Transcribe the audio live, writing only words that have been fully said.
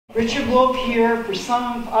Richard Wolff here. For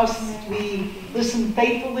some of us, we listen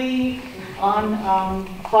faithfully on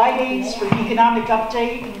Fridays for Economic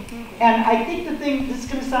Update. And I think the thing, this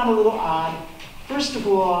is going to sound a little odd. First of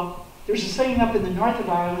all, there's a saying up in the north of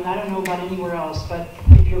Ireland, I don't know about anywhere else, but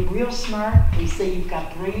if you're real smart, they say you've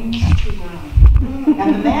got brains to burn.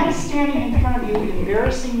 And the man standing in front of you,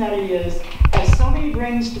 embarrassing that he is, has so many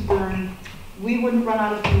brains to burn, we wouldn't run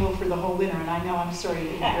out of fuel for the whole winter. And I know, I'm sorry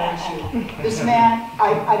to embarrass you. This man,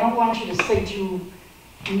 I don't want you to say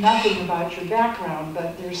nothing about your background,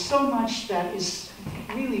 but there's so much that is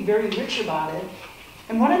really very rich about it.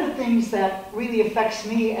 And one of the things that really affects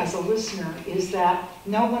me as a listener is that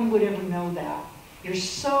no one would ever know that. You're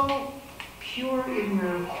so pure in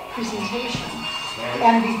your presentation.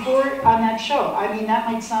 And before, on that show, I mean, that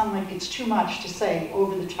might sound like it's too much to say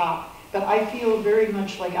over the top, but I feel very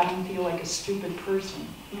much like I don't feel like a stupid person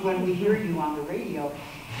when we hear you on the radio.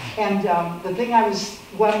 And the thing I was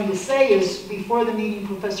wanting to say is, before the meeting,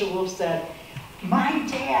 Professor Wolff said, my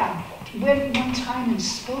dad went one time and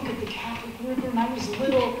spoke at the Catholic River, and I was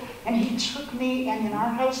little, and he took me, and in our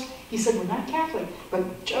house, he said, we're not Catholic,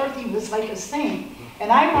 but Dorothy was like a saint.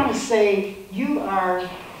 And I want to say, you are,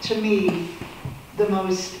 to me, the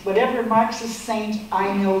most, whatever Marxist saint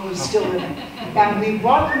I know who's still living. And we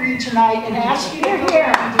welcome you tonight and ask you to go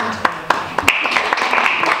here.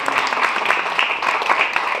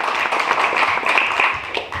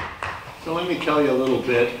 So let me tell you a little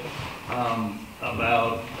bit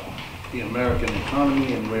about the American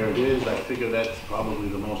economy and where it is. I figure that's probably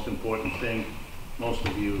the most important thing most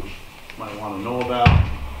of you might want to know about,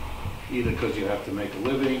 either because you have to make a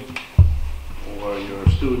living, or you're a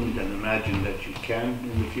student and imagine that you can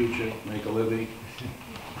in the future make a living.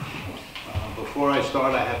 Before I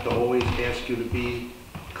start, I have to always ask you to be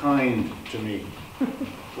kind to me.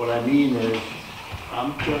 What I mean is,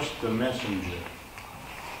 I'm just the messenger.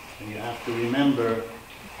 And you have to remember,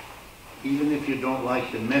 even if you don't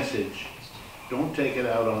like the message, don't take it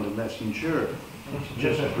out on the messenger.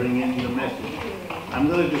 Just bring in the message. I'm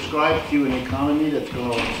going to describe to you an economy that's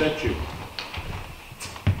going to upset you.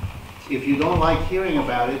 If you don't like hearing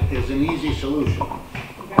about it, there's an easy solution.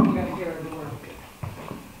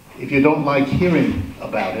 If you don't like hearing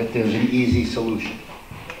about it, there's an easy solution.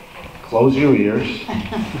 Close your ears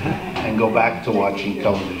and go back to watching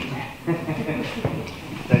television.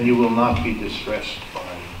 Then you will not be distressed by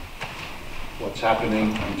what's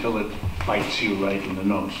happening until it bites you right in the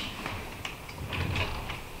nose.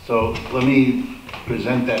 So let me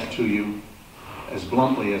present that to you as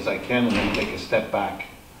bluntly as I can, and then take a step back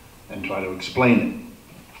and try to explain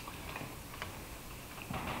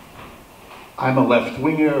it. I'm a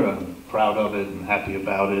left-winger, I'm proud of it and happy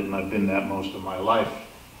about it, and I've been that most of my life.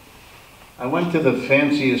 I went to the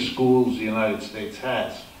fanciest schools the United States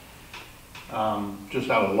has, just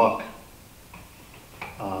out of luck.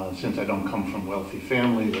 Since I don't come from wealthy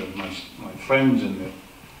family, my friends in the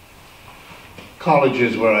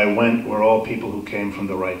colleges where I went were all people who came from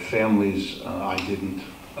the right families. I didn't.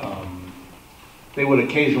 They would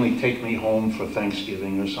occasionally take me home for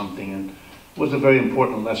Thanksgiving or something, and it was a very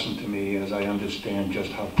important lesson to me as I understand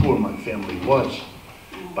just how poor my family was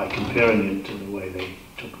by comparing it to the way they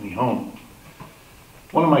took me home.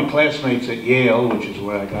 One of my classmates at Yale, which is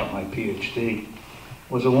where I got my PhD,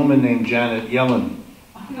 was a woman named Janet Yellen.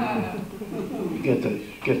 You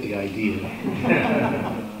get the idea.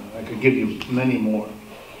 I could give you many more.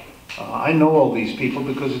 I know all these people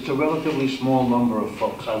because it's a relatively small number of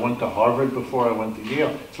folks. I went to Harvard before I went to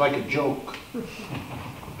Yale. It's like a joke.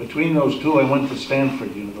 Between those two, I went to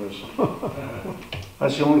Stanford University.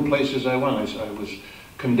 That's the only places I went. I was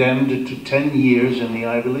condemned to 10 years in the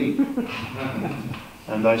Ivy League.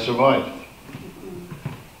 And I survived.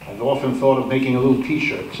 I've often thought of making a little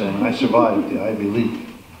t-shirt saying, I survived the Ivy League.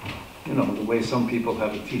 You know, the way some people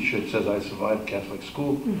have a t-shirt that says, I survived Catholic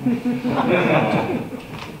school.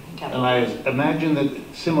 And I imagine that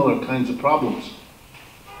similar kinds of problems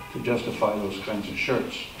to justify those kinds of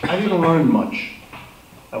shirts. I didn't learn much.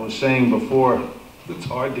 I was saying before, it's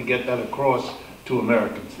hard to get that across to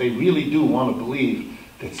Americans. They really do want to believe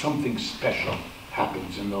that something special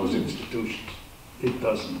happens in those institutions. It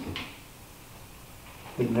doesn't.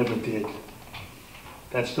 It never did.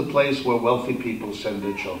 That's the place where wealthy people send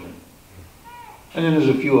their children. And then there's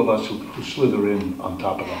a few of us who slither in on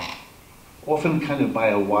top of that. Often kind of by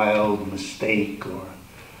a wild mistake, or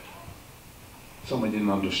somebody didn't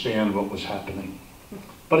understand what was happening.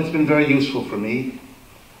 But it's been very useful for me.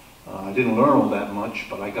 I didn't learn all that much,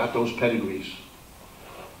 but I got those pedigrees.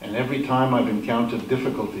 And every time I've encountered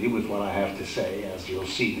difficulty with what I have to say, as you'll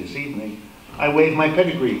see this evening, I wave my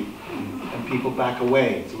pedigree, and people back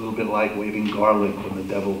away. It's a little bit like waving garlic when the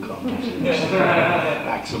devil comes. It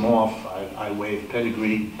backs them off. I wave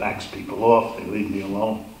pedigree, backs people off, they leave me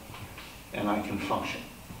alone, and I can function.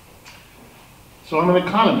 So I'm an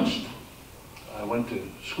economist. I went to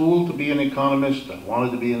school to be an economist. I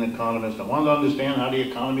wanted to be an economist. I wanted to understand how the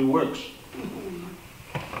economy works.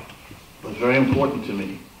 It was very important to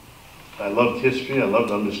me. I loved history. I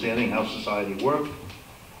loved understanding how society worked.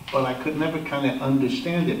 But I could never kind of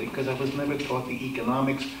understand it because I was never taught the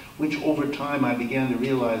economics, which over time I began to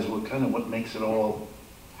realize were kind of what makes it all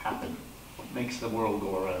happen, what makes the world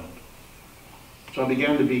go around. So I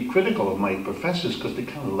began to be critical of my professors because they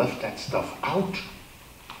kind of left that stuff out.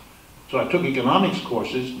 So I took economics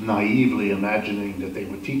courses, naively imagining that they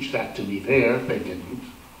would teach that to me there. They didn't.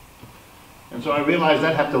 And so I realized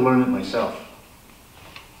I'd have to learn it myself.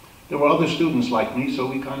 There were other students like me, so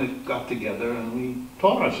we kind of got together and we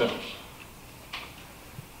taught ourselves.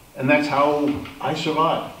 And that's how I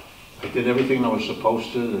survived. I did everything I was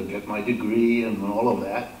supposed to get my degree and all of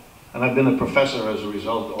that. And I've been a professor as a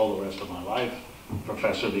result all the rest of my life.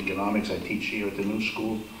 Professor of economics. I teach here at the New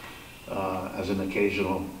School as an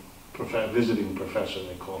occasional visiting professor,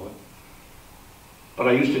 they call it. But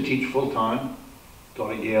I used to teach full-time.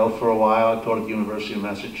 Taught at Yale for a while. I taught at the University of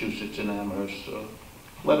Massachusetts in Amherst.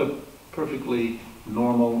 Led a perfectly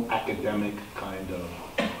normal academic kind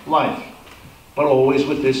of life, but always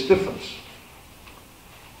with this difference.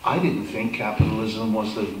 I didn't think capitalism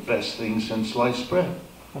was the best thing since sliced bread.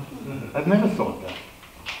 I've never thought that.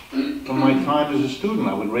 From my time as a student,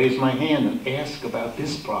 I would raise my hand and ask about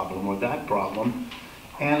this problem or that problem,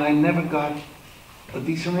 and I never got a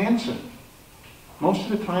decent answer. Most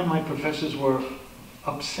of the time, my professors were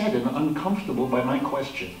upset and uncomfortable by my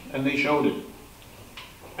question, and they showed it.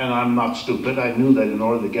 And I'm not stupid. I knew that in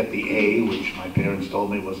order to get the A, which my parents told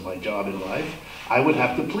me was my job in life, I would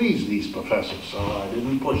have to please these professors, so I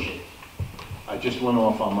didn't push it. I just went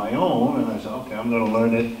off on my own, and I said, okay, I'm going to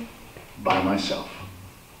learn it by myself.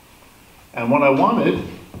 And what I wanted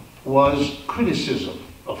was criticism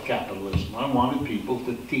of capitalism. I wanted people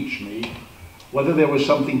to teach me whether there was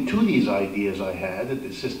something to these ideas I had, that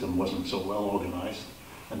the system wasn't so well organized,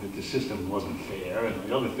 and that the system wasn't fair, and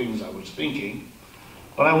the other things I was thinking.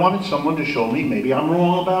 But I wanted someone to show me, maybe I'm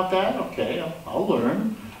wrong about that, okay, I'll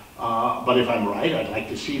learn. But if I'm right, I'd like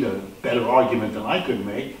to see the better argument than I could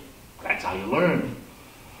make. That's how you learn.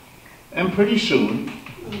 And pretty soon,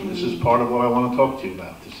 this is part of what I want to talk to you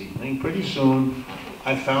about this evening, pretty soon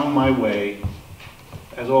I found my way,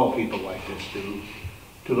 as all people like this do,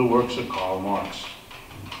 to the works of Karl Marx.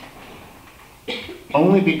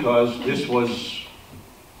 Only because this was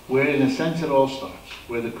where, in a sense, it all starts,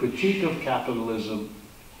 where the critique of capitalism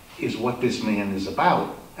is what this man is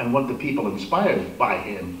about, and what the people inspired by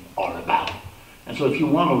him are about. And so if you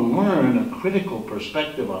want to learn a critical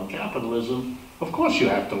perspective on capitalism, of course you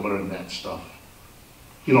have to learn that stuff.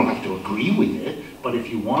 You don't have to agree with it, but if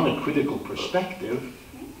you want a critical perspective,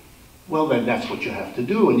 well, then that's what you have to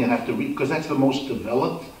do, and you have to read, because that's the most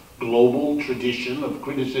developed global tradition of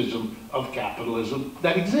criticism of capitalism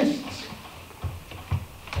that exists.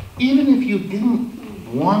 Even if you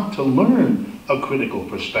didn't want to learn a critical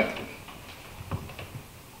perspective,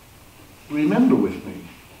 remember with me,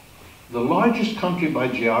 the largest country by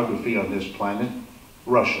geography on this planet,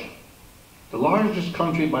 Russia. The largest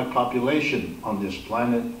country by population on this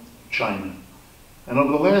planet, China. And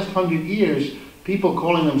over the last 100 years, people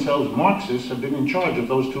calling themselves Marxists have been in charge of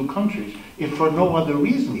those two countries. If for no other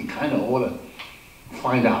reason, you kind of ought to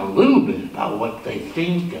find out a little bit about what they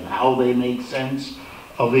think and how they make sense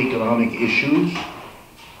of economic issues.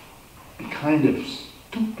 It'd be kind of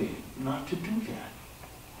stupid not to do that.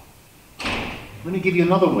 Let me give you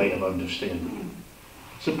another way of understanding.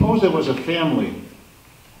 Suppose there was a family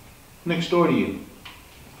next door to you,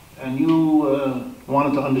 and you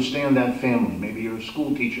wanted to understand that family. Maybe your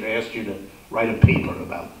school teacher asked you to write a paper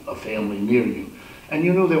about a family near you, and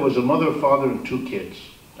you knew there was a mother, father, and 2 kids.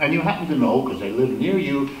 And you happen to know, because they live near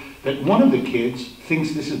you, that one of the kids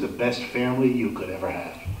thinks this is the best family you could ever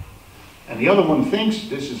have. And the other one thinks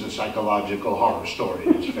this is a psychological horror story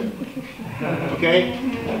in his family. Okay?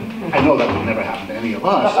 I know that would never happen to any of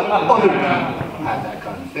us. Other people have that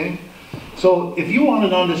kind of thing. So if you wanted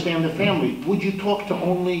to understand the family, would you talk to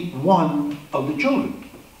only one of the children?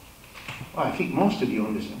 Well, I think most of you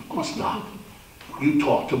understand. Of course not. You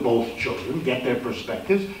talk to both children, get their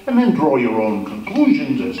perspectives, and then draw your own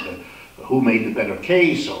conclusions as to who made the better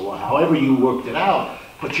case or however you worked it out.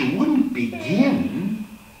 But you wouldn't begin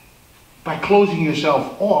by closing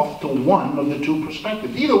yourself off to one of the 2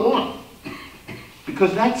 perspectives, either one.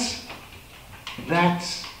 Because that's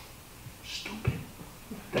stupid.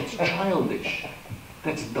 That's childish.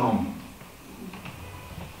 That's dumb.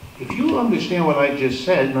 If you understand what I just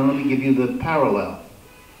said, now let me give you the parallel.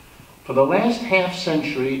 For the last half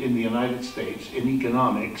century in the United States, in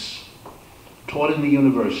economics, taught in the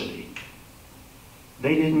university,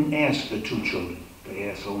 they didn't ask the two children. They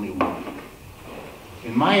asked only one.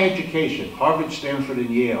 In my education, Harvard, Stanford, and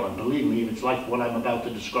Yale, and believe me, if it's like what I'm about to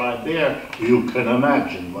describe there, you can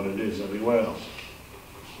imagine what it is everywhere else.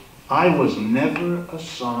 I was never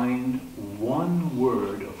assigned one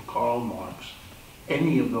word of Karl Marx,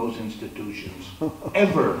 any of those institutions,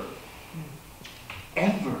 ever.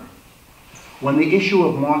 Ever. When the issue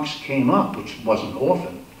of Marx came up, which wasn't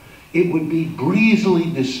often, it would be breezily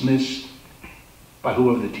dismissed by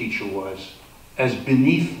whoever the teacher was as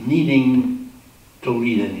beneath needing to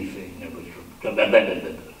read anything. It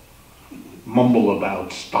was mumble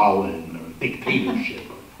about Stalin or dictatorship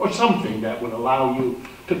or something that would allow you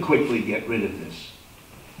to quickly get rid of this.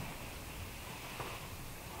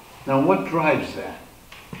 Now, what drives that?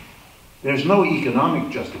 There's no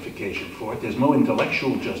economic justification for it. There's no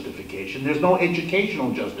intellectual justification. There's no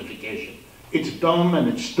educational justification. It's dumb and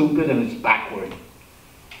it's stupid and it's backward.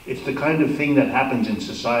 It's the kind of thing that happens in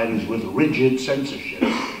societies with rigid censorship.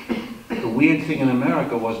 The weird thing in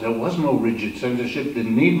America was there was no rigid censorship,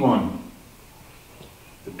 didn't need one.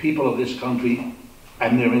 The people of this country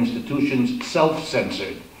and their institutions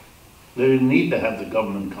self-censored. They didn't need to have the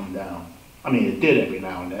government come down. I mean, it did every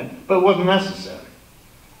now and then, but it wasn't necessary.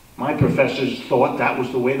 My professors thought that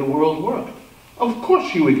was the way the world worked. Of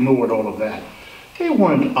course you ignored all of that. They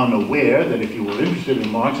weren't unaware that if you were interested in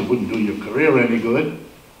Marx, it wouldn't do your career any good.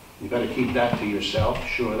 You've got to keep that to yourself.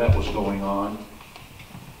 Sure, that was going on.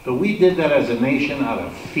 But we did that as a nation out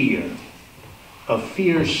of fear. A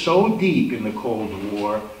fear so deep in the Cold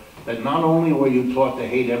War that not only were you taught to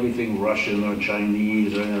hate everything Russian or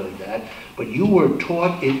Chinese or anything like that, but you were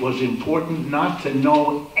taught it was important not to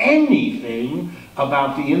know anything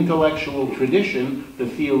about the intellectual tradition, the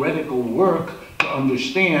theoretical work, to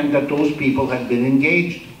understand that those people had been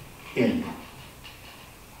engaged in.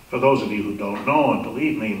 For those of you who don't know, and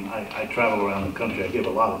believe me, I travel around the country, I give a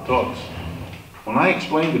lot of talks. When I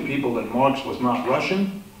explain to people that Marx was not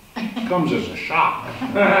Russian, it comes as a shock.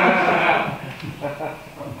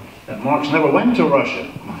 That Marx never went to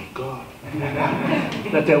Russia. My God.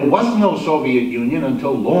 That there was no Soviet Union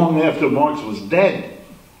until long after Marx was dead.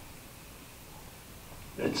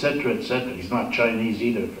 Etc., etc. He's not Chinese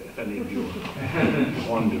either, if any of you are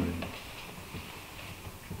wondering.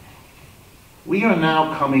 We are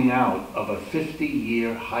now coming out of a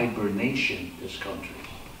 50-year hibernation, this country.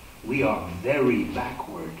 We are very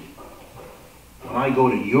backward. When I go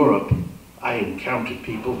to Europe, I encounter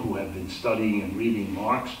people who have been studying and reading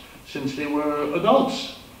Marx since they were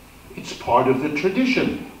adults. It's part of the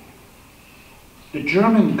tradition. The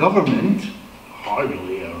German government,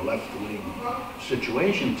 hardly a left-wing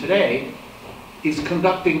situation today, is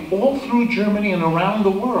conducting all through Germany and around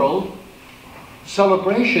the world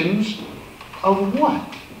celebrations of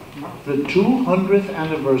what? The 200th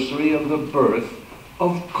anniversary of the birth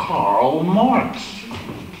of Karl Marx.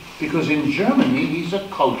 Because in Germany, he's a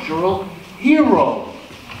cultural hero.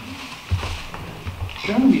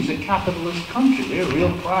 Germany's a capitalist country. They're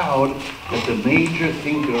real proud that the major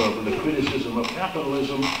thinker of the criticism of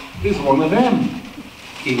capitalism is one of them,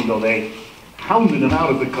 even though they hounded him out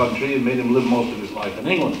of the country and made him live most of his life in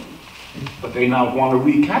England. But they now want to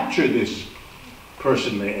recapture this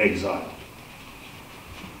person they exiled.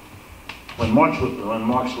 When Marx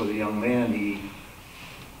was a young man, he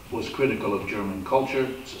was critical of German culture,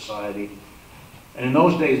 society. And in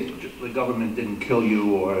those days, the government didn't kill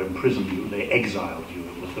you or imprison you, they exiled you.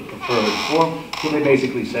 It was the preferred form. So they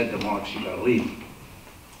basically said to Marx, you gotta leave.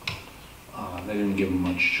 They didn't give him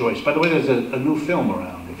much choice. By the way, there's a new film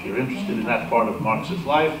around. If you're interested in that part of Marx's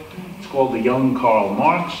life, it's called The Young Karl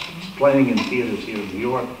Marx. It's playing in theaters here in New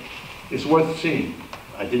York. It's worth seeing.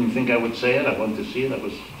 I didn't think I would say it. I went to see it. I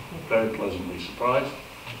was very pleasantly surprised.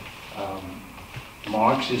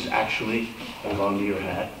 Marx is actually, hold on to your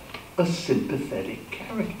hat, a sympathetic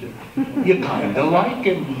character. You kind of like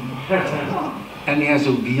him. And he has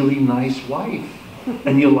a really nice wife.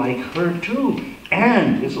 And you like her too.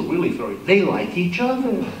 And, this will really throw you, they like each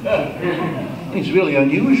other. It's really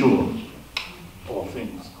unusual, all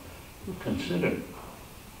things considered.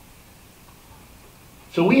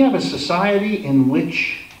 So we have a society in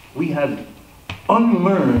which we have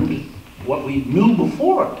unlearned what we knew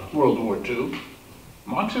before World War II.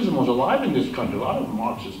 Marxism was alive in this country. A lot of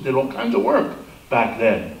Marxists did all kinds of work back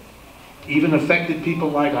then. Even affected people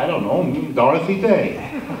like, I don't know, Dorothy Day,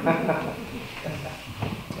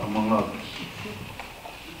 among others.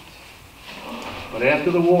 But But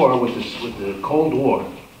after the war, with the Cold War,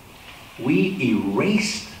 we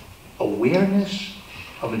erased awareness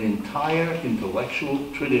of an entire intellectual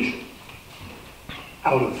tradition.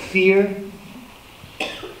 Out of fear,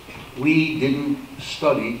 we didn't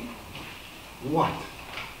study what?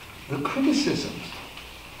 The criticisms.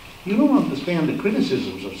 You don't understand the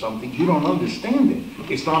criticisms of something, you don't understand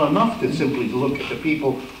it. It's not enough to simply look at the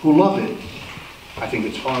people who love it. I think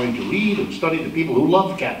it's fine to read and study the people who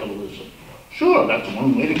love capitalism. Sure, that's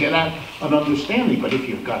one way to get at an understanding, but if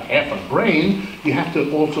you've got half a brain, you have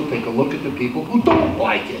to also take a look at the people who don't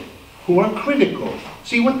like it, who are critical.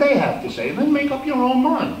 See what they have to say, and then make up your own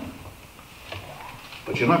mind.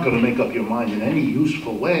 But you're not going to make up your mind in any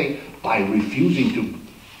useful way by refusing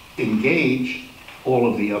to engage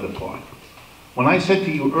all of the other part. When I said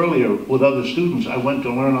to you earlier with other students, I went to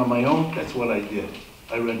learn on my own, that's what I did.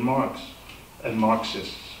 I read Marx and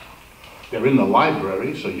Marxists. They're in the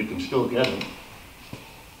library, so you can still get them.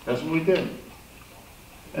 That's what we did.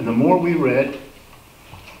 And the more we read,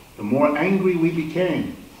 the more angry we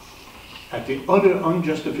became at the utter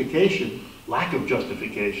unjustification, lack of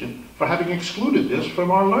justification, for having excluded this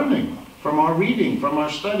from our learning, from our reading, from our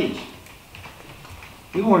studies.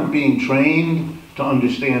 We weren't being trained to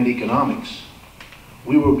understand economics.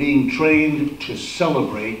 We were being trained to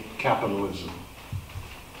celebrate capitalism.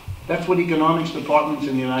 That's what economics departments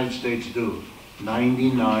in the United States do,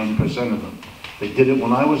 99% of them. They did it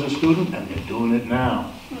when I was a student, and they're doing it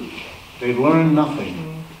now. They've learned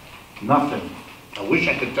nothing, nothing. I wish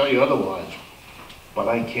I could tell you otherwise, but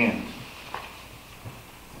I can't.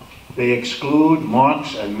 They exclude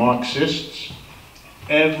Marx and Marxists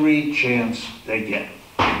every chance they get.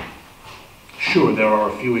 Sure, there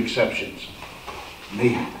are a few exceptions.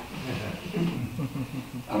 Me.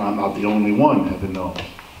 And I'm not the only one, heaven knows.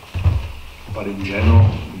 But in general,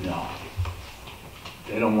 no.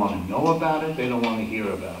 They don't want to know about it, they don't want to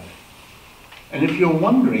hear about it. And if you're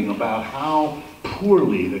wondering about how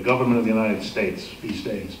poorly the government of the United States these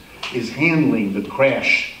days is handling the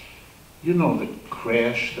crash, you know, the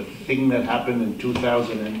crash, the thing that happened in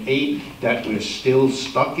 2008 that we're still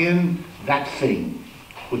stuck in, that thing,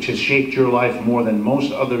 which has shaped your life more than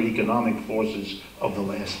most other economic forces of the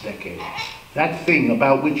last decade. That thing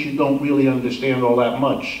about which you don't really understand all that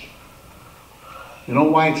much. You know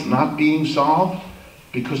why it's not being solved?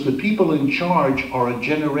 Because the people in charge are a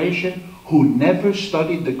generation who never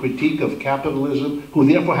studied the critique of capitalism, who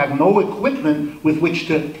therefore have no equipment with which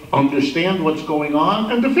to understand what's going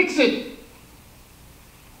on and to fix it.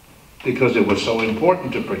 Because it was so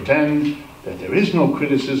important to pretend that there is no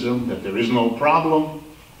criticism, that there is no problem.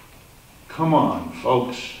 Come on,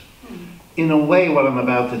 folks. In a way, what I'm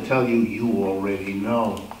about to tell you, you already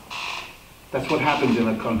know. That's what happens in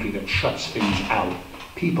a country that shuts things out.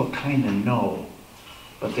 People kind of know,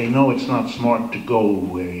 but they know it's not smart to go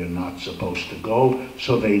where you're not supposed to go,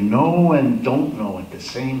 so they know and don't know at the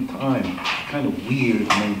same time. Kind of weird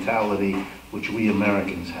mentality which we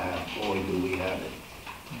Americans have. Boy, do we have it.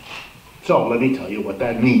 So let me tell you what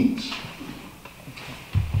that means.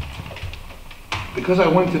 Because I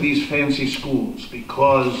went to these fancy schools,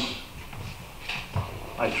 because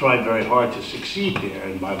I tried very hard to succeed there,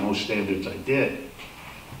 and by most standards I did,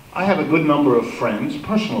 I have a good number of friends,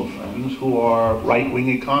 personal friends, who are right-wing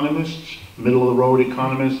economists, middle-of-the-road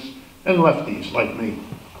economists, and lefties like me.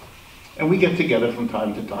 And we get together from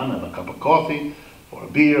time to time, have a cup of coffee, or a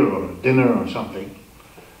beer, or a dinner, or something,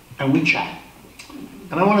 and we chat.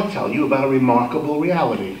 And I want to tell you about a remarkable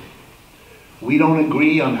reality. We don't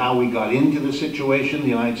agree on how we got into the situation the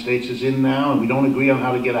United States is in now, and we don't agree on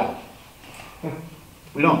how to get out.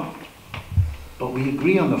 We don't. But we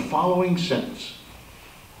agree on the following sentence.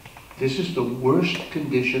 This is the worst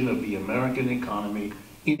condition of the American economy,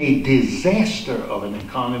 in a disaster of an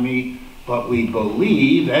economy, but we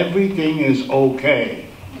believe everything is okay.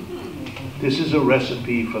 This is a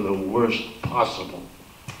recipe for the worst possible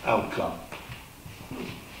outcome.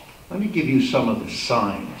 Let me give you some of the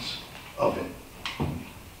signs of it.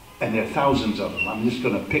 And there are thousands of them. I'm just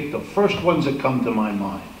going to pick the first ones that come to my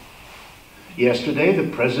mind. Yesterday,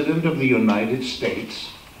 the President of the United States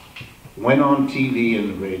went on TV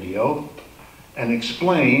and radio and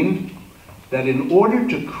explained that in order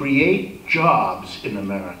to create jobs in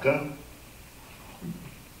America,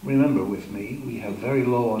 remember with me, we have very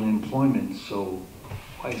low unemployment, so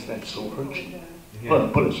why is that so urgent? Well,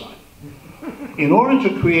 put aside. In order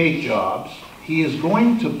to create jobs, he is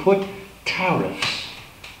going to put tariffs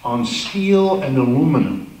on steel and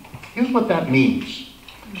aluminum. Here's what that means.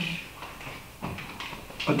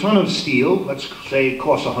 A ton of steel, let's say it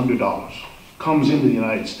costs $100, comes into the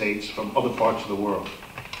United States from other parts of the world.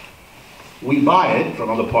 We buy it from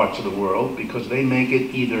other parts of the world because they make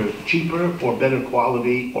it either cheaper or better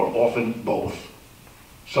quality or often both.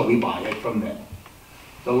 So we buy it from them.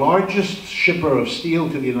 The largest shipper of steel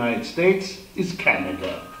to the United States is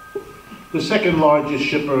Canada. The second largest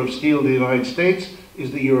shipper of steel to the United States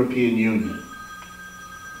is the European Union.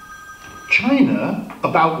 China,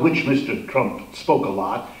 about which Mr. Trump spoke a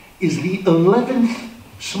lot, is the 11th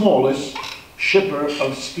smallest shipper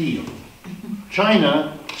of steel.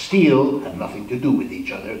 China, steel have nothing to do with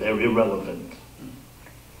each other. They're irrelevant.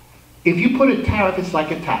 If you put a tariff, it's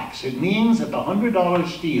like a tax. It means that the $100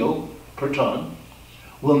 steel per ton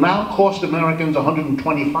will now cost Americans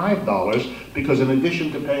 $125 because in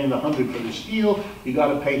addition to paying the $100 for the steel, you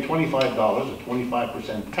got to pay $25, a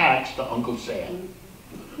 25% tax to Uncle Sam.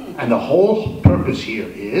 And the whole purpose here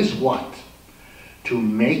is what? To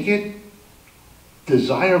make it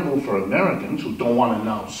desirable for Americans who don't want to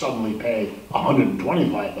now suddenly pay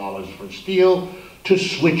 $125 for steel to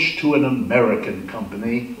switch to an American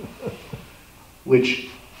company which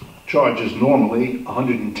charges normally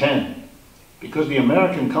 $110. Because the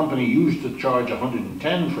American company used to charge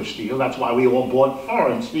 $110 for steel, that's why we all bought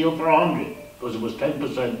foreign steel for $100, because it was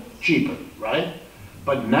 10% cheaper, right?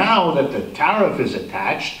 But now that the tariff is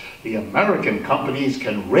attached, the American companies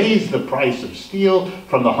can raise the price of steel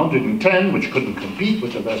from the $110, which couldn't compete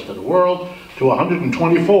with the rest of the world, to $124,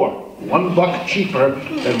 $1 cheaper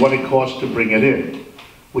than what it cost to bring it in.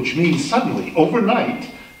 Which means suddenly,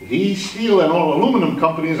 overnight, these steel and all aluminum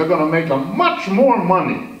companies are going to make much more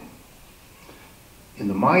money. In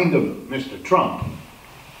the mind of Mr. Trump,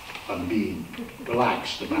 I'm being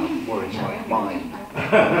relaxed about words like mine.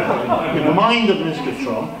 In the mind of Mr.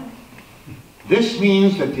 Trump, this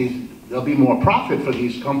means that there'll be more profit for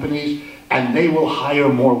these companies and they will hire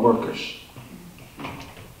more workers.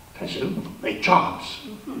 That's it, make jobs.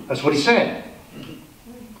 That's what he said.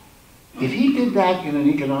 If he did that in an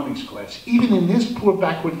economics class, even in this poor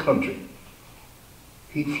backward country,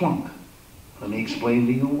 he'd flunk. Let me explain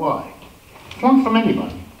to you why. Flunk from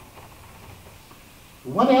anybody.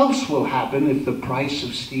 What else will happen if the price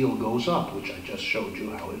of steel goes up, which I just showed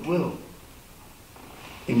you how it will?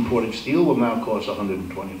 Imported steel will now cost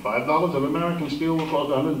 $125, and American steel will cost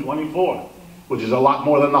 $124, which is a lot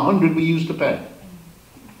more than the $100 we used to pay.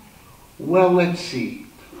 Well, let's see.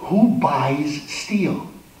 Who buys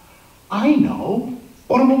steel? I know.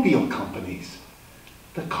 Automobile companies.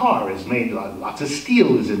 The car is made, lots of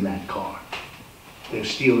steel is in that car. There's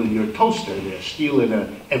steel in your toaster, there's steel in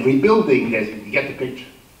every building, you get the picture.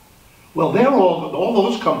 Well, all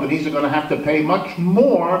those companies are going to have to pay much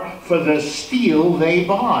more for the steel they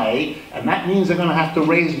buy, and that means they're going to have to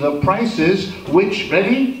raise the prices, which,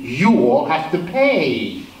 ready, you all have to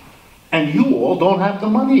pay. And you all don't have the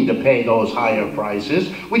money to pay those higher prices,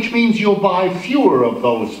 which means you'll buy fewer of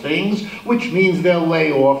those things, which means they'll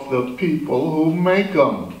lay off the people who make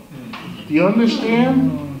them. Do you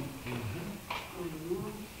understand?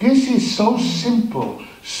 This is so simple,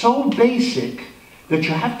 so basic, that you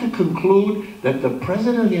have to conclude that the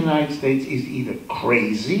President of the United States is either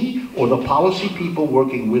crazy, or the policy people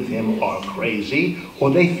working with him are crazy, or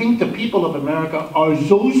they think the people of America are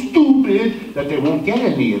so stupid that they won't get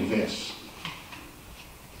any of this.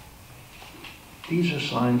 These are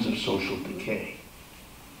signs of social decay.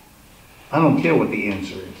 I don't care what the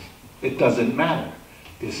answer is. It doesn't matter.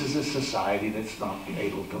 This is a society that's not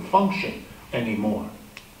able to function anymore.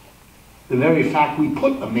 The very fact we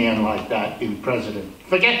put a man like that in president,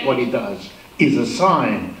 forget what he does, is a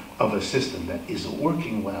sign of a system that isn't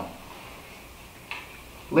working well.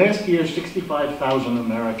 Last year, 65,000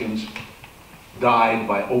 Americans died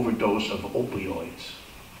by overdose of opioids.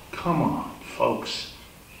 Come on, folks.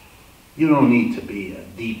 You don't need to be a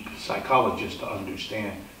deep psychologist to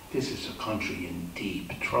understand this is a country in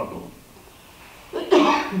deep trouble.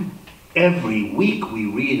 Every week we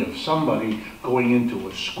read of somebody going into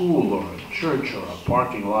a school or a church or a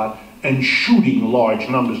parking lot and shooting large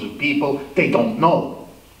numbers of people they don't know.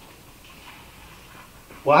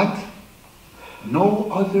 What?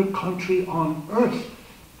 No other country on earth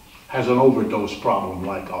has an overdose problem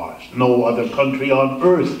like ours. No other country on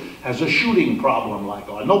earth has a shooting problem like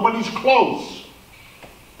ours. Nobody's close.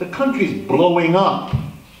 The country's blowing up.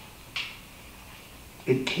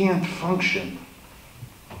 It can't function.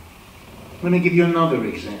 Let me give you another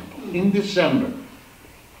example. In December,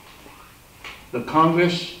 the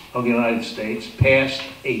Congress of the United States passed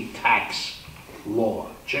a tax law,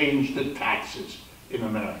 changed the taxes in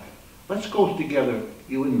America. Let's go together,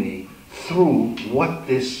 you and me, through what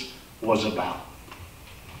this was about.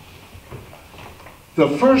 The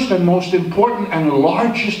first and most important and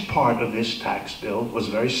largest part of this tax bill was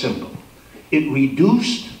very simple. It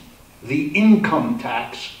reduced the income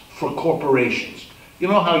tax for corporations. You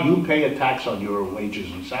know how you pay a tax on your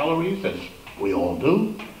wages and salaries, as we all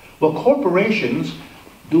do? Well, corporations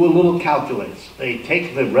do a little calculus. They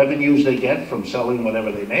take the revenues they get from selling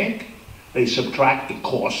whatever they make, they subtract the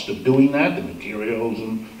cost of doing that, the materials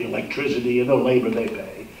and the electricity and the labor they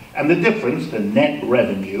pay, and the difference, the net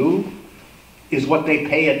revenue, is what they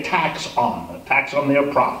pay a tax on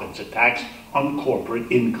their profits, a tax on corporate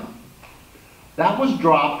income. That was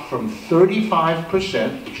dropped from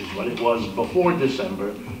 35%, which is what it was before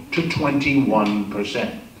December, to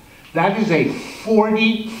 21%. That is a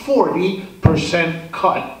 40%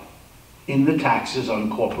 cut in the taxes on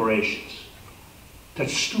corporations.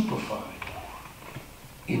 That's stupefying.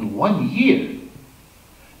 In 1 year.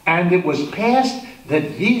 And it was passed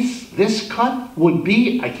that this cut would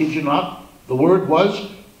be, I kid you not, the word was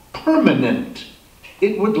permanent.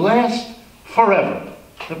 It would last forever.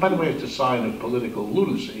 And by the way, it's a sign of political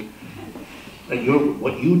lunacy that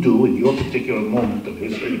what you do in your particular moment of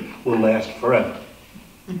history will last forever.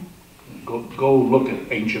 Go look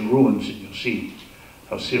at ancient ruins and you'll see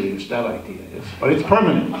how serious that idea is. But it's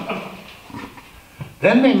permanent.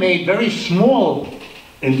 Then they made very small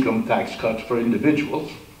income tax cuts for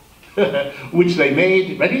individuals, which they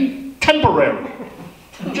made, ready? Temporary.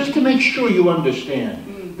 Just to make sure you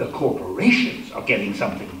understand, the corporations are getting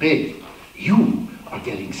something big. You are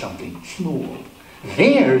getting something small.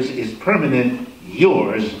 Theirs is permanent,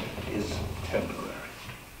 yours is temporary.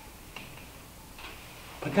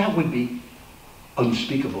 But that would be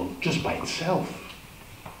unspeakable just by itself.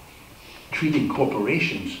 Treating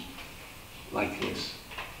corporations like this.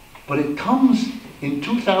 But it comes in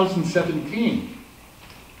 2017,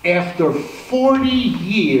 after 40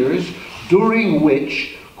 years during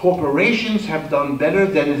which corporations have done better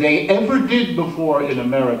than they ever did before in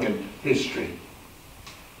American history,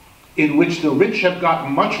 in which the rich have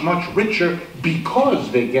gotten much, much richer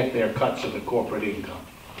because they get their cuts of the corporate income.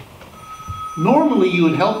 Normally you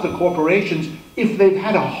would help the corporations if they've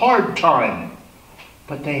had a hard time,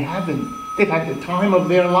 but they haven't. They've had the time of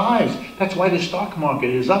their lives. That's why the stock market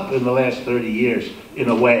is up in the last 30 years in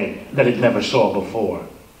a way that it never saw before.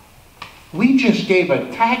 We just gave a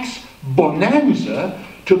tax bonanza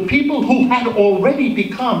to people who had already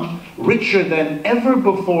become richer than ever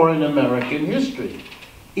before in American history.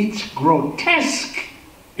 It's grotesque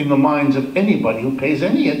in the minds of anybody who pays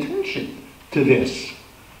any attention to this.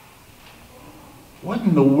 What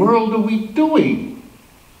in the world are we doing?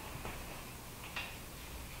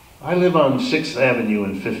 I live on 6th Avenue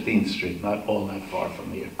and 15th Street, not all that far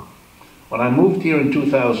from here. When I moved here in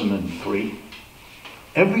 2003,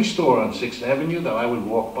 every store on 6th Avenue that I would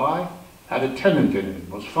walk by had a tenant in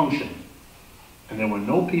it, was functioning. And there were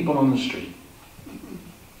no people on the street.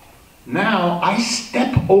 Now, I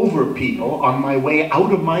step over people on my way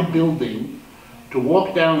out of my building to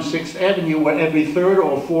walk down 6th Avenue where every third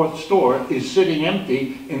or fourth store is sitting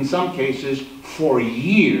empty, in some cases, for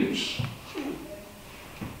years.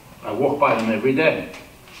 I walk by them every day.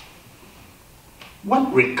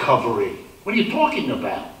 What recovery? What are you talking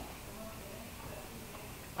about?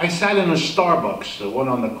 I sat in a Starbucks, the one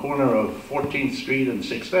on the corner of 14th Street and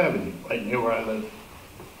 6th Avenue, right near where I live,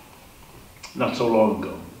 not so long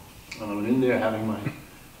ago. And I was in there having my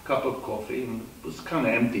cup of coffee, and it was kind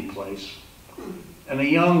of empty place. And a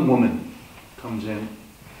young woman comes in.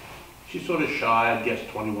 She's sort of shy, I guess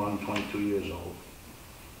 21, 22 years old.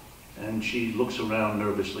 And she looks around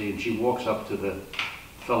nervously, and she walks up to the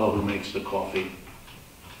fellow who makes the coffee.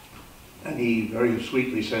 And he very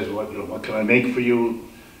sweetly says, what can I make for you?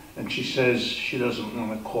 And she says she doesn't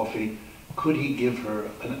want a coffee. Could he give her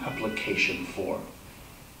an application form?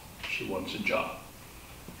 She wants a job.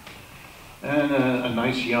 And a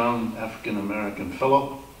nice young African-American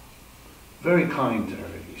fellow, very kind to her.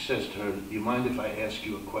 He says to her, do you mind if I ask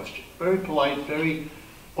you a question? Very polite, very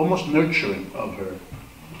almost nurturing of her.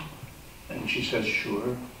 And she says,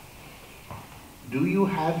 sure. Do you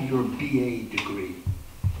have your BA degree?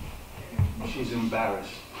 She's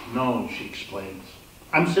embarrassed. No, she explains.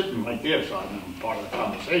 I'm sitting right there, so I'm part of the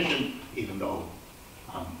conversation, even though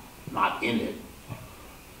I'm not in it.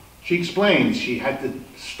 She explains she had to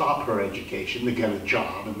stop her education to get a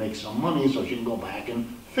job and make some money so she can go back and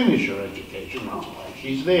finish her education. That's why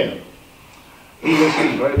she's there. He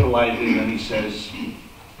listens very politely, and then he says,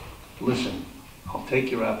 listen, I'll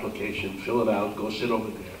take your application, fill it out, go sit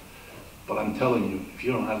over there. But I'm telling you, if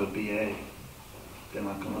you don't have a BA, they're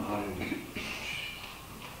not going to hire you.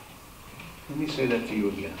 Let me say that to you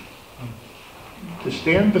again. To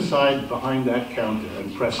stand behind that counter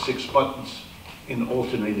and press 6 buttons in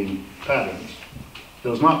alternating patterns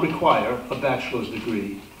does not require a bachelor's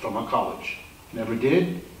degree from a college. Never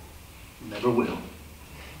did, Never will.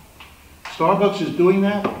 Starbucks is doing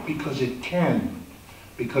that because it can.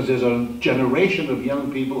 Because there's a generation of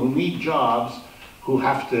young people who need jobs who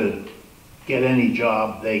have to get any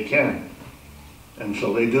job they can. And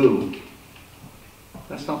so they do.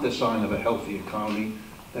 That's not the sign of a healthy economy.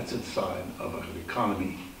 That's a sign of an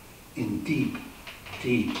economy in deep,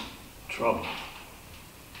 deep trouble.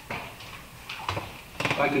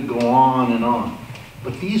 I could go on and on,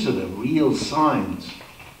 but these are the real signs.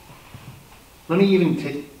 Let me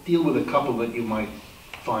even deal with a couple that you might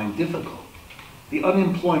find difficult. The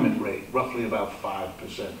unemployment rate, roughly about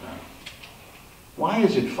 5% now. Why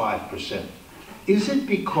is it 5%? Is it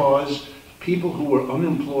because people who were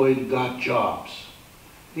unemployed got jobs?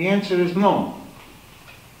 The answer is no.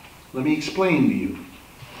 Let me explain to you.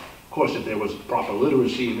 Of course, if there was proper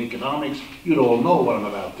literacy in economics, you'd all know what I'm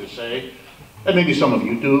about to say. And maybe some of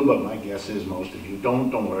you do, but my guess is most of you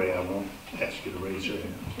don't. Don't worry, I won't ask you to raise your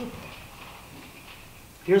hand.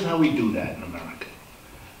 Here's how we do that in America.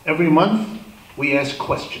 Every month, we ask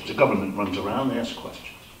questions. The government runs around and asks questions.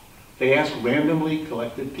 They ask randomly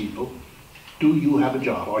collected people, do you have a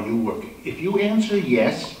job? Are you working? If you answer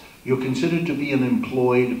yes, you're considered to be an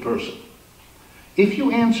employed person. If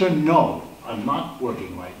you answer no, I'm not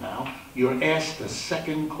working right now, you're asked the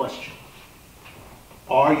second question.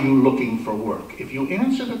 Are you looking for work? If you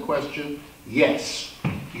answer the question yes,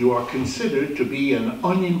 you are considered to be an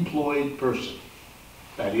unemployed person.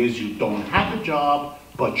 That is, you don't have a job,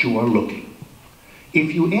 but you are looking.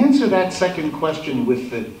 If you answer that second question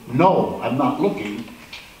with the no, I'm not looking,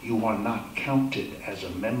 you are not counted as a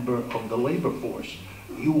member of the labor force.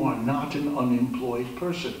 You are not an unemployed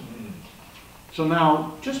person. So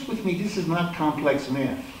now, just with me, this is not complex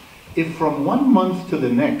math. If from 1 month to the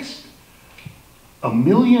next, 1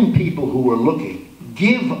 million people who were looking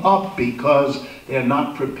give up because they're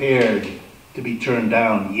not prepared to be turned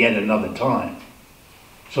down yet another time,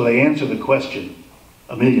 so they answer the question,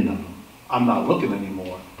 1 million of them, I'm not looking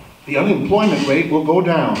anymore, the unemployment rate will go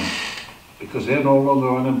down because they're no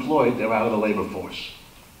longer unemployed, they're out of the labor force.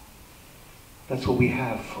 That's what we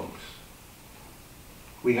have, folks.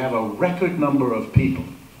 We have a record number of people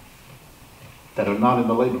that are not in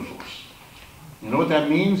the labor force. You know what that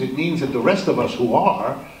means? It means that the rest of us who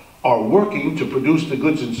are working to produce the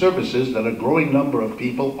goods and services that a growing number of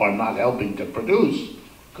people are not helping to produce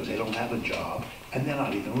because they don't have a job and they're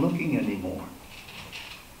not even looking anymore.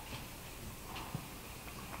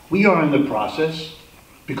 We are in the process,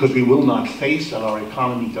 because we will not face that our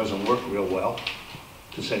economy doesn't work real well,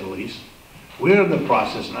 to say the least. We're in the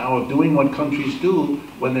process now of doing what countries do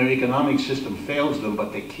when their economic system fails them,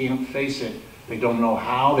 but they can't face it. They don't know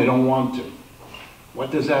how, they don't want to.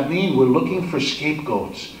 What does that mean? We're looking for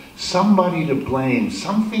scapegoats, somebody to blame,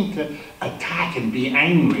 something to attack and be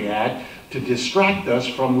angry at to distract us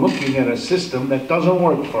from looking at a system that doesn't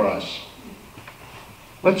work for us.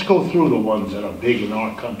 Let's go through the ones that are big in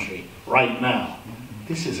our country right now.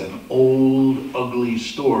 This is an old, ugly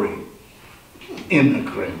story.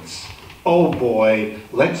 Immigrants. Oh boy,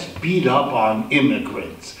 let's beat up on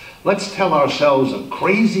immigrants. Let's tell ourselves a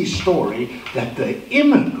crazy story that the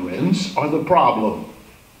immigrants are the problem.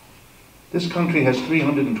 This country has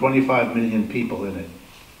 325 million people in it.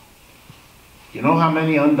 You know how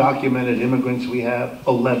many undocumented immigrants we have?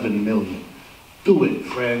 11 million. Do it,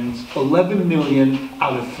 friends. 11 million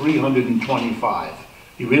out of 325.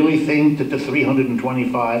 You really think that the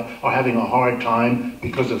 325 are having a hard time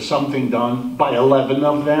because of something done by 11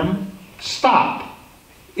 of them? Stop.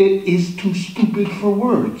 It is too stupid for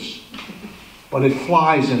words. But it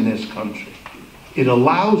flies in this country. It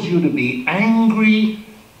allows you to be angry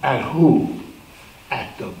at who?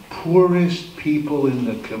 At the poorest people in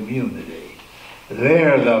the community.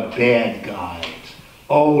 They're the bad guys.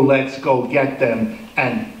 Oh, let's go get them.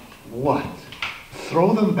 And what?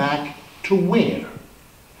 Throw them back to where?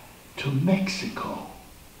 To Mexico.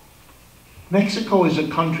 Mexico is a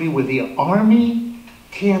country where the army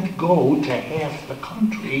can't go to half the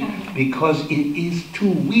country because it is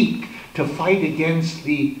too weak to fight against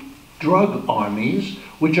the drug armies,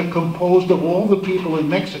 which are composed of all the people in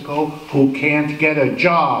Mexico who can't get a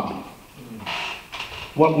job.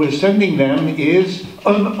 What we're sending them is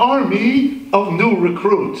an army of new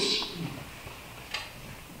recruits.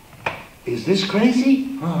 Is this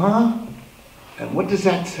crazy? Uh-huh. And what does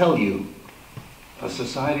that tell you? A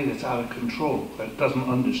society that's out of control, that doesn't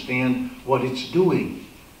understand what it's doing,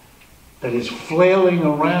 that is flailing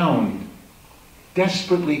around,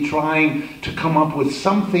 desperately trying to come up with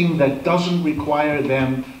something that doesn't require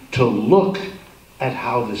them to look at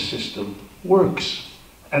how the system works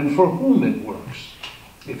and for whom it works.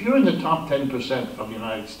 If you're in the top 10% of the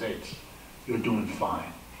United States, you're doing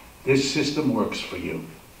fine. This system works for you.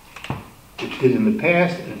 It did in the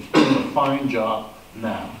past, and it's doing a fine job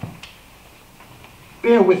now.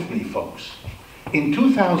 Bear with me, folks. In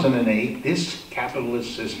 2008, this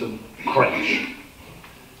capitalist system crashed.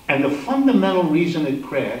 And the fundamental reason it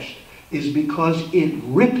crashed is because it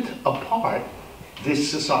ripped apart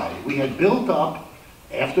this society. We had built up,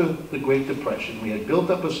 after the Great Depression, we had built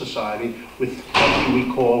up a society with something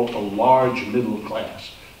we call a large middle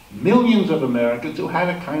class. Millions of Americans who had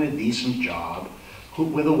a kind of decent job,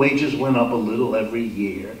 where the wages went up a little every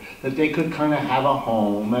year, that they could kind of have a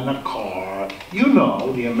home and a car, you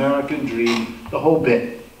know, the American dream, the whole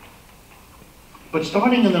bit. But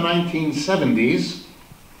starting in the 1970s,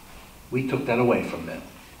 we took that away from them.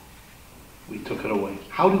 We took it away.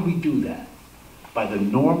 How did we do that? By the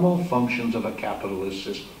normal functions of a capitalist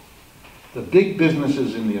system. The big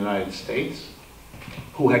businesses in the United States,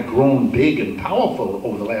 who had grown big and powerful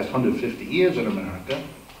over the last 150 years in America,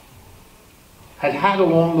 had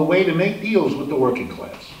along the way to make deals with the working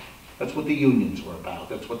class. That's what the unions were about.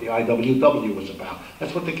 That's what the IWW was about.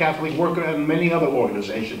 That's what the Catholic Worker and many other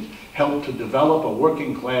organizations helped to develop, a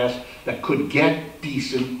working class that could get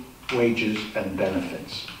decent wages and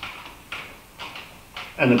benefits.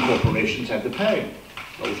 And the corporations had to pay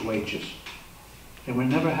those wages. And we're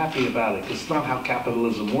never happy about it, because it's not how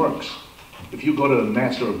capitalism works. If you go to the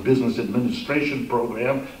Master of Business Administration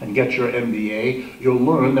program and get your MBA, you'll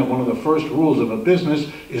learn that one of the first rules of a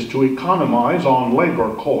business is to economize on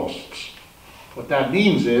labor costs. What that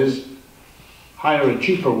means is hire a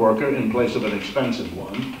cheaper worker in place of an expensive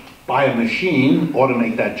one, buy a machine,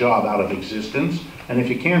 automate that job out of existence, and if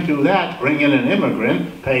you can't do that, bring in an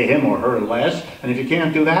immigrant, pay him or her less, and if you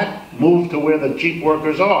can't do that, move to where the cheap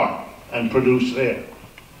workers are and produce there.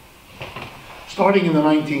 Starting in the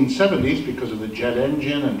 1970s, because of the jet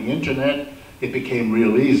engine and the internet, it became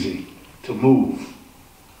real easy to move,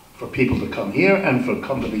 for people to come here and for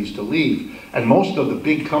companies to leave. And most of the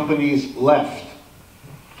big companies left.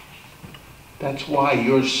 That's why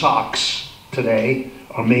your socks today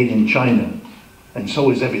are made in China, and so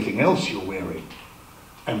is everything else you're wearing.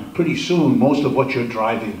 And pretty soon, most of what you're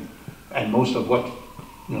driving, and most of what,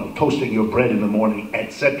 you know, toasting your bread in the morning,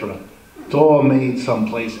 etc., it's all made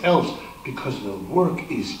someplace else, because the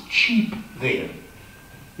work is cheap there.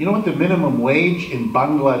 You know what the minimum wage in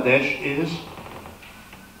Bangladesh is?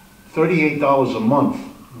 $38 a month.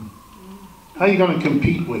 How are you going to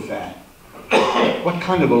compete with that? What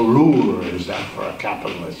kind of a lure is that for a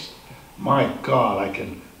capitalist? My God, I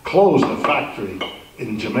can close the factory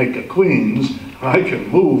in Jamaica, Queens, and I can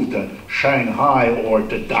move to Shanghai or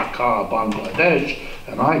to Dhaka, Bangladesh,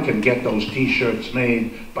 and I can get those t-shirts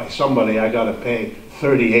made by somebody I got to pay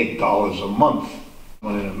 $38 a month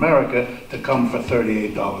in America to come for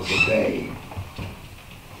 $38 a day.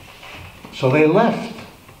 So they left.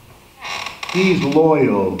 These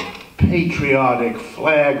loyal, patriotic,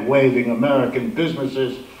 flag-waving American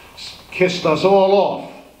businesses kissed us all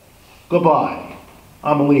off. Goodbye,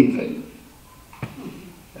 I'm leaving.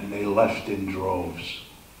 And they left in droves.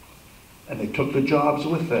 And they took the jobs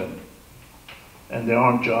with them. And there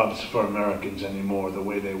aren't jobs for Americans anymore the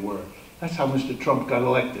way they were. That's how Mr. Trump got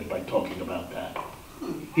elected, by talking about that.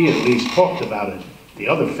 He at least talked about it. The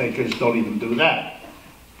other fakers don't even do that.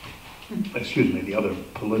 Excuse me, the other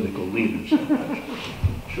political leaders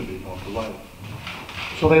should be more polite.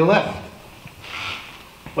 So they left.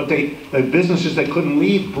 But the businesses that couldn't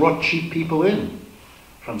leave brought cheap people in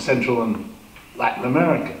from Central and Latin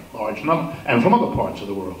America, large number, and from other parts of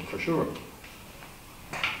the world, for sure.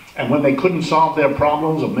 And when they couldn't solve their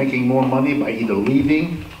problems of making more money by either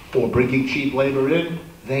leaving or bringing cheap labor in,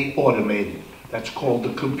 they automated. That's called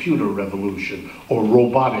the computer revolution, or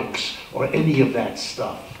robotics, or any of that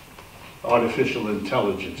stuff. Artificial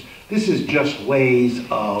intelligence. This is just ways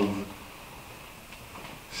of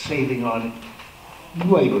saving on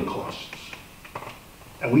labor costs.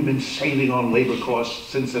 And we've been saving on labor costs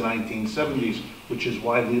since the 1970s, which is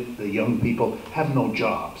why the young people have no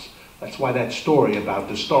jobs. That's why that story about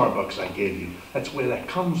the Starbucks I gave you, that's where that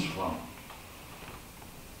comes from.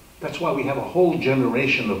 That's why we have a whole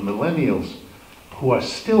generation of millennials who are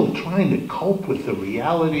still trying to cope with the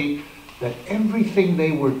reality that everything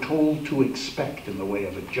they were told to expect in the way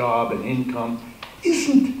of a job and income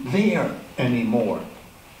isn't there anymore.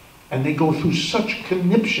 And they go through such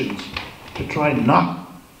conniptions to try not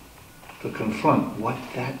to confront what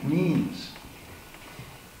that means.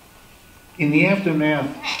 In the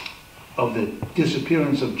aftermath of the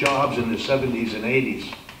disappearance of jobs in the 70s and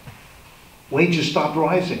 80s, wages stopped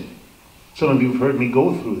rising. Some of you have heard me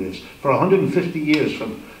go through this. For 150 years,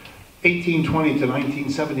 from 1820 to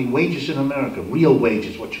 1970, wages in America, real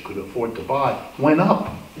wages, what you could afford to buy, went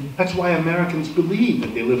up. That's why Americans believe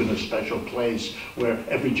that they live in a special place where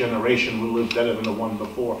every generation will live better than the one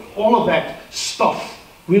before. All of that stuff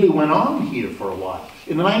really went on here for a while.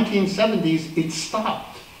 In the 1970s, it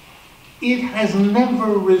stopped. It has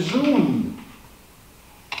never resumed.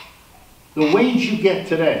 The wage you get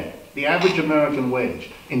today, the average American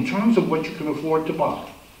wage, in terms of what you can afford to buy,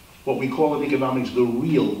 what we call in economics the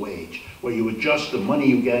real wage, where you adjust the money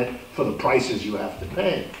you get for the prices you have to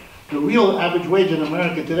pay. The real average wage in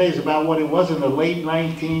America today is about what it was in the late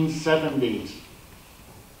 1970s.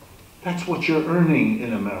 That's what you're earning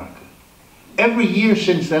in America. Every year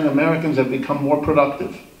since then, Americans have become more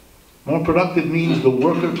productive. More productive means the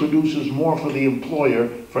worker produces more for the employer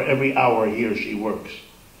for every hour he or she works.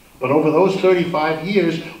 But over those 35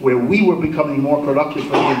 years, where we were becoming more productive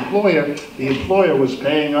for the employer was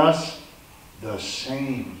paying us the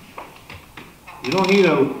same. You don't need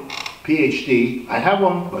a PhD. I have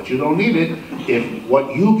one, but you don't need it. If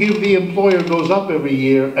what you give the employer goes up every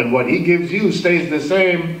year and what he gives you stays the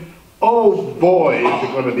same, oh boy, is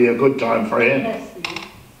it going to be a good time for him.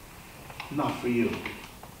 Not for you.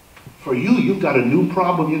 For you, you've got a new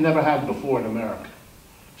problem you never had before in America.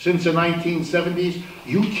 Since the 1970s,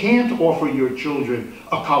 you can't offer your children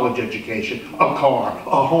a college education, a car,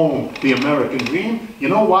 a home, the American dream. You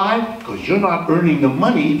know why? Because you're not earning the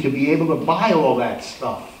money to be able to buy all that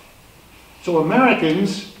stuff. So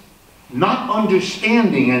Americans, not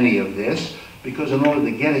understanding any of this, because in order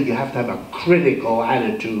to get it, you have to have a critical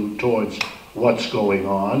attitude towards what's going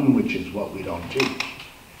on, which is what we don't teach.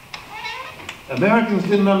 Americans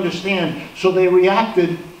didn't understand, so they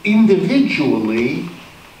reacted individually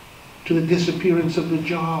to the disappearance of the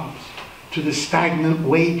jobs, to the stagnant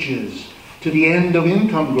wages, to the end of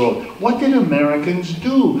income growth. What did Americans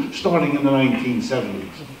do starting in the 1970s?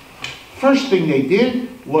 First thing they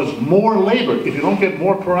did was more labor. If you don't get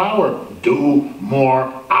more per hour, do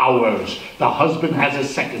more hours. The husband has a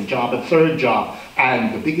second job, a third job.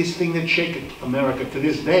 And the biggest thing that's shaken America to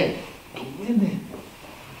this day, the women,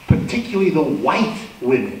 particularly the white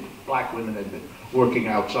women. Black women had been working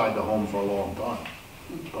outside the home for a long time.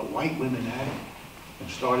 But white women had it. And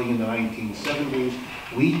starting in the 1970s,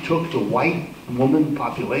 we took the white woman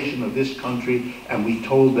population of this country and we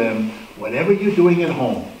told them, whatever you're doing at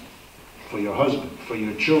home, for your husband, for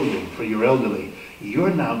your children, for your elderly, you're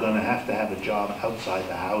now going to have a job outside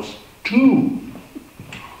the house too.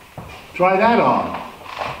 Try that on.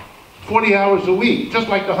 40 hours a week, just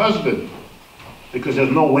like the husband. Because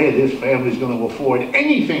there's no way this family's going to afford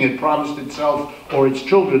anything it promised itself or its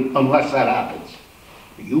children unless that happens.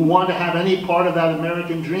 You want to have any part of that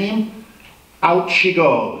American dream? Out she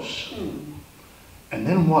goes. And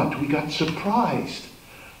then what? We got surprised.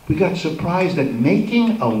 We got surprised at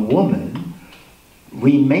making a woman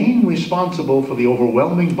remain responsible for the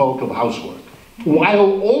overwhelming bulk of housework,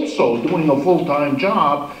 while also doing a full-time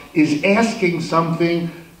job, is asking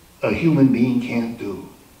something a human being can't do.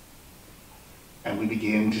 And we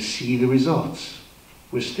began to see the results.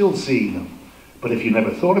 We're still seeing them. But if you never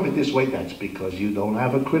thought of it this way, that's because you don't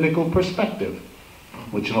have a critical perspective,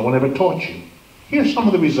 which no one ever taught you. Here's some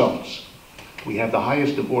of the results. We have the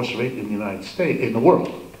highest divorce rate in the United States, in the world,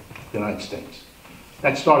 the United States.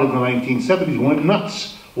 That started in the 1970s, went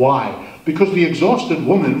nuts. Why? Because the exhausted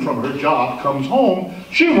woman from her job comes home,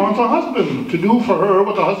 she wants a husband to do for her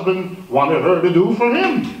what the husband wanted her to do for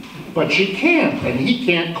him. But she can't, and he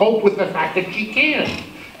can't cope with the fact that she can.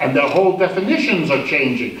 And their whole definitions are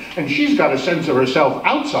changing. And she's got a sense of herself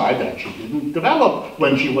outside that she didn't develop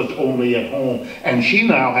when she was only at home. And she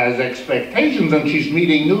now has expectations, and she's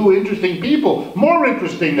meeting new, interesting people, more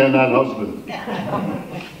interesting than that husband.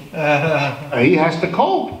 He has to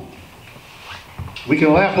cope. We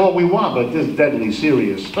can laugh all we want, but this is deadly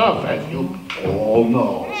serious stuff, as you all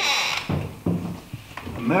know.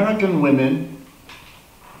 American women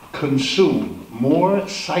consume more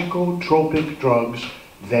psychotropic drugs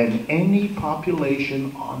than any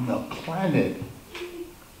population on the planet.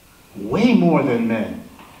 Way more than men.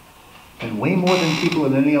 And way more than people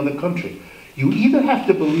in any other country. You either have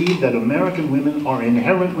to believe that American women are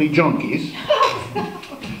inherently junkies,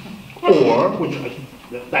 or, which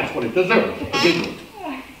that's what it deserves,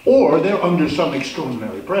 or they're under some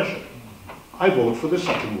extraordinary pressure. I vote for the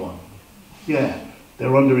second one. Yeah,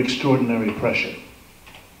 they're under extraordinary pressure.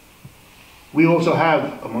 We also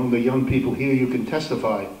have, among the young people here, you can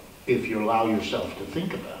testify, if you allow yourself to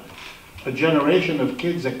think about it, a generation of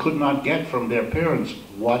kids that could not get from their parents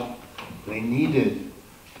what they needed,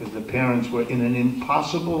 because the parents were in an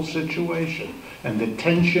impossible situation, and the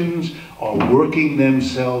tensions are working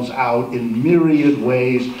themselves out in myriad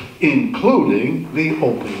ways, including the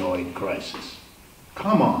opioid crisis.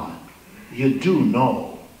 Come on, you do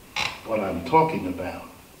know what I'm talking about.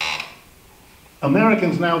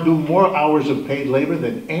 Americans now do more hours of paid labor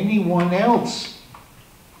than anyone else.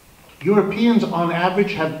 Europeans, on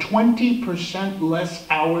average, have 20% less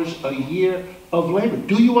hours a year of labor.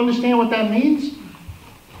 Do you understand what that means?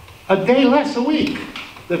 A day less a week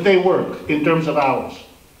that they work in terms of hours.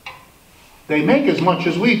 They make as much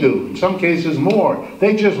as we do, in some cases more.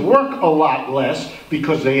 They just work a lot less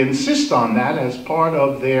because they insist on that as part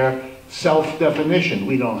of their self-definition.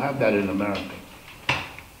 We don't have that in America.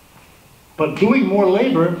 But doing more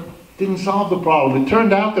labor didn't solve the problem. It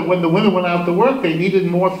turned out that when the women went out to work, they needed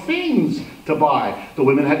more things to buy. The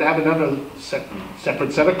women had to have another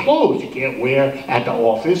separate set of clothes. You can't wear at the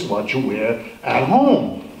office what you wear at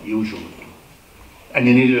home, usually. And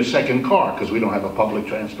you needed a second car, because we don't have a public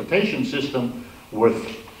transportation system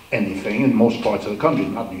worth anything in most parts of the country.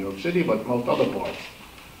 Not New York City, but most other parts.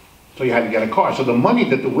 So you had to get a car. So the money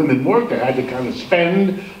that the women worked, they had to kind of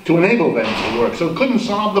spend to enable them to work. So it couldn't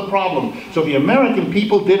solve the problem. So the American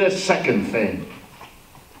people did a second thing.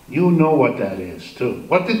 You know what that is, too.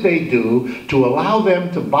 What did they do to allow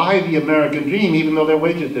them to buy the American dream, even though their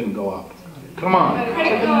wages didn't go up? Come on.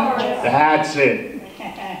 That's it.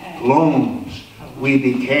 Loans. We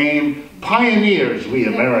became pioneers, we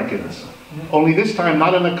Americans. Only this time,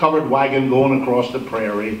 not in a covered wagon going across the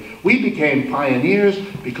prairie. We became pioneers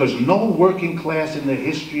because no working class in the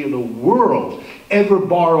history of the world ever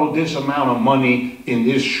borrowed this amount of money in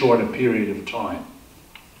this short a period of time.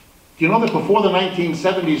 Do you know that before the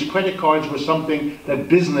 1970s, credit cards were something that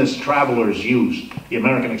business travelers used? The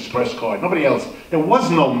American Express card, nobody else. There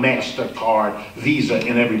was no MasterCard, Visa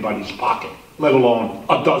in everybody's pocket, let alone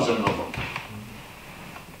a dozen of them.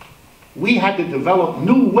 We had to develop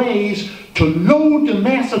new ways to load the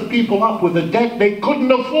mass of people up with a debt they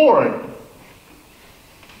couldn't afford.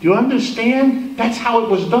 Do you understand? That's how it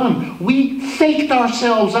was done. We faked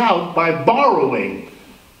ourselves out by borrowing.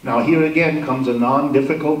 Now here again comes a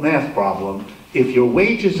non-difficult math problem. If your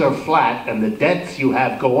wages are flat and the debts you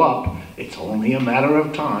have go up, it's only a matter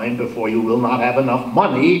of time before you will not have enough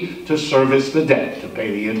money to service the debt, to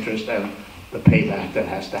pay the interest and the payback that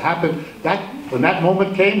has to happen. When that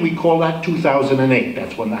moment came, we call that 2008.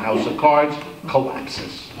 That's when the House of Cards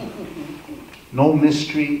collapses. No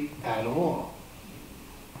mystery at all.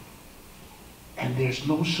 And there's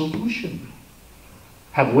no solution.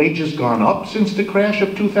 Have wages gone up since the crash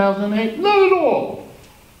of 2008? Not at all.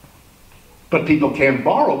 But people can't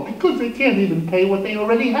borrow because they can't even pay what they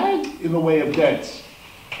already had in the way of debts.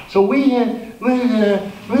 So we had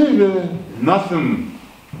nothing.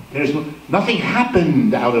 Nothing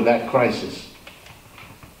happened out of that crisis.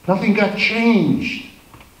 Nothing got changed.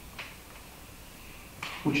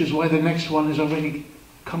 Which is why the next one is already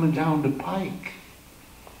coming down the pike.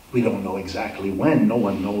 We don't know exactly when. No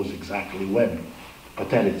one knows exactly when. But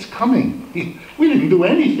that it's coming. We didn't do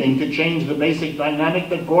anything to change the basic dynamic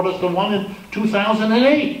that brought us to one in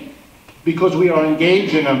 2008. Because we are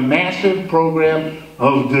engaged in a massive program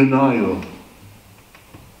of denial.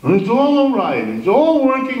 It's all right. It's all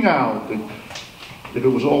working out. If it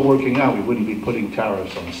was all working out, we wouldn't be putting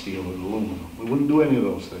tariffs on steel and aluminum. We wouldn't do any of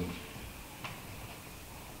those things.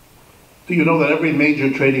 Do you know that every major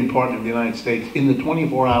trading partner in the United States, in the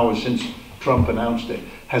 24 hours since Trump announced it,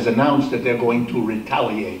 has announced that they're going to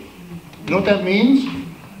retaliate? You know what that means?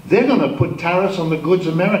 They're going to put tariffs on the goods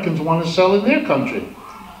Americans want to sell in their country.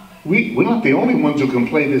 We're not the only ones who can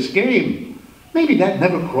play this game. Maybe that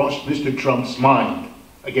never crossed Mr. Trump's mind.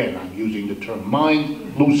 Again, I'm using the term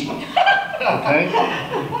mind loosely, okay?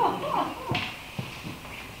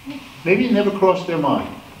 Maybe it never crossed their mind.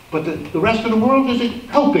 But the rest of the world is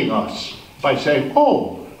helping us by saying,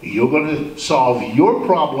 oh, you're going to solve your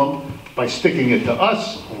problem by sticking it to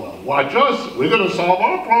us. Well, watch us. We're going to solve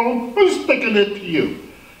our problem by sticking it to you.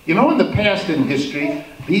 You know, in the past in history,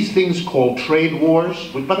 these things called trade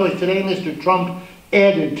wars, which, by the way, today Mr. Trump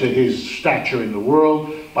added to his stature in the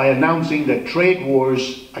world by announcing that trade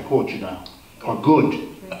wars, I quote you now, are good.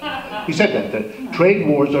 He said that trade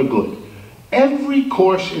wars are good. Every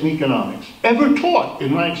course in economics ever taught,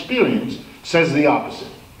 in my experience, says the opposite.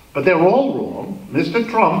 But they're all wrong. Mr.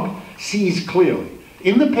 Trump sees clearly.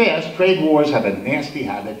 In the past, trade wars have a nasty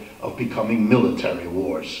habit of becoming military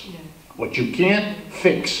wars. Yeah. What you can't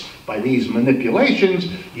fix by these manipulations,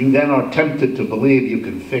 you then are tempted to believe you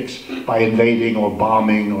can fix by invading or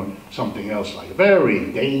bombing or something else like it.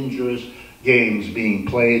 Very dangerous games being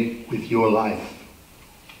played with your life.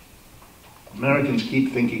 Americans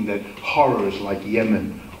keep thinking that horrors like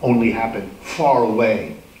Yemen only happen far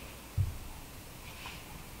away.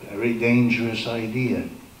 Very dangerous idea.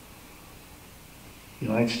 The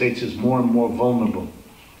United States is more and more vulnerable.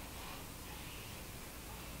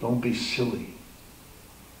 Don't be silly.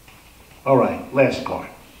 All right, last part.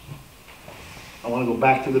 I want to go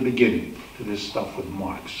back to the beginning, to this stuff with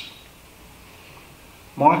Marx.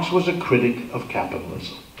 Marx was a critic of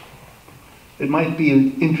capitalism. It might be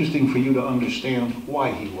interesting for you to understand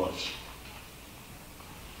why he was,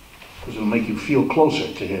 because it'll make you feel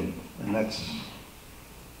closer to him, and that's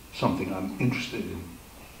something I'm interested in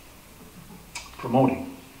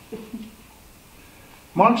promoting.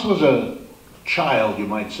 Marx was a child, you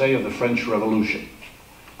might say, of the French Revolution.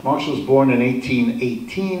 Marx was born in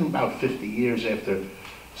 1818, about 50 years after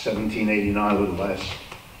 1789, a little less.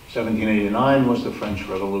 1789 was the French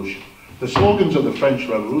Revolution. The slogans of the French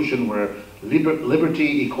Revolution were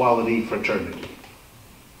liberty, equality, fraternity.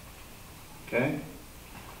 Okay?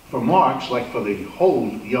 For Marx, like for the whole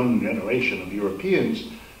young generation of Europeans,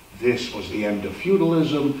 this was the end of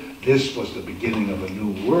feudalism, this was the beginning of a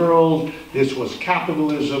new world, this was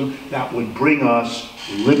capitalism that would bring us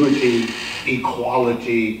liberty,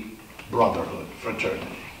 equality, brotherhood,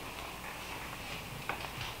 fraternity.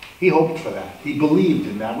 He hoped for that. He believed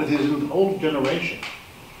in that with his whole generation.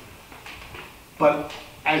 But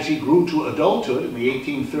as he grew to adulthood in the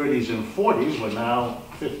 1830s and 40s, we're now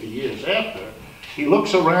 50 years after, he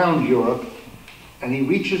looks around Europe and he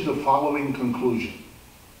reaches the following conclusion.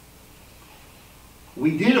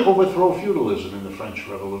 We did overthrow feudalism in the French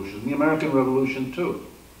Revolution, the American Revolution too.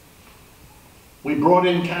 We brought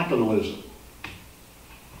in capitalism.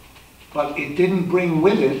 But it didn't bring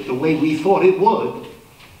with it, the way we thought it would,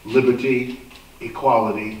 liberty,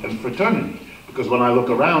 equality, and fraternity. Because when I look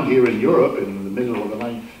around here in Europe in the middle of the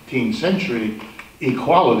 19th century,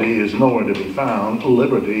 equality is nowhere to be found,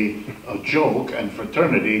 liberty, a joke, and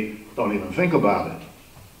fraternity, don't even think about it.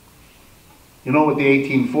 You know what the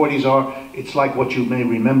 1840s are? It's like what you may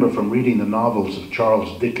remember from reading the novels of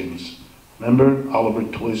Charles Dickens. Remember Oliver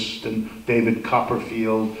Twist and David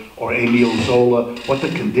Copperfield or Emile Zola, what the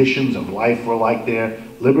conditions of life were like there?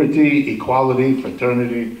 Liberty, equality,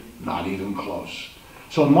 fraternity, not even close.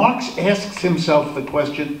 So Marx asks himself the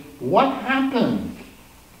question, what happened?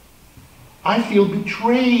 I feel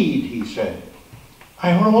betrayed, he said. I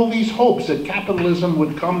had all these hopes that capitalism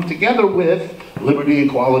would come together with liberty,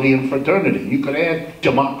 equality, and fraternity. You could add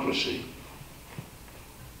democracy.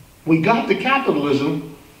 We got to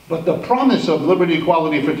capitalism, but the promise of liberty,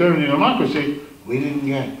 equality, fraternity, and democracy, we didn't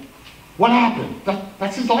get. What happened?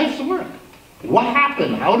 That's his life's work. What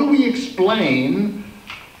happened? How do we explain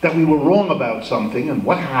that we were wrong about something, and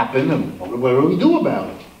what happened, and what do we do about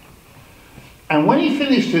it? And when he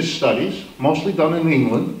finished his studies, mostly done in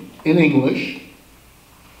England, in English,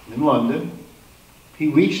 in London, he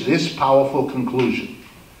reached this powerful conclusion.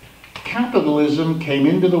 Capitalism came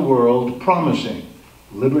into the world promising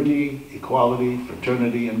liberty, equality,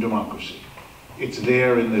 fraternity, and democracy. It's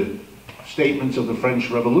there in the statements of the French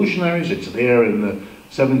revolutionaries, it's there in the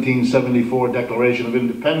 1774 Declaration of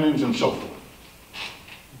Independence, and so forth.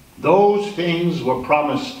 Those things were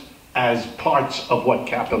promised as parts of what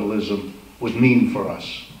capitalism would mean for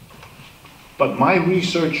us. But my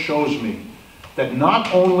research shows me that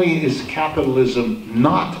not only is capitalism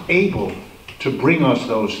not able to bring us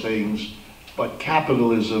those things, but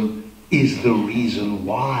capitalism is the reason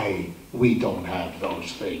why we don't have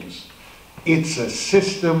those things. It's a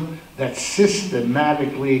system that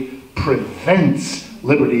systematically prevents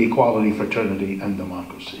liberty, equality, fraternity, and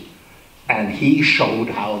democracy. And he showed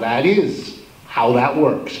how that is, how that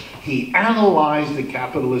works. He analyzed the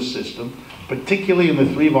capitalist system, particularly in the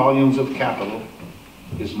 3 volumes of Capital,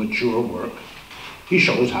 his mature work. He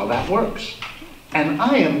shows how that works. And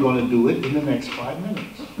I am going to do it in the next 5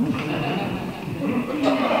 minutes.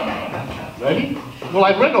 Ready? Well,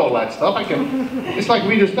 I've read all that stuff. It's like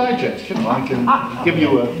Reader's Digest, you know. I can give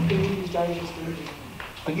you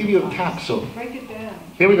I'll give you a capsule. Break it down.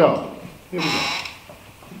 Here we go. And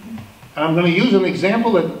I'm going to use an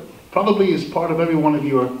example that probably is part of every one of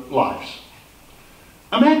your lives.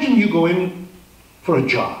 Imagine you go in for a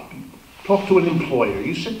job. Talk to an employer.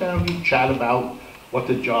 You sit down, you chat about what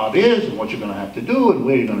the job is and what you're going to have to do and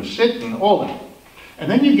where you're going to sit and all that. And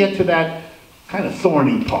then you get to that kind of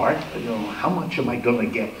thorny part, you know, how much am I going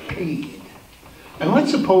to get paid? And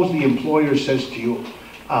let's suppose the employer says to you,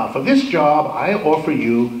 for this job, I offer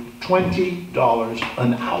you $20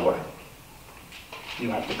 an hour. You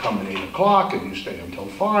have to come at 8 o'clock and you stay until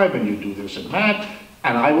 5 and you do this and that.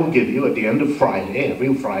 And I will give you, at the end of Friday,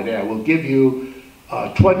 every Friday, I will give you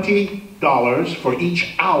 $20 for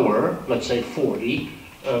each hour, let's say 40,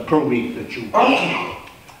 per week that you work.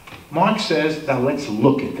 Marx says, now let's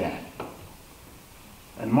look at that.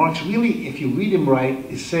 And Marx really, if you read him right,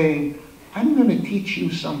 is saying, I'm going to teach you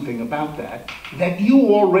something about that you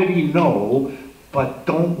already know but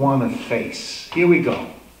don't want to face. Here we go.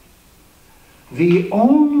 The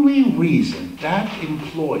only reason that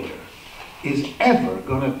employer is ever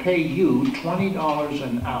going to pay you $20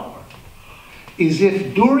 an hour is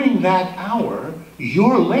if during that hour,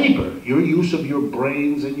 your labor, your use of your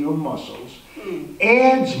brains and your muscles,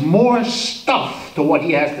 adds more stuff to what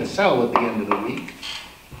he has to sell at the end of the week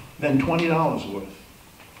than $20 worth.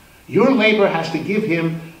 Your labor has to give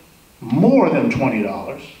him more than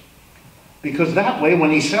 $20, because that way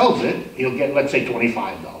when he sells it, he'll get, let's say,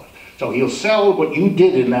 $25. So he'll sell what you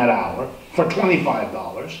did in that hour for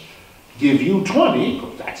 $25, give you 20,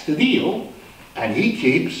 because that's the deal, and he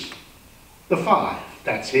keeps the 5.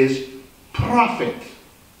 That's his profit.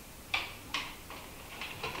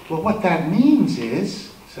 Well, what that means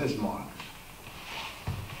is, says Marx,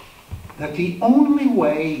 that the only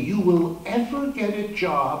way you will ever get a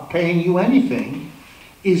job paying you anything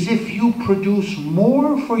is if you produce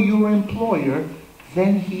more for your employer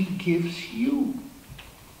than he gives you.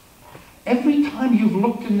 Every time you've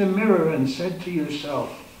looked in the mirror and said to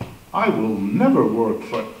yourself, I will never work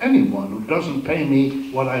for anyone who doesn't pay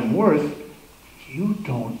me what I'm worth, you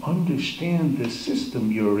don't understand the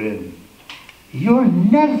system you're in. You're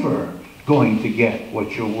never going to get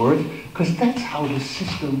what you're worth, because that's how the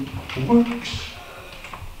system works.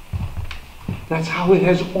 That's how it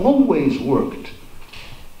has always worked.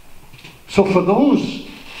 So for those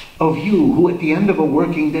of you who at the end of a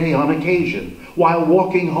working day on occasion, while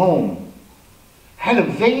walking home, had a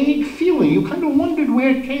vague feeling, you kind of wondered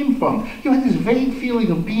where it came from. You had this vague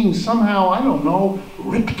feeling of being somehow, I don't know,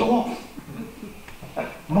 ripped off.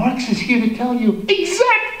 Marx is here to tell you,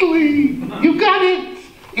 exactly! You got it!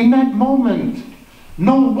 In that moment.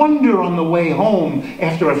 No wonder on the way home,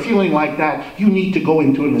 after a feeling like that, you need to go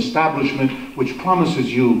into an establishment which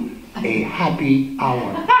promises you a happy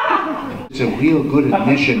hour. It's a real good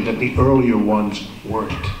admission that the earlier ones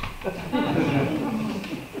weren't.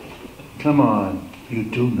 Come on, you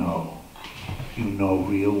do know. You know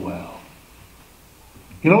real well.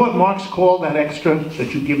 You know what Marx called that extra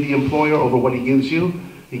that you give the employer over what he gives you?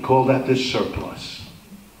 He called that the surplus.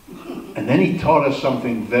 And then he taught us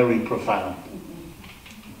something very profound.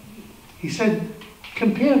 He said,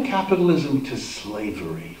 compare capitalism to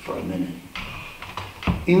slavery for a minute.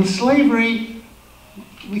 In slavery,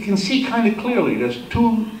 we can see kind of clearly there's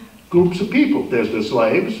two groups of people. There's the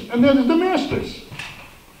slaves and then there's the masters.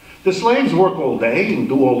 The slaves work all day and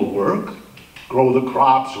do all the work, grow the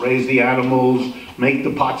crops, raise the animals, make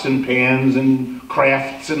the pots and pans and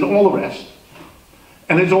crafts and all the rest.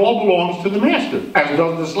 And it all belongs to the master, as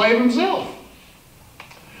does the slave himself.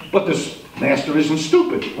 But the master isn't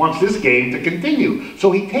stupid. He wants this game to continue.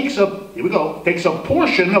 So he takes a, here we go, takes a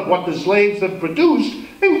portion of what the slaves have produced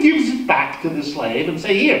and gives it back to the slave and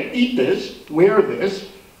say, here, eat this, wear this,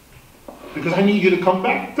 because I need you to come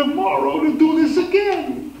back tomorrow to do this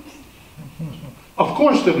again. Of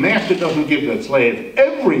course, the master doesn't give the slave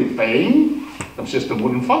everything. The system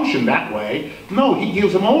wouldn't function that way. No, he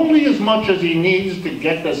gives him only as much as he needs to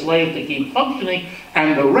get the slave to keep functioning,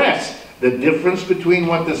 and the rest, the difference between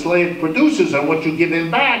what the slave produces and what you give him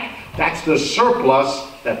back, that's the surplus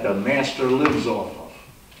that the master lives off of.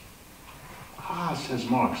 Ah, says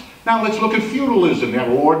Marx. Now let's look at feudalism. You have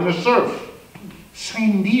a lord and a serf.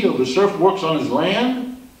 Same deal. The serf works on his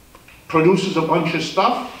land, produces a bunch of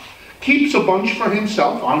stuff, keeps a bunch for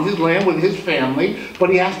himself on his land with his family, but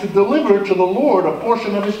he has to deliver to the lord a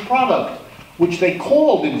portion of his product, which they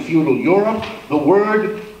called in feudal Europe the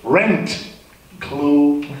word rent.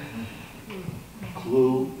 Clue.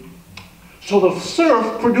 Clue. So the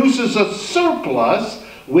serf produces a surplus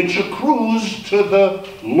which accrues to the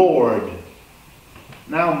lord.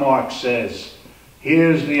 Now Marx says,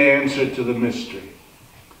 here's the answer to the mystery.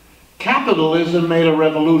 Capitalism made a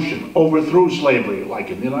revolution, overthrew slavery, like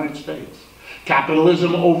in the United States.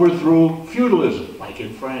 Capitalism overthrew feudalism, like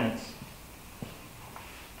in France.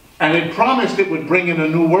 And it promised it would bring in a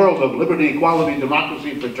new world of liberty, equality,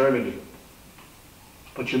 democracy, fraternity.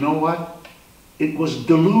 But you know what? It was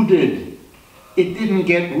diluted. It didn't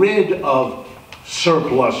get rid of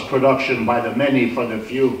surplus production by the many for the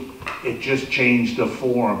few. It just changed the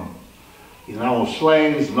form. You know,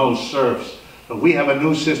 slaves, no serfs. But we have a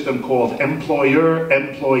new system called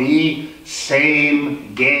employer-employee,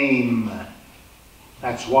 same game.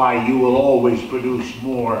 That's why you will always produce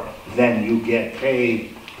more than you get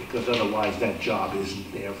paid, because otherwise that job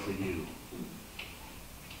isn't there for you.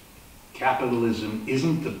 Capitalism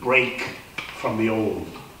isn't the break from the old.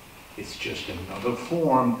 It's just another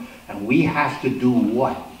form, and we have to do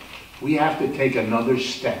what? We have to take another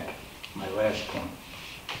step. My last point.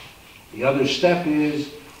 The other step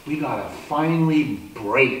is we gotta finally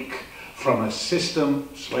break from a system,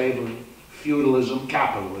 slavery, feudalism,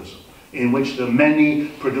 capitalism, in which the many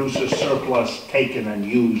produce a surplus taken and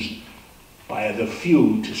used by the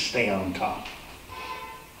few to stay on top.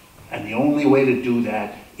 And the only way to do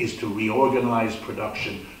that is to reorganize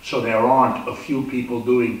production so there aren't a few people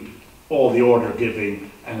doing all the order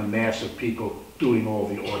giving and a mass of people doing all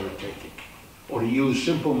the order taking. Or to use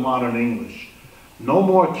simple modern English, no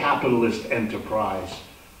more capitalist enterprise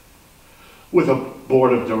with a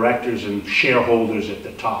board of directors and shareholders at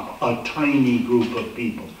the top, a tiny group of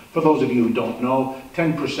people. For those of you who don't know,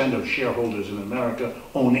 10% of shareholders in America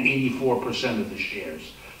own 84% of the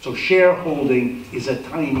shares. So shareholding is a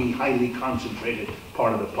tiny, highly concentrated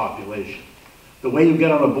part of the population. The way you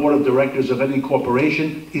get on the board of directors of any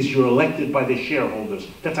corporation is you're elected by the shareholders.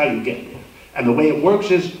 That's how you get there. And the way it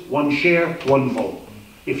works is one share, one vote.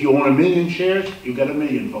 If you own 1 million shares, you get 1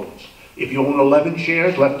 million votes. If you own 11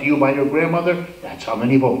 shares left to you by your grandmother, that's how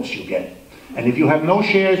many votes you get. And if you have no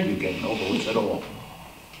shares, you get no votes at all.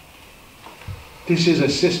 This is a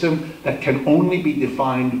system that can only be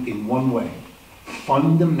defined in one way: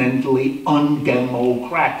 fundamentally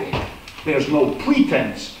undemocratic. There's no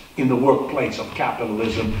pretense in the workplace of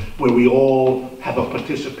capitalism where we all have a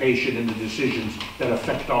participation in the decisions that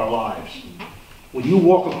affect our lives. When you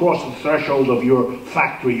walk across the threshold of your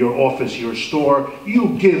factory, your office, your store,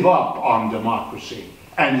 you give up on democracy.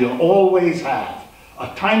 And you always have.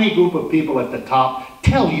 A tiny group of people at the top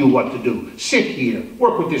tell you what to do. Sit here,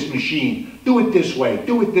 work with this machine, do it this way,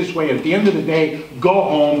 do it this way. At the end of the day, go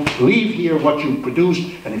home, leave here what you've produced,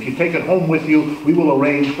 and if you take it home with you, we will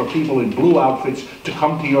arrange for people in blue outfits to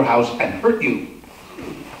come to your house and hurt you.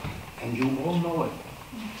 And you all know it.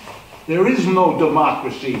 There is no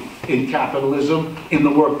democracy in capitalism in the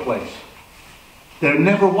workplace. There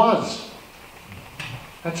never was.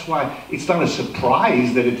 That's why it's not a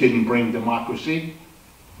surprise that it didn't bring democracy.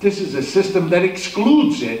 This is a system that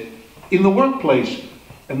excludes it in the workplace.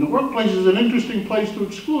 And the workplace is an interesting place to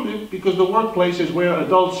exclude it because the workplace is where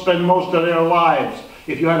adults spend most of their lives.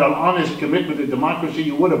 If you had an honest commitment to democracy,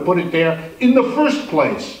 you would have put it there in the first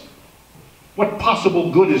place. What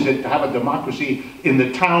possible good is it to have a democracy in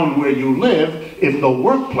the town where you live if the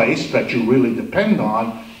workplace that you really depend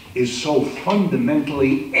on is so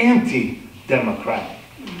fundamentally anti-democratic?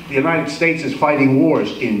 The United States is fighting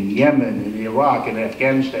wars in Yemen, in Iraq, and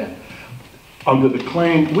Afghanistan under the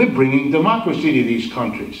claim we're bringing democracy to these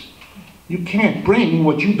countries. You can't bring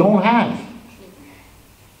what you don't have.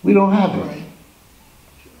 We don't have it.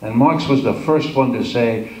 And Marx was the first one to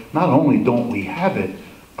say, not only don't we have it,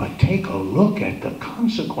 but take a look at the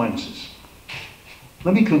consequences.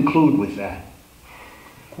 Let me conclude with that.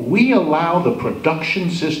 We allow the production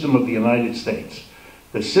system of the United States,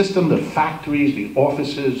 the system, the factories, the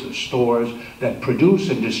offices, the stores that produce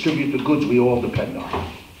and distribute the goods we all depend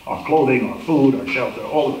on, our clothing, our food, our shelter,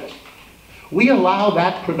 all of it. We allow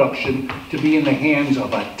that production to be in the hands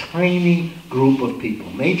of a tiny group of people,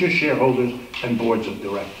 major shareholders and boards of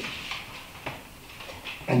directors.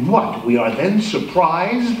 And what? We are then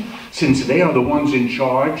surprised, since they are the ones in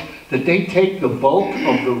charge, that they take the bulk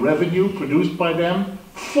of the revenue produced by them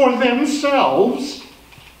for themselves.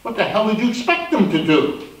 What the hell did you expect them to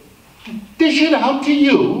do? Dish it out to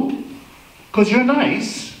you because you're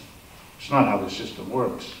nice? It's not how the system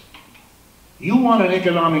works. You want an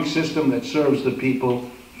economic system that serves the people,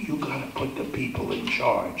 you got to put the people in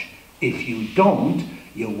charge. If you don't,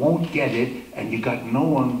 you won't get it, and you got no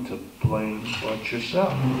one to blame but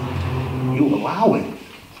yourself. You allow it.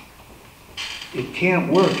 It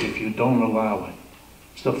can't work if you don't allow it.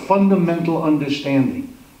 It's the fundamental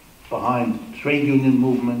understanding behind trade union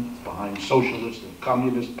movement, behind socialist and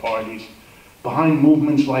communist parties, behind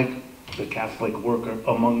movements like the Catholic worker,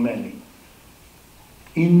 among many.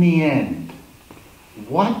 In the end,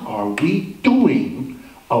 what are we doing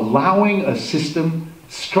allowing a system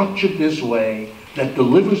structured this way that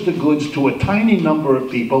delivers the goods to a tiny number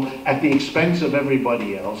of people at the expense of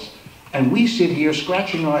everybody else, and we sit here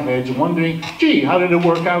scratching our heads wondering, gee, how did it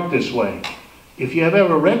work out this way? If you have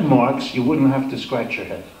ever read Marx, you wouldn't have to scratch your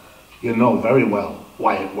head. You know very well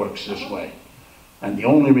why it works this way. And the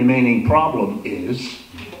only remaining problem is,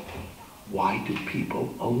 why do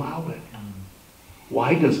people allow it?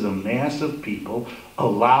 Why does the mass of people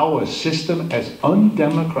allow a system as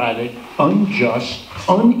undemocratic, unjust,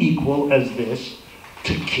 unequal as this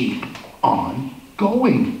to keep on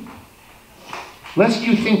going? Lest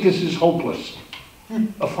you think this is hopeless,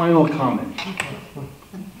 a final comment.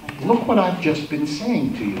 Look what I've just been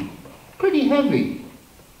saying to you. Pretty heavy.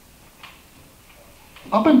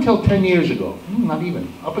 Up until 10 years ago, not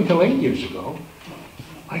even, up until 8 years ago,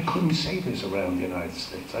 I couldn't say this around the United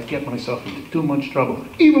States. I'd get myself into too much trouble,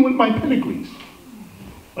 even with my pedigrees.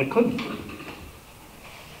 I couldn't.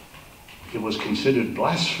 It was considered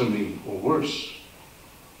blasphemy or worse.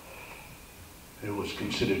 It was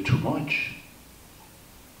considered too much.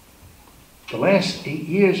 The last 8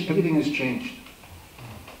 years, everything has changed.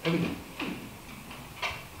 Everything.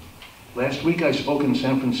 Last week I spoke in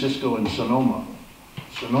San Francisco and Sonoma.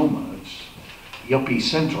 Sonoma, it's yuppie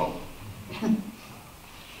central.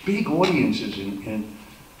 Big audiences in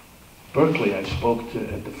Berkeley. I spoke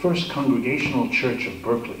at the First Congregational Church of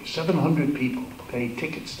Berkeley. 700 people paid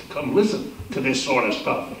tickets to come listen to this sort of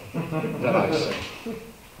stuff that I say.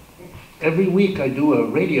 Every week I do a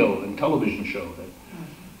radio and television show that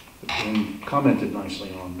has been commented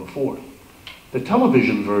nicely on before. The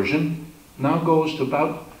television version now goes to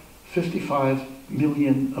about 55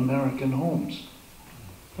 million American homes.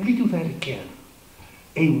 Let me do that again.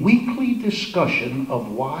 A weekly discussion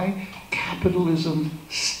of why capitalism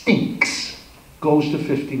stinks goes to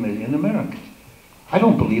 50 million Americans. I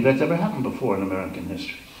don't believe that's ever happened before in American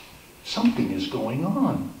history. Something is going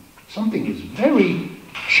on. Something is very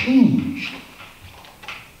changed.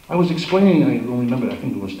 I was explaining, I don't remember, I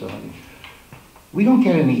think it was to Honey. We don't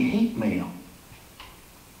get any hate mail.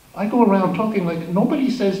 I go around talking like, nobody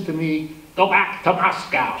says to me, go back to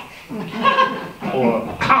Moscow,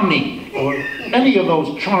 or commie, or any of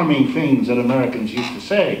those charming things that Americans used to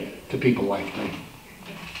say to people like me.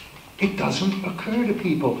 It doesn't occur to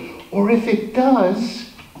people. Or if it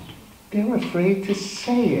does, they're afraid to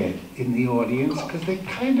say it in the audience because they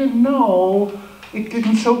kind of know it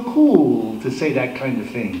isn't so cool to say that kind of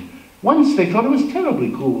thing. Once they thought it was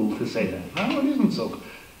terribly cool to say that. Now it isn't so cool.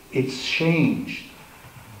 It's changed.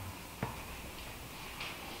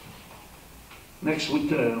 Next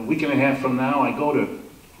week, a week and a half from now, I go to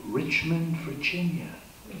Richmond, Virginia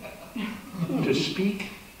to speak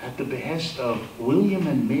at the behest of William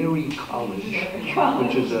and Mary College,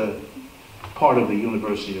 which is a part of the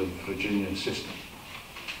University of Virginia system.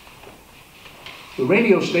 The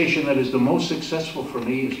radio station that is the most successful for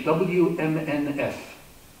me is WMNF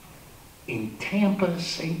in Tampa,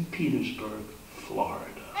 St. Petersburg, Florida.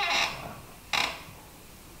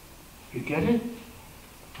 You get it?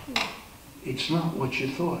 It's not what you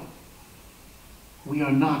thought. We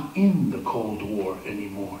are not in the Cold War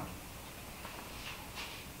anymore.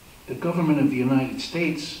 The government of the United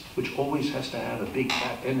States, which always has to have a big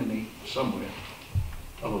fat enemy somewhere,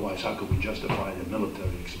 otherwise how could we justify the military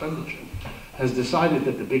expenditure, has decided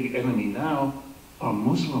that the big enemy now are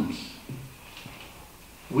Muslims.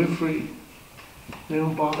 We're free. They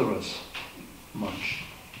don't bother us much.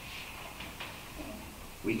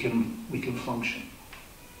 We can function.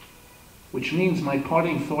 Which means my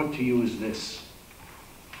parting thought to you is this.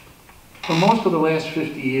 For most of the last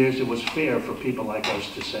 50 years, it was fair for people like us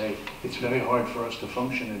to say, it's very hard for us to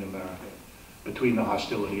function in America, between the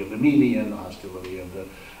hostility of the media and the hostility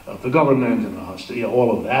of the government and the hostility,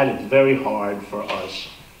 all of that. It's very hard for us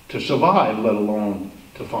to survive, let alone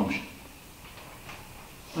to function.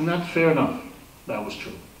 And that's fair enough. That was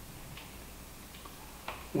true.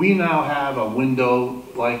 We now have a window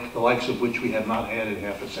like the likes of which we have not had in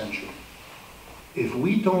half a century. If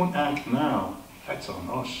we don't act now, that's on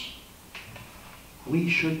us. We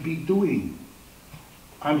should be doing.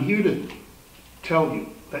 I'm here to tell you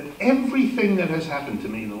that everything that has happened to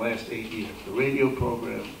me in the last 8 years, the radio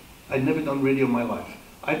program, I'd never done radio in my life.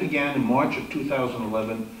 I began in March of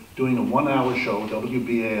 2011 doing a 1-hour show,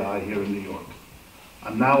 WBAI, here in New York.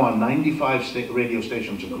 I'm now on 95 radio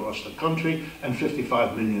stations across the country, and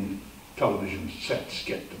 55 million television sets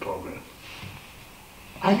get the program.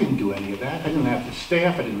 I didn't do any of that. I didn't have the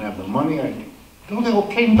staff. I didn't have the money. They all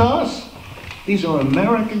came to us. These are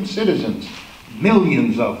American citizens,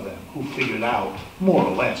 millions of them, who figured out more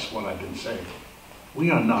or less what I've been saying.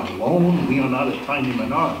 We are not alone. We are not a tiny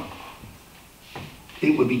minority.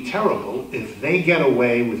 It would be terrible if they get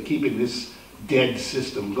away with keeping this dead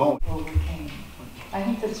system going. I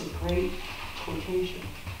think that's a great quotation.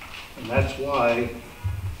 And that's why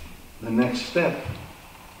the next step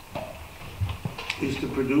is to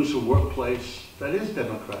produce a workplace that is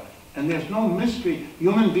democratic. And there's no mystery.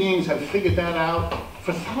 Human beings have figured that out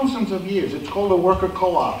for thousands of years. It's called a worker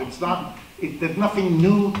co-op. There's nothing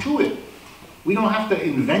new to it. We don't have to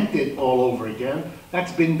invent it all over again.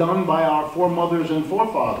 That's been done by our foremothers and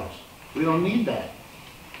forefathers. We don't need that.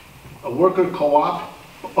 A worker co-op,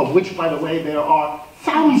 of which, by the way, there are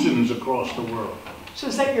thousands across the world. So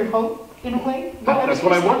is that your hope, in a way? That's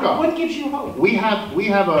what I work on. What gives you hope? We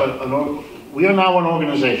are now an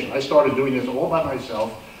organization. I started doing this all by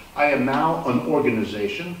myself. I am now an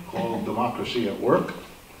organization called Democracy at Work.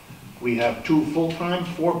 We have 2 full-time,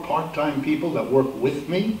 4 part-time people that work with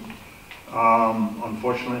me.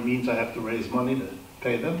 Unfortunately, it means I have to raise money to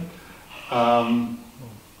pay them.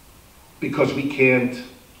 Because we can't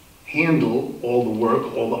handle all the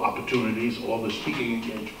work, all the opportunities, all the speaking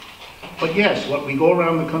engagements. But yes, what we go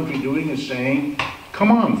around the country doing is saying,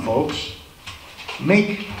 come on, folks,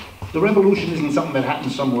 the revolution isn't something that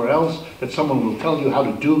happens somewhere else, that someone will tell you how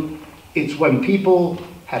to do. It's when people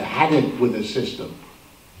have had it with a system.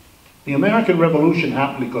 The American Revolution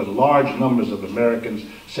happened because large numbers of Americans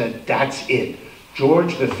said, that's it.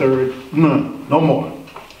 George III, no more.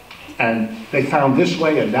 And they found this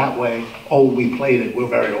way and that way, oh, we played it, we're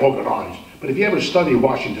very organized. But if you ever study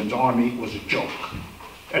Washington's army, it was a joke.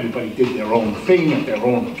 Everybody did their own thing at their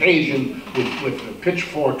own occasion with the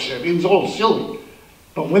pitchforks. It was all silly.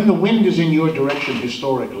 But when the wind is in your direction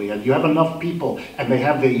historically, and you have enough people, and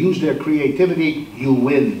they use their creativity, you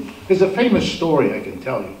win. There's a famous story I can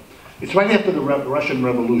tell you. It's right after the Russian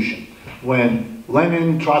Revolution, when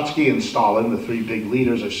Lenin, Trotsky, and Stalin, the 3 big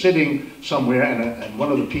leaders, are sitting somewhere, and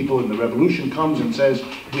one of the people in the revolution comes and says,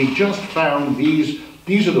 we just found these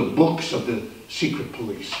are the books of the secret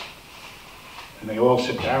police. And they all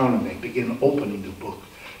sit down and they begin opening the book.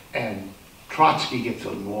 And Trotsky gets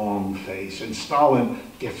a long face, and Stalin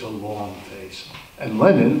gets a long face. And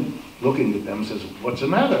Lenin, looking at them, says, what's the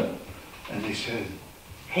matter? And they said,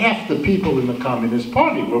 half the people in the Communist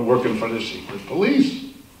Party were working for the secret police.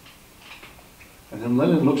 And then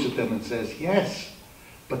Lenin looks at them and says, yes,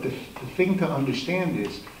 but the thing to understand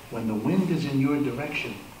is, when the wind is in your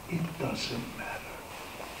direction, it doesn't matter.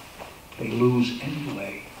 They lose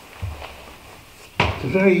anyway. It's a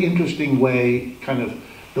very interesting way, kind of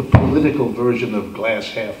the political version of glass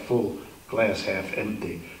half full, glass half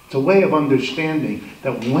empty. It's a way of understanding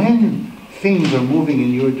that when things are moving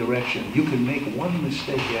in your direction, you can make one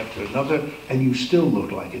mistake after another and you still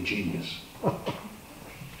look like a genius.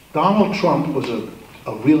 Donald Trump was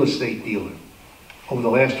a real estate dealer over the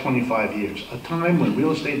last 25 years, a time when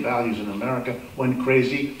real estate values in America went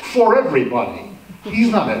crazy for everybody. He's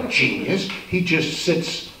not a genius, he just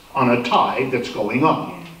sits on a tide that's going up.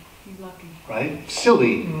 Yeah, he's lucky. Right?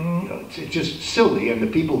 Silly. You know, it's just silly, and the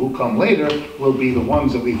people who come later will be the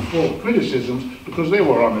ones that we full criticisms because they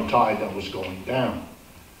were on a tide that was going down.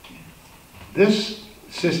 This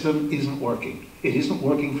system isn't working. It isn't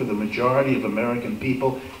working for the majority of American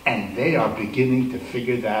people, and they are beginning to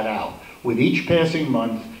figure that out. With each passing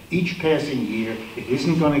month, each passing year, it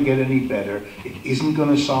isn't going to get any better. It isn't going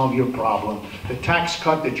to solve your problem. The tax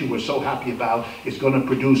cut that you were so happy about is going to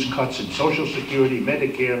produce cuts in Social Security,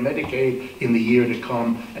 Medicare, Medicaid in the year to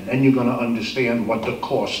come, and then you're going to understand what the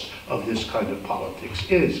cost of this kind of politics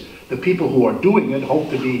is. The people who are doing it hope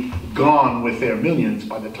to be gone with their millions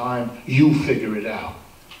by the time you figure it out.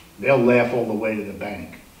 They'll laugh all the way to the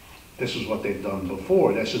bank. This is what they've done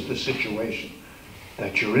before. This is the situation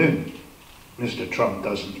that you're in. Mr. Trump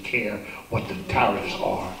doesn't care what the tariffs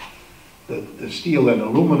are. The steel and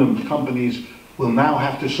aluminum companies will now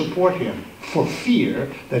have to support him for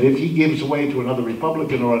fear that if he gives way to another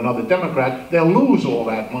Republican or another Democrat, they'll lose all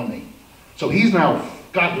that money. So he's now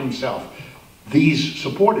got himself these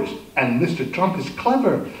supporters. And Mr. Trump is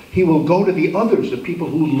clever. He will go to the others, the people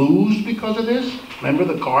who lose because of this. Remember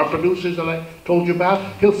the car producers that I told you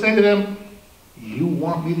about? He'll say to them, you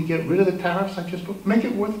want me to get rid of the tariffs I just put? Make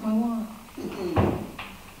it worth my while.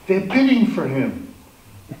 They're bidding for him.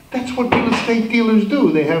 That's what real estate dealers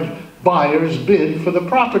do. They have buyers bid for the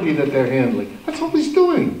property that they're handling. That's what he's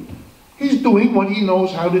doing. He's doing what he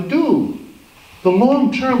knows how to do. The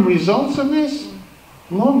long-term results of this,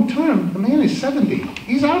 long-term, the man is 70.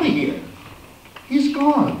 He's out of here. He's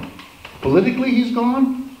gone. Politically, he's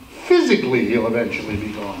gone. Physically, he'll eventually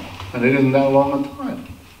be gone. And it isn't that long a time.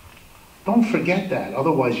 Don't forget that.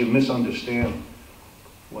 Otherwise, you misunderstand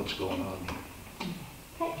what's going on here.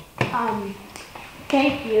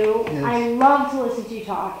 Thank you. Yes. I love to listen to you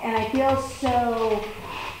talk, and I feel so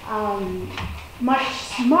much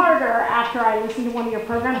smarter after I listen to one of your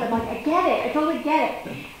programs. I'm like, I get it. I totally get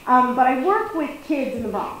it. But I work with kids in the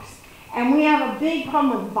Bronx, and we have a big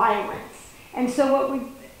problem with violence. And so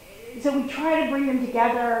we try to bring them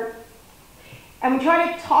together, and we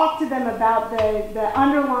try to talk to them about the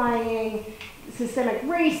underlying systemic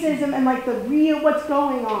racism and like the real what's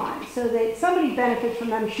going on, so that somebody benefits from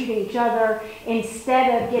them shooting each other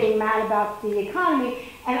instead of getting mad about the economy.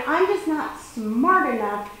 And I'm just not smart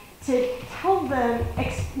enough to tell them,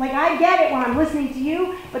 like I get it when I'm listening to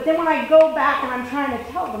you, but then when I go back and I'm trying to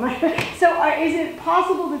tell them. So is it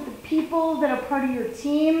possible that the people that are part of your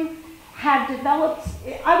team have developed,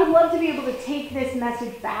 I would love to be able to take this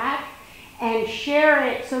message back and share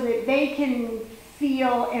it so that they can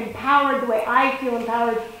feel empowered the way I feel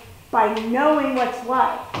empowered by knowing what's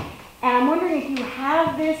what. And I'm wondering if you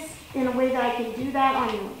have this in a way that I can do that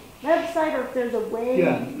on your website, or if there's a way.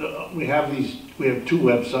 Yeah, we have two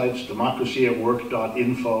websites,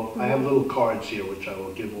 democracyatwork.info. I have little cards here which I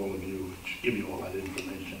will give all of you, which give you all that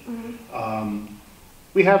information.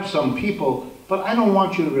 We have some people, but I don't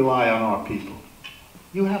want you to rely on our people.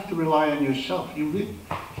 You have to rely on yourself.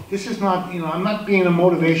 This is not, I'm not being a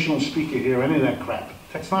motivational speaker here, any of that crap.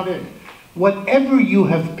 That's not it. Whatever you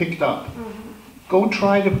have picked up, go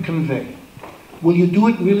try to convey. Will you do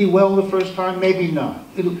it really well the first time? Maybe not.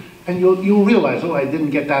 And you'll realize, oh, I didn't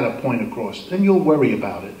get that point across. Then you'll worry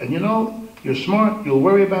about it. And you're smart, you'll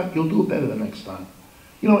worry about it, you'll do it better the next time.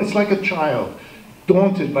 It's like a child,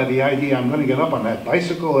 daunted by the idea, I'm going to get up on that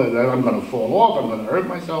bicycle, and I'm going to fall off, I'm going to hurt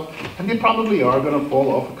myself. And they probably are going to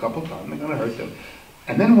fall off a couple times, they're going to hurt them.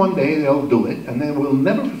 And then one day they'll do it, and then we'll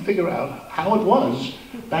never figure out how it was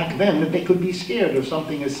back then that they could be scared of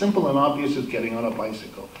something as simple and obvious as getting on a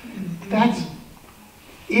bicycle.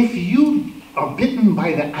 If you are bitten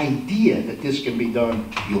by the idea that this can be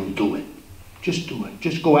done, you'll do it. Just do it.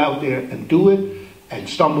 Just go out there and do it, and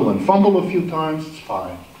stumble and fumble a few times, it's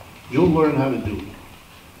fine. You'll learn how to do it.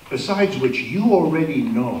 Besides which, you already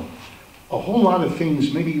know a whole lot of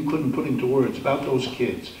things maybe you couldn't put into words about those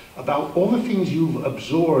kids, about all the things you've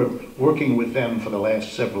absorbed working with them for the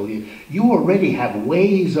last several years. You already have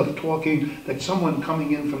ways of talking that someone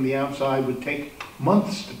coming in from the outside would take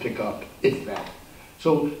months to pick up, if that.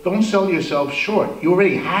 So don't sell yourself short. You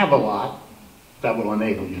already have a lot that will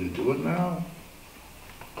enable you to do it now.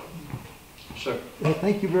 Sir. Well,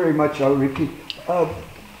 thank you very much, Ricky.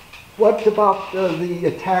 What about the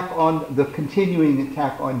attack on, the continuing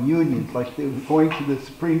attack on unions, like they were going to the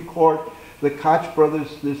Supreme Court, the Koch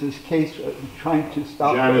brothers, there's this case trying to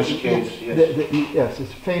stop... Janus case, yes. Yes,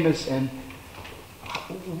 it's famous. And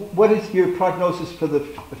what is your prognosis for the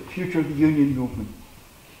future of the union movement?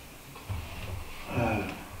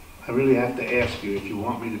 I really have to ask you if you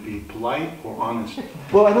want me to be polite or honest.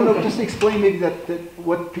 Well, I don't know, just explain maybe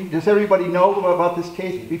does everybody know about this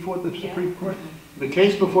case before the Supreme Court? The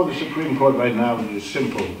case before the Supreme Court right now is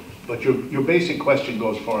simple, but your basic question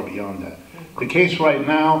goes far beyond that. The case right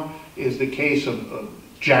now is the case of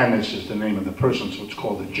Janus is the name of the person, so it's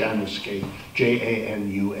called the Janus case,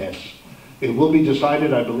 Janus. It will be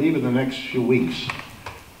decided, I believe, in the next few weeks.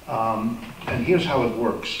 And here's how it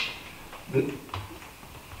works.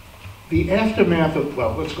 The aftermath of,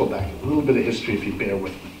 well, let's go back a little bit of history if you bear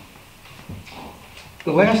with me.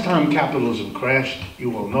 The last time capitalism crashed, you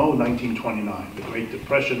will know, 1929, the Great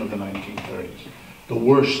Depression of the 1930s. The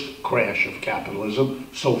worst crash of capitalism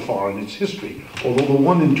so far in its history. Although the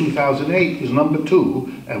one in 2008 is number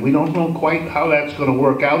 2, and we don't know quite how that's going to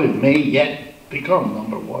work out. It may yet become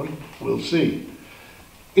number 1. We'll see.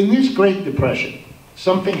 In this Great Depression,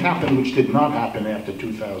 something happened which did not happen after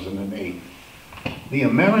 2008. The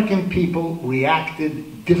American people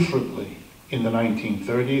reacted differently in the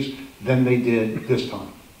 1930s than they did this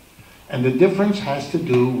time. And the difference has to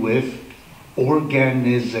do with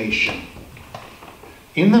organization.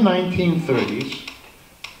 In the 1930s,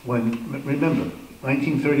 remember,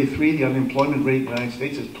 1933, the unemployment rate in the United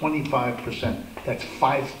States is 25%. That's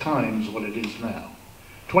 5 times what it is now.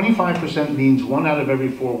 25% means 1 out of every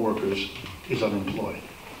 4 workers is unemployed.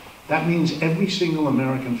 That means every single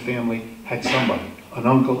American family had somebody, an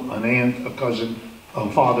uncle, an aunt, a cousin, a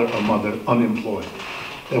father, a mother, unemployed.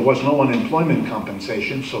 There was no unemployment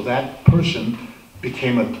compensation, so that person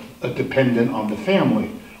became a dependent on the family,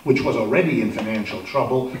 which was already in financial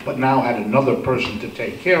trouble, but now had another person to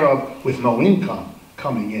take care of with no income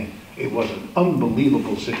coming in. It was an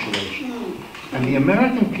unbelievable situation. And the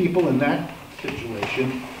American people in that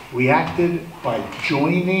situation reacted by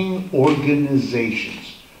joining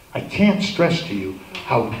organizations. I can't stress to you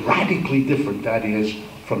how radically different that is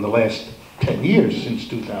from the last 10 years since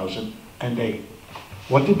 2008.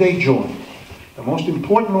 What did they join? The most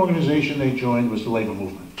important organization they joined was the labor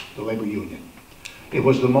movement, the labor union. It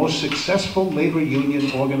was the most successful labor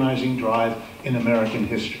union organizing drive in American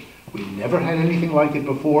history. We've never had anything like it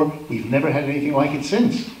before. We've never had anything like it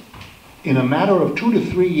since. In a matter of 2 to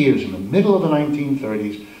 3 years, in the middle of the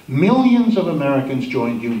 1930s, millions of Americans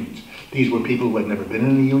joined unions. These were people who had never been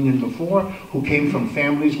in a union before, who came from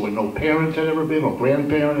families where no parent had ever been or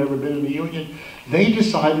grandparent had ever been in a union. They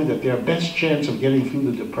decided that their best chance of getting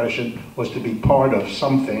through the Depression was to be part of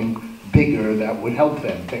something bigger that would help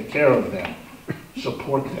them, take care of them,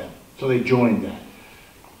 support them. So they joined that.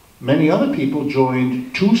 Many other people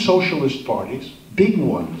joined 2 socialist parties, big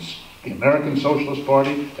ones, the American Socialist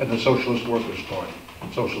Party and the Socialist Workers' Party.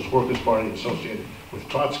 Socialist Workers' Party associated with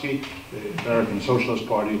Trotsky, the American Socialist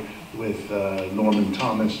Party with Norman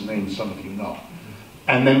Thomas, names some of you know.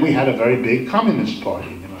 And then we had a very big Communist Party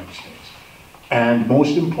in the United States. And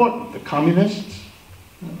most important, the Communists,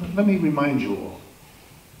 let me remind you all,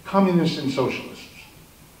 Communists and Socialists,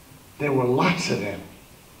 there were lots of them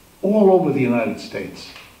all over the United States.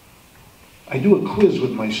 I do a quiz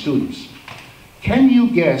with my students. Can you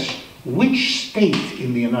guess which state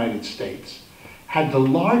in the United States had the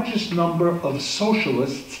largest number of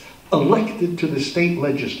socialists elected to the state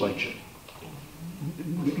legislature?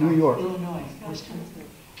 New York. Illinois, Wisconsin,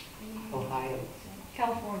 Ohio,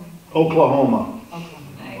 California. Oklahoma.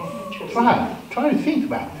 Oklahoma. Try to think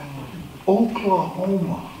about that.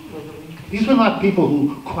 Oklahoma. These were not people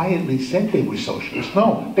who quietly said they were socialists.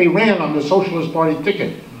 No, they ran on the Socialist Party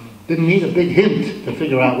ticket. Didn't need a big hint to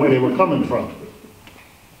figure out where they were coming from.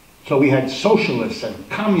 So we had socialists and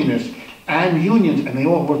communists and unions, and they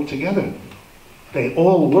all worked together. They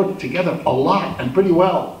all worked together a lot and pretty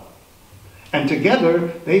well. And together,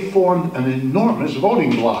 they formed an enormous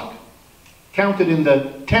voting bloc, counted in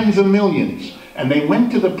the tens of millions. And they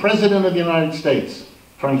went to the President of the United States,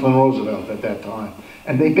 Franklin Roosevelt at that time,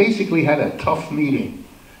 and they basically had a tough meeting.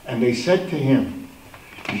 And they said to him,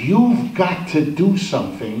 you've got to do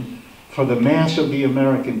something for the mass of the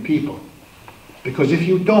American people. Because if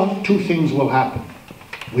you don't, two things will happen.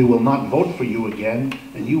 We will not vote for you again,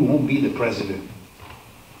 and you won't be the president.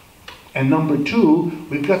 And number two,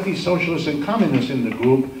 we've got these socialists and communists in the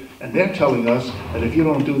group, and they're telling us that if you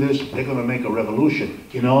don't do this, they're going to make a revolution.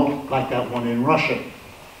 You know, like that one in Russia.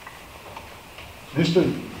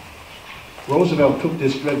 Mr. Roosevelt took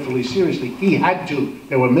this dreadfully seriously. He had to.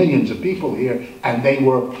 There were millions of people here, and they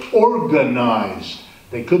were organized.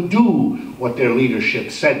 They could do what their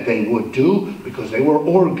leadership said they would do because they were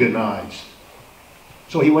organized.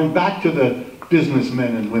 So he went back to the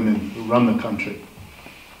businessmen and women who run the country.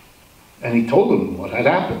 And he told them what had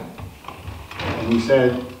happened. And he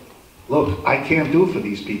said, look, I can't do for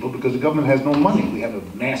these people because the government has no money. We have a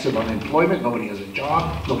massive unemployment. Nobody has a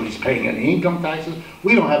job. Nobody's paying any income taxes.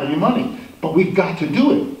 We don't have any money. But we've got to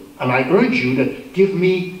do it. And I urge you to give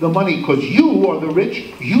me the money because you are the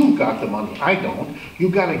rich. You've got the money. I don't.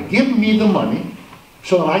 You've got to give me the money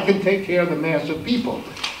so that I can take care of the mass of people.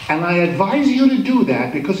 And I advise you to do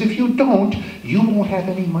that because if you don't, you won't have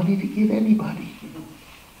any money to give anybody.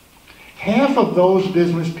 Half of those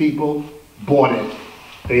business people bought it.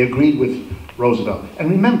 They agreed with Roosevelt.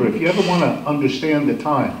 And remember, if you ever want to understand the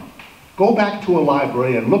time, go back to a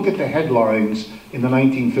library and look at the headlines in the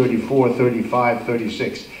 1934, 35,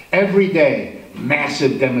 36. Every day,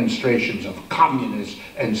 massive demonstrations of communists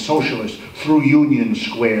and socialists through Union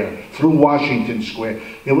Square, through Washington Square.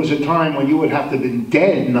 There was a time when you would have to have been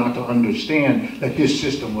dead not to understand that this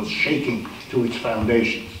system was shaking to its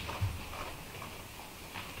foundations.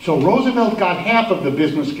 So Roosevelt got half of the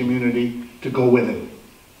business community to go with it.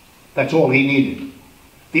 That's all he needed.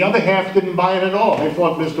 The other half didn't buy it at all. They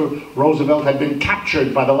thought Mr. Roosevelt had been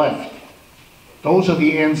captured by the left. Those are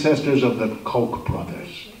the ancestors of the Koch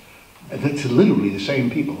brothers. And it's literally the same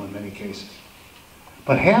people in many cases.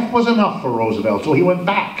 But half was enough for Roosevelt, so he went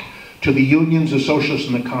back to the unions, the socialists,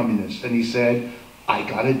 and the communists, and he said, I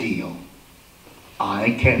got a deal.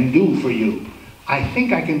 I can do for you. I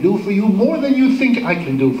think I can do for you more than you think I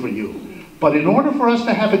can do for you. But in order for us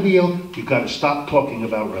to have a deal, you've got to stop talking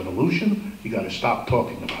about revolution. You've got to stop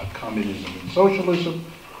talking about communism and socialism.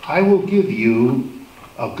 I will give you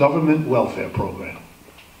a government welfare program.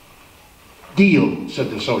 Deal, said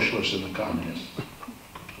the socialists and the communists.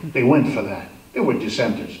 They went for that. They were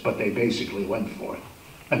dissenters, but they basically went for it.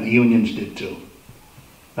 And the unions did too.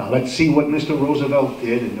 Now let's see what Mr. Roosevelt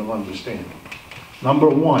did and you'll understand. Number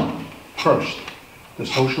one, first, the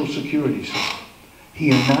Social Security system. He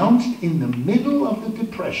announced in the middle of the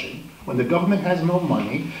Depression, when the government has no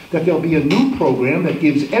money, that there'll be a new program that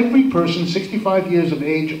gives every person 65 years of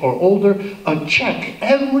age or older a check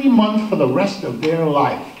every month for the rest of their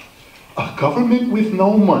life. A government with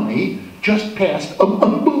no money just passed an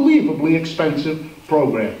unbelievably expensive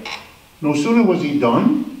program. No sooner was he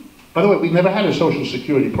done, by the way, we never had a Social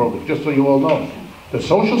Security program, just so you all know. The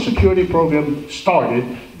Social Security program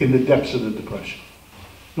started in the depths of the Depression.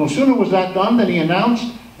 No sooner was that done than he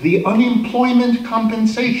announced the unemployment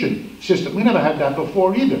compensation system. We never had that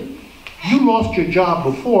before either. You lost your job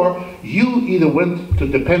before, you either went to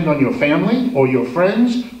depend on your family or your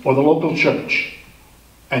friends or the local church.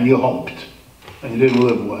 And you hoped. And you didn't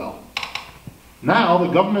live well. Now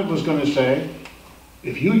the government was going to say,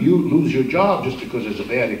 if you lose your job just because there's a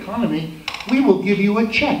bad economy, we will give you a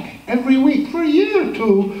check every week for a year or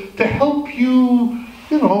two to help you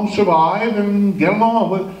survive and get along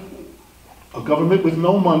with. A government with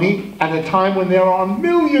no money at a time when there are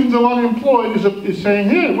millions of unemployed is saying,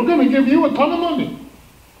 here, we're going to give you a ton of money.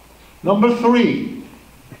 Number 3,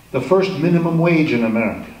 the first minimum wage in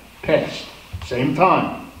America passed, same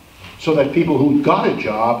time, so that people who got a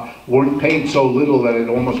job weren't paid so little that it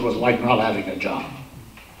almost was like not having a job.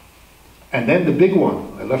 And then the big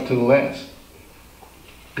one, I left to the last,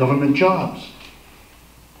 government jobs.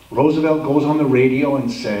 Roosevelt goes on the radio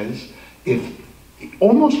and says,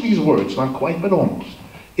 almost these words, not quite, but almost,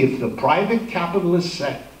 if the private capitalist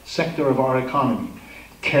sector of our economy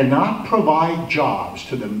cannot provide jobs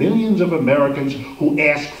to the millions of Americans who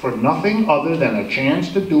ask for nothing other than a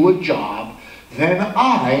chance to do a job, then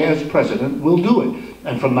I, as president, will do it.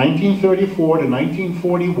 And from 1934 to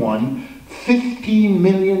 1941, 15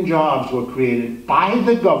 million jobs were created by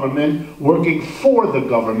the government, working for the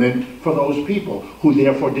government, for those people who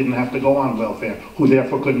therefore didn't have to go on welfare, who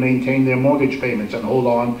therefore could maintain their mortgage payments and hold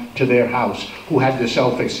on to their house, who had the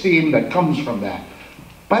self-esteem that comes from that.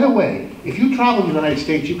 By the way, if you travel the United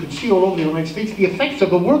States, you can see all over the United States the effects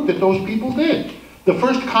of the work that those people did. The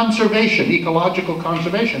first conservation, ecological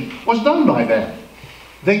conservation, was done by them.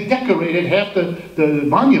 They decorated half the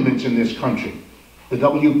monuments in this country. The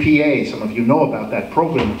WPA, some of you know about that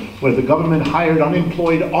program, where the government hired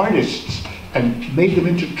unemployed artists and made them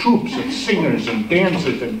into troops of singers and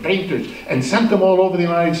dancers and painters and sent them all over the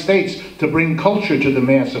United States to bring culture to the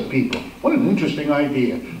mass of people. What an interesting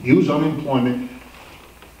idea. Use unemployment.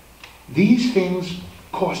 These things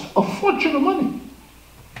cost a fortune of money.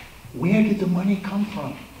 Where did the money come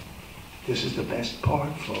from? This is the best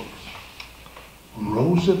part, folks.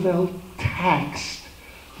 Roosevelt taxed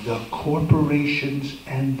the corporations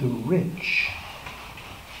and the rich.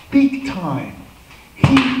 Big time.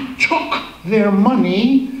 He took their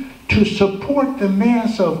money to support the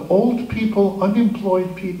mass of old people,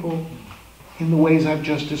 unemployed people, in the ways I've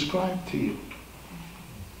just described to you.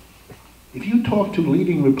 If you talk to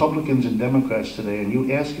leading Republicans and Democrats today and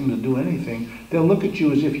you ask them to do anything, they'll look at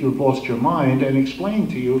you as if you've lost your mind and explain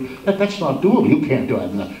to you that that's not doable. You can't do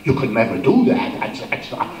it. You could never do that.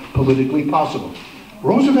 That's not politically possible.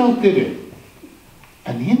 Roosevelt did it.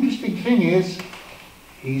 And the interesting thing is,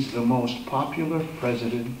 he's the most popular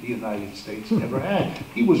president the United States ever had.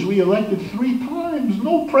 He was reelected 3 times.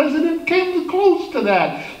 No president came close to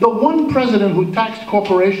that. The one president who taxed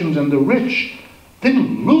corporations and the rich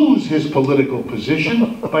didn't lose his political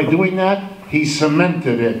position by doing that. He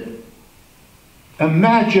cemented it.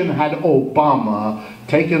 Imagine had Obama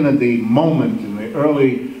taken the moment in the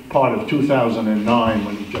early part of 2009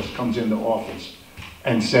 when he just comes into office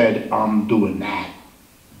and said, I'm doing that.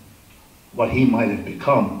 What he might have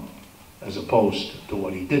become as opposed to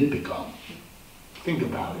what he did become. Think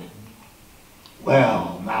about it.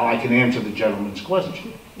 Well, now I can answer the gentleman's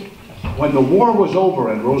question. When the war was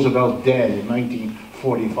over and Roosevelt dead in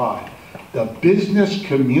 1945, the business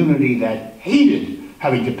community that hated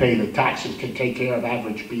having to pay the taxes to take care of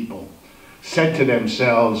average people said to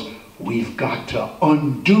themselves, we've got to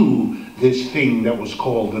undo this thing that was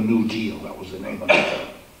called the New Deal. That was the name of it.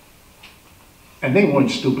 And they weren't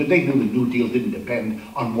stupid. They knew the New Deal didn't depend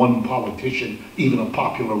on one politician, even a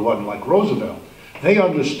popular one like Roosevelt. They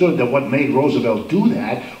understood that what made Roosevelt do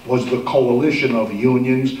that was the coalition of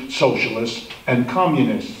unions, socialists, and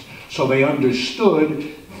communists. So they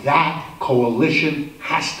understood that coalition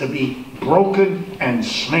has to be broken and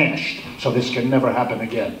smashed, so this can never happen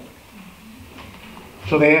again.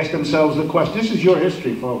 So they asked themselves the question, this is your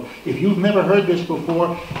history, folks. If you've never heard this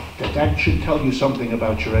before, that should tell you something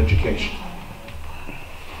about your education.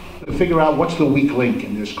 To figure out what's the weak link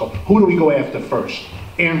in this code. Who do we go after first?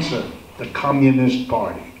 Answer, the Communist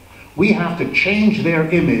Party. We have to change their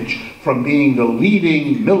image from being the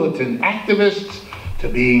leading militant activists to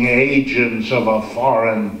being agents of a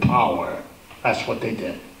foreign power. That's what they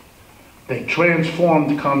did. They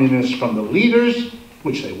transformed communists from the leaders,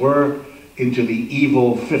 which they were, into the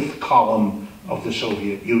evil fifth column of the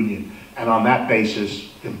Soviet Union. And on that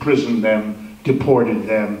basis, imprisoned them, deported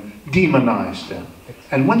them, demonized them.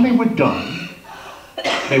 And when they were done,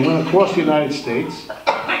 they went across the United States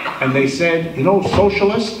and they said, you know,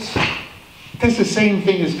 socialists, that's the same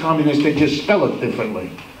thing as communists, they just spell it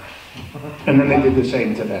differently. And then they did the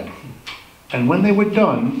same to them. And when they were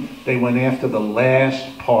done, they went after the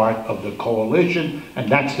last part of the coalition, and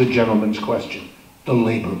that's the gentleman's question, the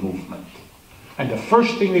labor movement. And the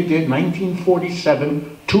first thing they did,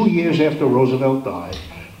 1947, 2 years after Roosevelt died,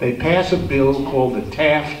 they passed a bill called the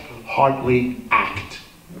Taft-Hartley Act.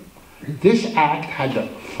 This act had the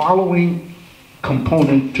following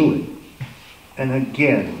component to it. And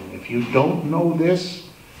again, if you don't know this,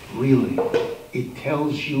 really, It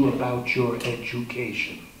tells you about your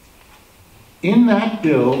education. In that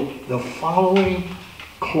bill, the following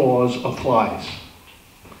clause applies.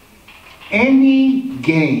 Any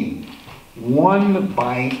gain won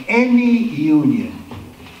by any union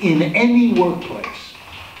in any workplace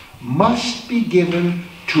must be given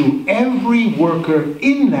to every worker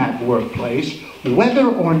in that workplace, whether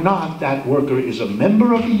or not that worker is a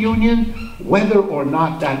member of the union, whether or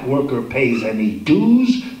not that worker pays any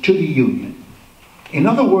dues to the union. In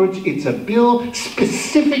other words, it's a bill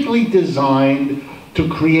specifically designed to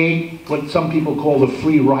create what some people call the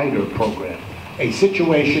free rider program, a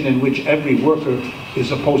situation in which every worker is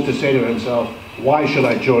supposed to say to himself, why should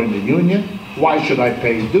I join the union? Why should I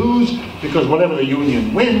pay dues? Because whatever the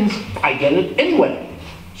union wins, I get it anyway.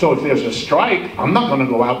 So if there's a strike, I'm not going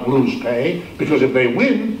to go out and lose pay, because if they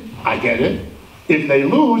win, I get it. If they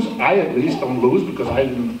lose, I at least don't lose because I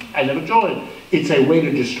never joined. It's a way to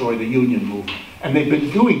destroy the union movement. And they've been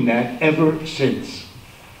doing that ever since.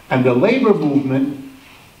 And the labor movement,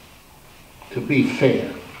 to be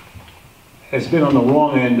fair, has been on the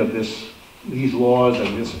wrong end of these laws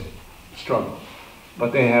and this struggle.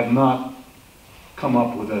 But they have not come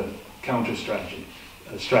up with a counter strategy.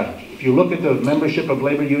 If you look at the membership of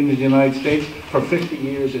labor unions in the United States, for 50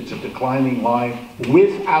 years it's a declining line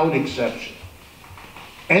without exception.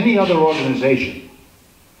 Any other organization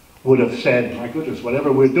would have said, my goodness,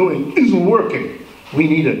 whatever we're doing isn't working. We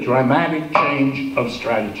need a dramatic change of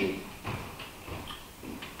strategy.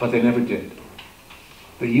 But they never did.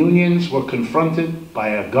 The unions were confronted by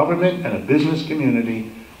a government and a business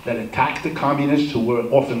community that attacked the communists, who were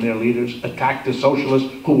often their leaders, attacked the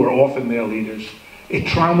socialists, who were often their leaders. It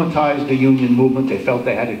traumatized the union movement. They felt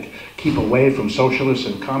they had to keep away from socialists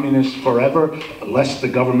and communists forever, lest the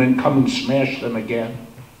government come and smash them again.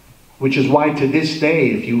 Which is why to this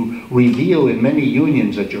day, if you reveal in many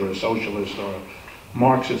unions that you're a socialist or a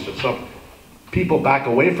Marxist or something, people back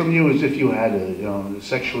away from you as if you had a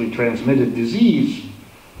sexually transmitted disease.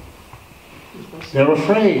 They're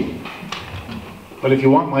afraid. But if you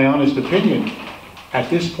want my honest opinion, at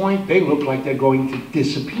this point, they look like they're going to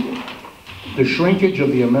disappear. The shrinkage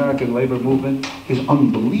of the American labor movement is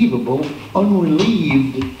unbelievable,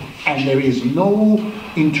 unrelieved, and there is no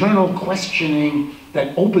internal questioning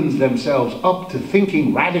that opens themselves up to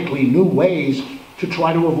thinking radically new ways to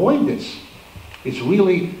try to avoid this. It's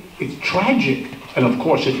tragic. And of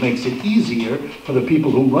course it makes it easier for the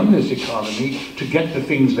people who run this economy to get the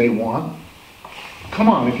things they want. Come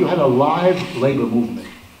on, if you had a live labor movement,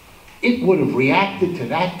 it would have reacted to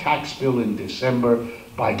that tax bill in December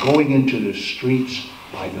by going into the streets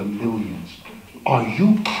by the millions. Are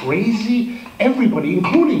you crazy? Everybody,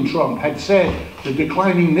 including Trump, had said the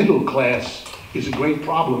declining middle class is a great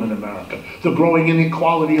problem in America. The growing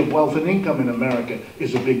inequality of wealth and income in America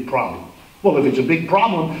is a big problem. Well, if it's a big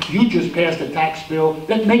problem, you just passed a tax bill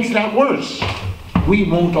that makes that worse. We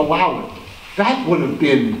won't allow it. That would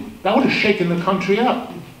have shaken the country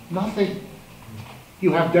up. Nothing.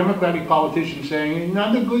 You have Democratic politicians saying,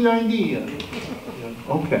 not a good idea.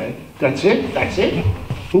 Okay, that's it? That's it?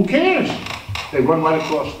 Who cares? They run right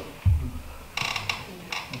across them.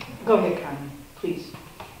 Go ahead, Carmen, please.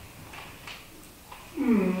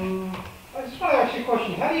 I just want to ask you a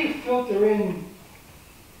question. How do you filter in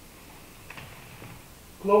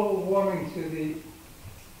global warming to the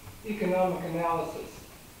economic analysis?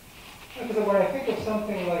 Because when I think of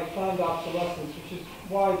something like planned obsolescence, which is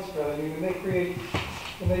widespread, I mean,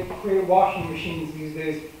 when they create washing machines these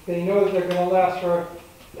days, they know that they're going to last for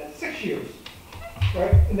 6 years,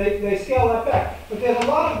 right? And they scale that back. But there's a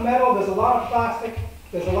lot of metal, there's a lot of plastic,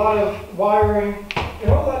 there's a lot of wiring,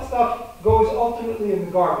 and all that stuff goes ultimately in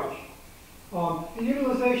the garbage. The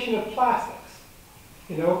utilization of plastics,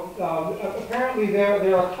 apparently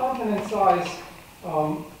there are continent-sized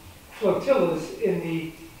flotillas in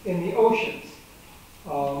the oceans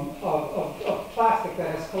of plastic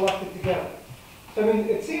that has collected together. So I mean,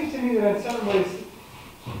 it seems to me that in certain ways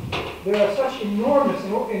there are such enormous,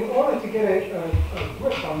 in order to get a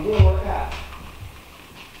grip on where we're at,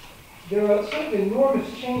 there are sort of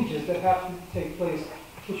enormous changes that have to take place,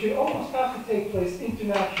 which would almost have to take place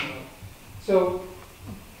internationally. So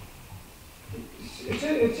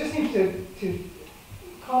it just seems to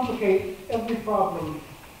complicate every problem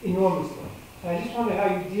enormously. And I just wonder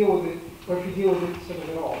how you deal with it, or if you deal with it sort of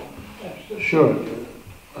at all. Sure.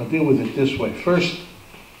 I'll deal with it this way. First,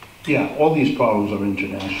 yeah, all these problems are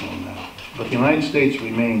international now. But the United States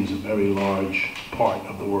remains a very large part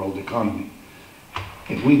of the world economy.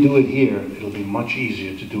 If we do it here, it'll be much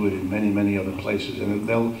easier to do it in many, many other places. And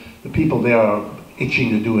the people there are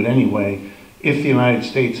itching to do it anyway. If the United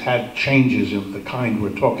States had changes of the kind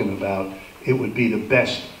we're talking about it would be the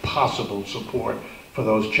best possible support for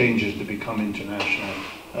those changes to become international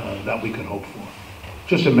that we could hope for.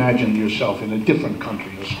 Just imagine yourself in a different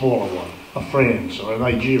country, a smaller one, a France or a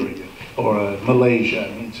Nigeria or a Malaysia.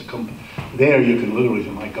 I mean, there you can literally say,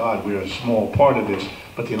 my God, we're a small part of this,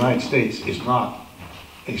 but the United States is not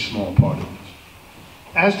a small part of this.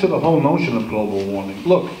 As to the whole notion of global warming,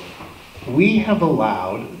 look, we have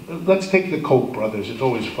allowed, let's take the Koch brothers, it's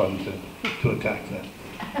always fun to attack them.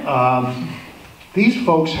 These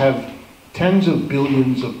folks have tens of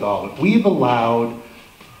billions of dollars. We've allowed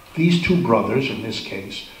these two brothers, in this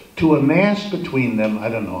case, to amass between them, I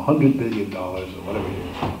don't know, $100 billion or whatever it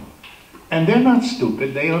is. And they're not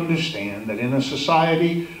stupid. They understand that in a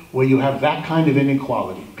society where you have that kind of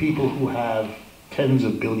inequality, people who have tens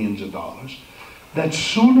of billions of dollars, that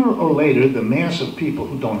sooner or later the mass of people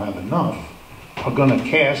who don't have enough are going to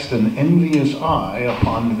cast an envious eye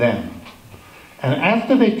upon them. And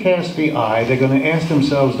after they cast the eye, they're going to ask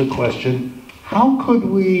themselves the question, how could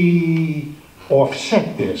we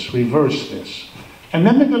offset this, reverse this? And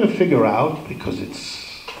then they're going to figure out, because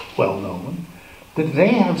it's well known, that they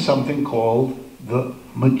have something called the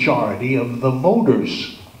majority of the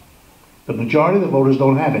voters. The majority of the voters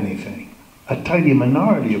don't have anything. A tiny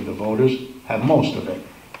minority of the voters have most of it,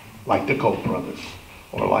 like the Koch brothers,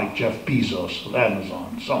 or like Jeff Bezos of Amazon,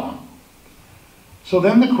 and so on. So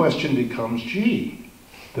then the question becomes, gee,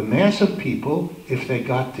 the mass of people, if they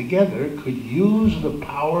got together, could use the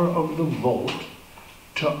power of the vote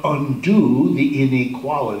to undo the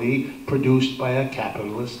inequality produced by a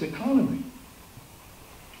capitalist economy.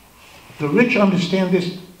 The rich understand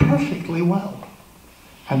this perfectly well,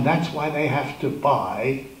 and that's why they have to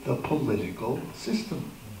buy the political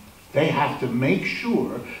system. They have to make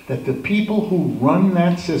sure that the people who run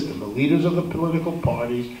that system, the leaders of the political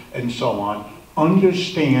parties and so on,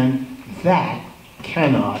 understand that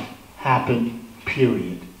cannot happen,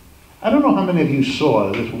 period. I don't know how many of you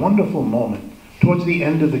saw this wonderful moment towards the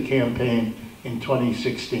end of the campaign in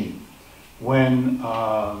 2016 when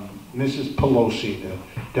Mrs. Pelosi, the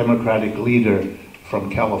Democratic leader from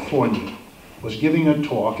California, was giving a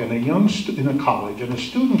talk in a college, and a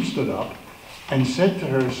student stood up and said to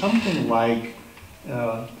her something like,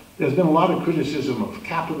 there's been a lot of criticism of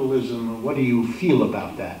capitalism, what do you feel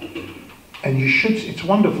about that? And it's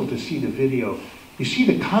wonderful to see the video. You see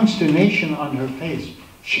the consternation on her face.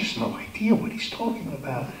 She has no idea what he's talking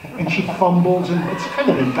about. And she fumbles, and it's kind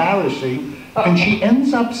of embarrassing. And she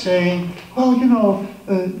ends up saying, well, you know,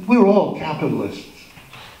 we're all capitalists.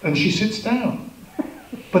 And she sits down.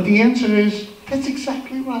 But the answer is, that's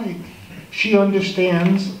exactly right. She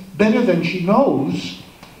understands better than she knows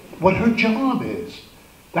what her job is.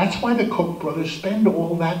 That's why the Koch brothers spend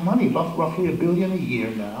all that money, roughly $1 billion a year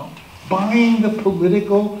now, buying the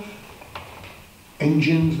political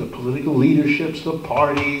engines, the political leaderships, the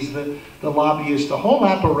parties, the lobbyists, the whole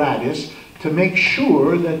apparatus, to make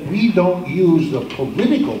sure that we don't use the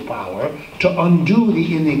political power to undo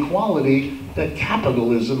the inequality that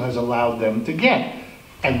capitalism has allowed them to get.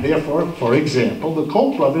 And therefore, for example, the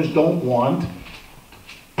Koch brothers don't want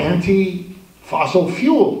anti-fossil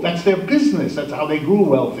fuel. That's their business. That's how they grew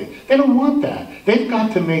wealthy. They don't want that. They've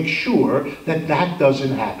got to make sure that that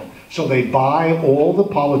doesn't happen. So they buy all the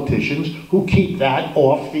politicians who keep that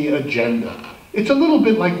off the agenda. It's a little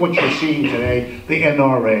bit like what you're seeing today. The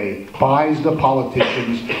NRA buys the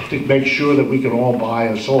politicians to make sure that we can all buy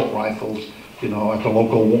assault rifles, you know, at the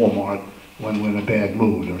local Walmart when we're in a bad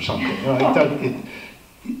mood or something. You know,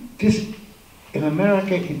 in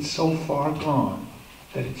America, it's so far gone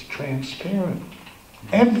that it's transparent.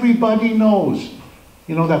 Everybody knows.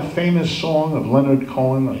 You know that famous song of Leonard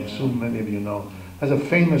Cohen, I assume many of you know, has a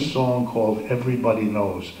famous song called Everybody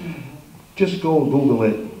Knows. Just go Google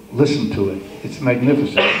it, listen to it. It's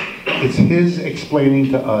magnificent. It's his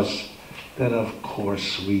explaining to us that of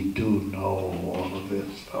course we do know all of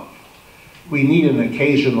this stuff. We need an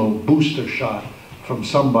occasional booster shot from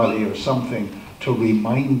somebody or something to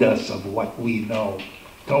remind us of what we know,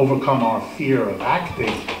 to overcome our fear of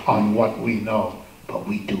acting on what we know. But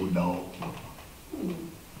we do know.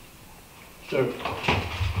 Sir,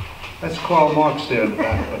 that's Karl Marx there in the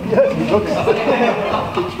back.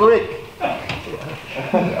 It's Rick.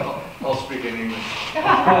 I'll speak in English.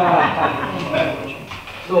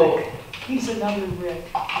 So, He's another Rick.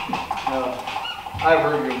 I've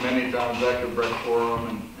heard you many times back at Breck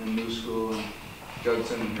Forum and New School and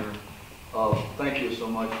Judson here. Thank you so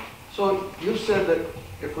much. So you said that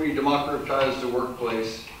if we democratize the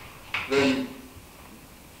workplace, then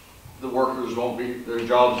the workers their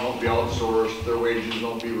jobs won't be outsourced, their wages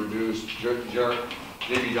won't be reduced, Jamie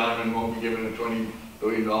Dimon won't be given a $20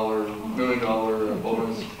 million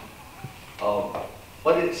bonus.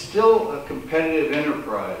 But it's still a competitive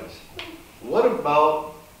enterprise. What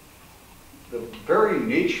about the very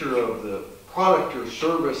nature of the product or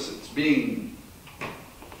service that's being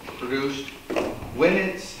produced when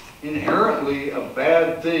it's inherently a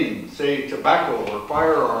bad thing, say tobacco or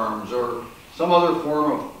firearms or some other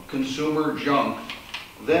form of consumer junk?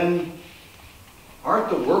 Then aren't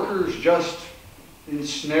the workers just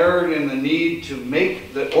ensnared in the need to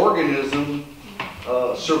make the organism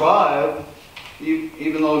survive,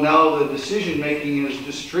 even though now the decision making is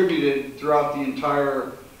distributed throughout the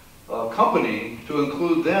entire company to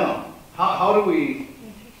include them? How do we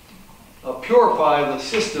purify the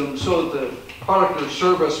system so that the product or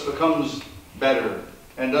service becomes better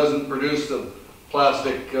and doesn't produce the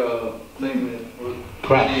plastic thing that was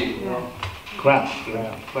Crap.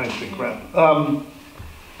 Crap. Plastic crap.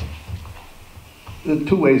 There are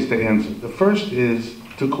two ways to answer. The first is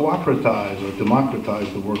to cooperatize or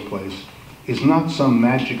democratize the workplace is not some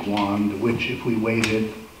magic wand which, if we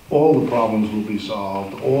waited, all the problems will be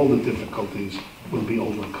solved, all the difficulties will be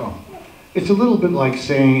overcome. It's a little bit like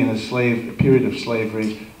saying in a period of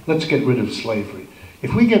slavery, let's get rid of slavery.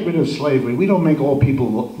 If we get rid of slavery, we don't make all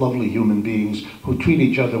people lovely human beings who treat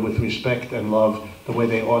each other with respect and love the way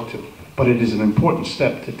they ought to. But it is an important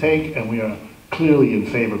step to take, and we are clearly in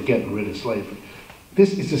favor of getting rid of slavery.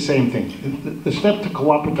 This is the same thing. The step to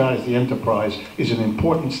cooperatize the enterprise is an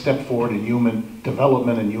important step forward in human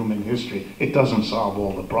development and human history. It doesn't solve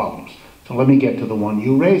all the problems. So let me get to the one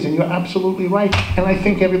you raised, and you're absolutely right. And I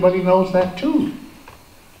think everybody knows that too.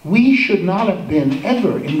 We should not have been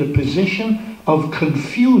ever in the position of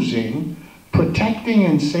confusing protecting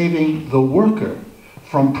and saving the worker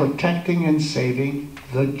from protecting and saving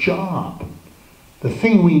the job. The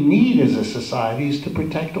thing we need as a society is to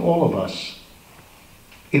protect all of us.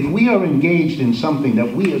 If we are engaged in something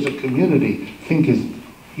that we as a community think is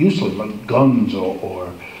useless, like guns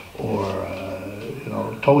or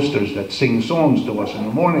toasters that sing songs to us in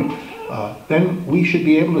the morning, then we should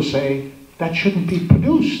be able to say that shouldn't be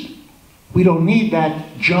produced. We don't need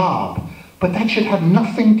that job. But that should have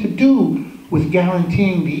nothing to do with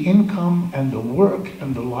guaranteeing the income and the work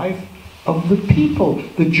and the life of the people.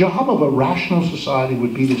 The job of a rational society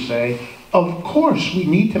would be to say, of course we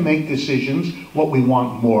need to make decisions what we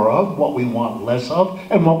want more of, what we want less of,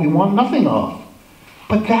 and what we want nothing of.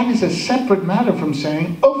 But that is a separate matter from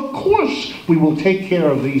saying, of course we will take care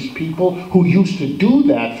of these people who used to do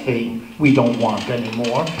that thing we don't want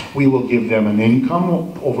anymore. We will give them an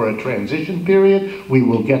income over a transition period. We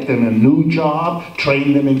will get them a new job,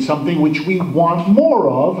 train them in something which we want more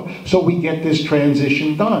of, so we get this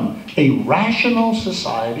transition done. A rational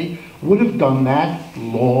society would have done that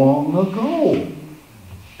long ago.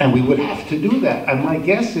 And we would have to do that. And my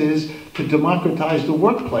guess is to democratize the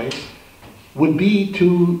workplace would be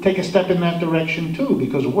to take a step in that direction too,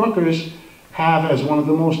 because workers have as one of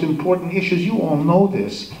the most important issues, you all know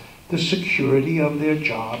this, the security of their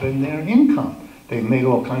job and their income. They've made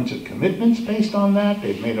all kinds of commitments based on that.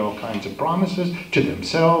 They've made all kinds of promises to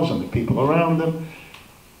themselves and the people around them.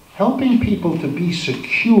 Helping people to be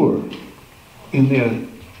secure in their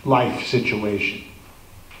life situation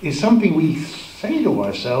is something we say to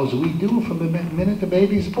ourselves we do from the minute the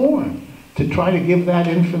baby's born, to try to give that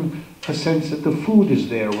infant a sense that the food is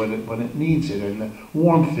there when it needs it, and the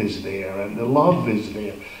warmth is there, and the love is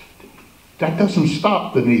there. That doesn't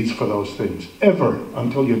stop the needs for those things, ever,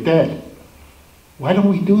 until you're dead. Why don't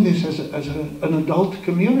we do this as an adult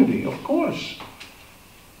community? Of course.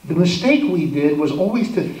 The mistake we did was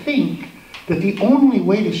always to think that the only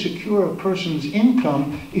way to secure a person's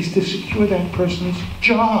income is to secure that person's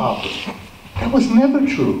job. That was never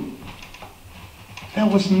true.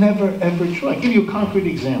 That was never, ever true. I'll give you a concrete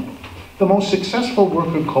example. The most successful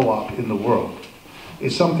worker co-op in the world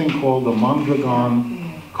is something called the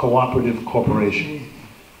Mondragon Cooperative Corporation.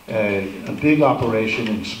 A big operation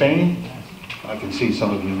in Spain. I can see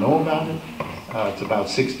some of you know about it. It's about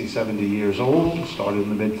 60, 70 years old. It started in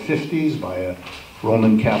the mid-50s by a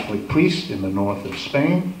Roman Catholic priest in the north of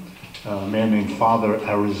Spain, a man named Father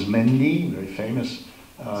Arizmendi, very famous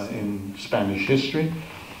in Spanish history.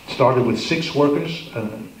 Started with 6 workers.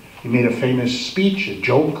 He made a famous speech, a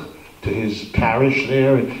joke, to his parish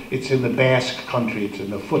there. It's in the Basque country. It's in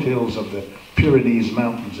the foothills of the Pyrenees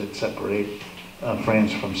Mountains that separate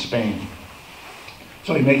France from Spain.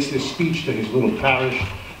 So he makes this speech to his little parish.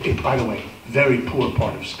 By the way, very poor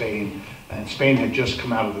part of Spain. And Spain had just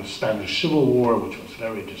come out of the Spanish Civil War, which was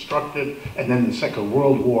very destructive, and then the Second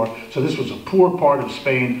World War. So this was a poor part of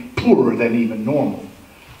Spain, poorer than even normal.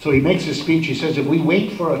 So he makes a speech. He says, if we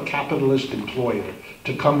wait for a capitalist employer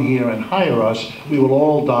to come here and hire us, we will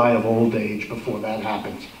all die of old age before that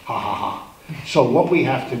happens. Ha ha ha. So what we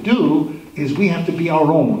have to do is we have to be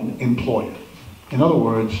our own employer. In other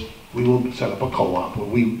words, we will set up a co-op where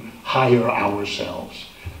we hire ourselves.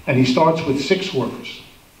 And he starts with 6 workers,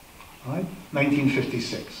 right?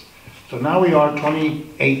 1956. So now we are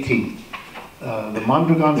 2018. The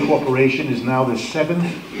Mondragon Corporation is now the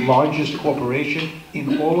 7th largest corporation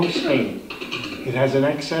in all of Spain. It has an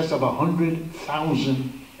excess of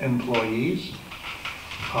 100,000 employees.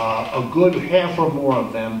 A good half or more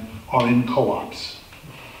of them are in co-ops,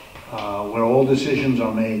 where all decisions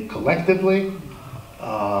are made collectively.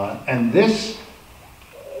 And this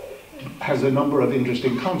has a number of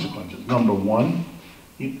interesting consequences. Number one,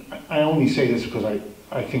 I only say this because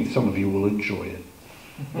I think some of you will enjoy it.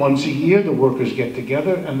 Once a year, the workers get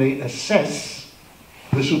together and they assess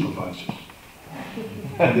the supervisors.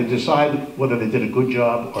 And they decide whether they did a good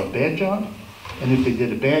job or a bad job. And if they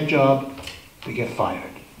did a bad job, they get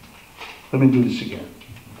fired. Let me do this again.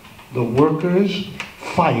 The workers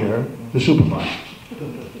fire the supervisors.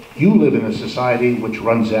 You live in a society which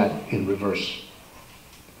runs that in reverse.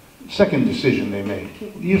 Second decision they made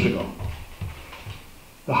years ago.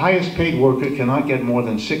 The highest paid worker cannot get more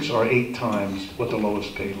than 6 or 8 times what the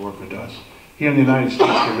lowest paid worker does. Here in the United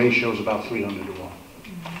States, the ratio is about 300 to 1.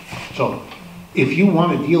 So, if you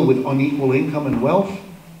want to deal with unequal income and wealth,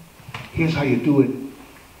 here's how you do it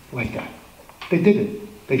like that. They did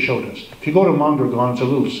it. They showed us. If you go to Mondragon, it's a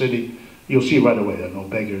little city, you'll see right away there are no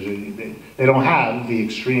beggars. They don't have the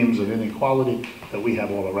extremes of inequality that we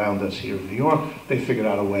have all around us here in New York. They figured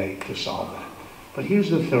out a way to solve that. But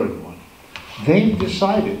here's the third one. They've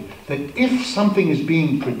decided that if something is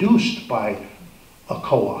being produced by a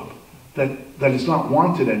co-op that is not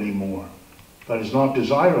wanted anymore, that is not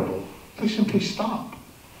desirable, they simply stop.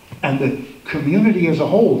 And the community as a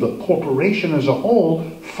whole, the corporation as a whole,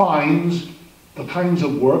 finds the kinds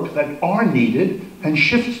of work that are needed and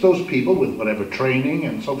shifts those people with whatever training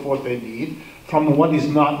and so forth they need from what is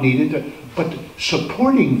not needed, but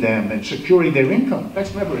supporting them and securing their income.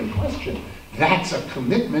 That's never in question. That's a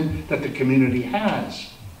commitment that the community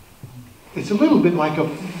has. It's a little bit like a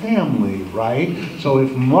family, right? So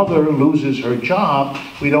if mother loses her job,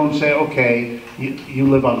 we don't say, okay, you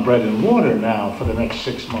live on bread and water now for the next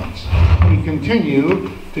 6 months. We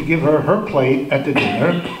continue to give her her plate at the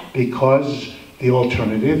dinner because the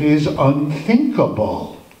alternative is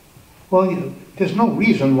unthinkable. Well, there's no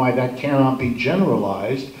reason why that cannot be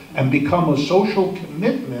generalized and become a social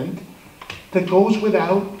commitment that goes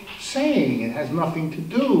without saying. It has nothing to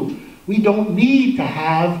do. We don't need to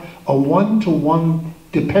have a one-to-one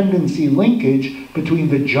dependency linkage between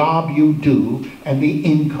the job you do and the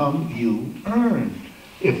income you earn.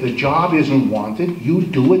 If the job isn't wanted, you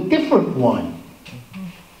do a different one.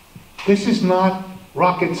 This is not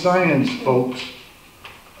rocket science, folks.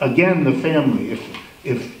 Again, the family.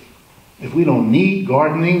 If we don't need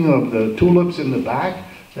gardening of the tulips in the back,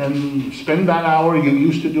 then spend that hour you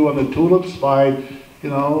used to do on the tulips by,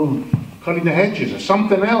 cutting the hedges or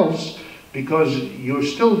something else, because you're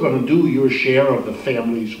still going to do your share of the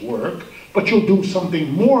family's work, but you'll do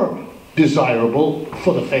something more desirable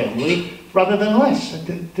for the family rather than less.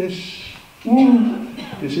 This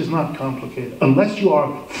is not complicated. Unless you are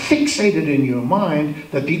fixated in your mind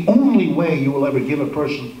that the only way you will ever give a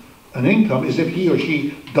person an income is if he or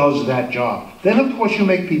she does that job. Then of course you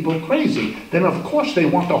make people crazy. Then of course they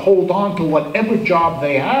want to hold on to whatever job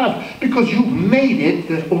they have because you've made it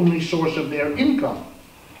the only source of their income.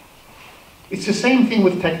 It's the same thing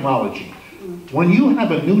with technology. When you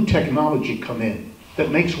have a new technology come in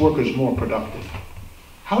that makes workers more productive,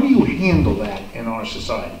 how do you handle that in our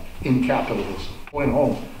society, in capitalism? Going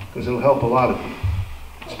home, because it'll help a lot of you.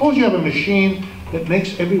 Suppose you have a machine that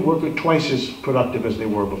makes every worker twice as productive as they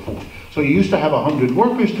were before. So you used to have 100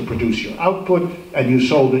 workers to produce your output, and you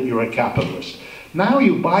sold it, you're a capitalist. Now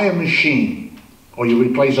you buy a machine, or you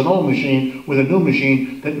replace an old machine with a new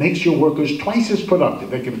machine that makes your workers twice as productive.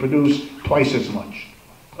 They can produce twice as much.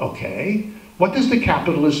 Okay, what does the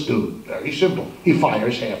capitalist do? Very simple. He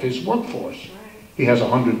fires half his workforce. He has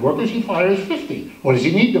 100 workers, he fires 50. What does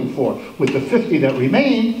he need them for? With the 50 that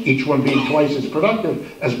remain, each one being twice as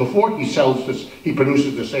productive as before, he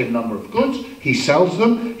produces the same number of goods, he sells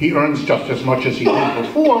them, he earns just as much as he did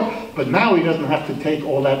before, but now he doesn't have to take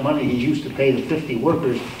all that money he used to pay the 50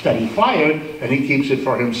 workers that he fired, and he keeps it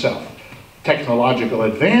for himself. Technological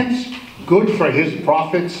advance, good for his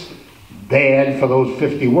profits, bad for those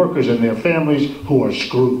 50 workers and their families who are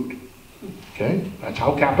screwed. Okay? That's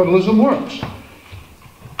how capitalism works.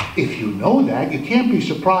 If you know that, you can't be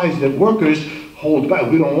surprised that workers hold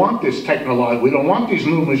back. We don't want this technology, we don't want these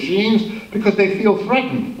new machines, because they feel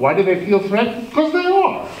threatened. Why do they feel threatened? Because they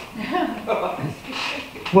are.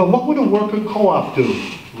 Well, what would a worker co-op do?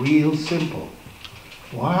 Real simple.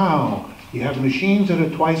 Wow, you have machines that are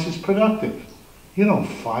twice as productive. You don't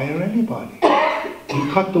fire anybody.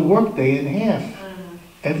 You cut the workday in half.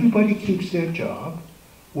 Everybody keeps their job,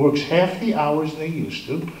 works half the hours they used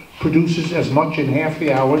to, produces as much in half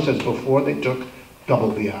the hours as before they took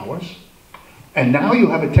double the hours. And now you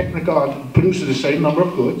have a technical, produces the same number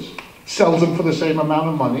of goods, sells them for the same amount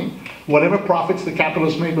of money. Whatever profits the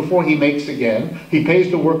capitalist made before, he makes again. He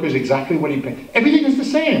pays the workers exactly what he paid. Everything is the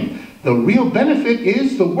same. The real benefit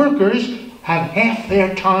is the workers have half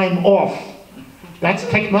their time off. That's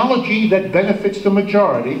technology that benefits the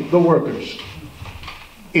majority, the workers.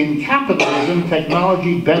 In capitalism,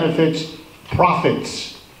 technology benefits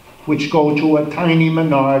profits, which go to a tiny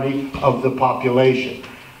minority of the population.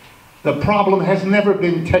 The problem has never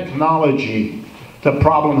been technology. The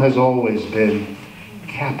problem has always been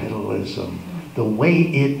capitalism. The way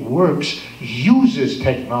it works uses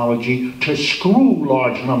technology to screw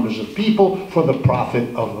large numbers of people for the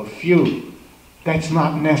profit of a few. That's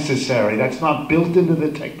not necessary. That's not built into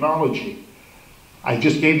the technology. I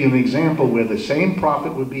just gave you an example where the same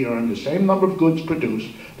profit would be earned, the same number of goods produced,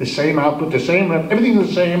 the same output, the same, everything is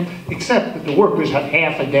the same, except that the workers have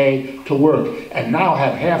half a day to work, and now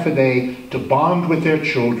have half a day to bond with their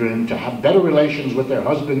children, to have better relations with their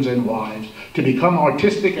husbands and wives, to become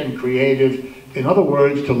artistic and creative, in other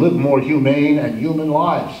words, to live more humane and human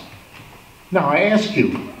lives. Now I ask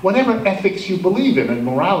you, whatever ethics you believe in and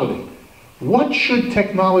morality, what should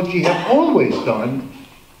technology have always done?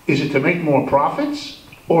 Is it to make more profits,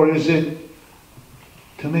 or is it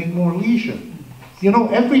to make more leisure? You know,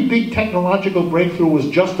 every big technological breakthrough was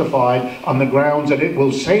justified on the grounds that it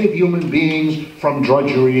will save human beings from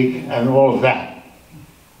drudgery and all of that.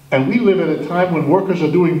 And we live at a time when workers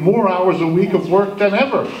are doing more hours a week of work than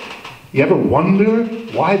ever. You ever wonder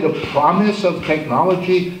why the promise of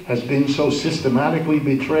technology has been so systematically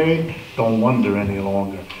betrayed? Don't wonder any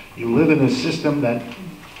longer. You live in a system that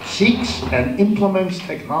seeks and implements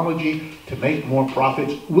technology to make more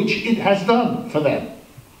profits, which it has done for them.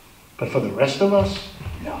 But for the rest of us,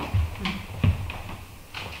 no.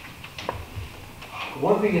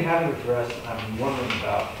 One thing you haven't addressed, and I've been wondering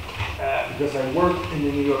about, because I worked in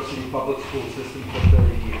the New York City public school system for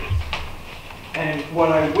 30 years. And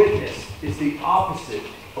what I witnessed is the opposite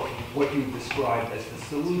of what you described as the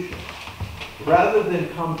solution. Rather than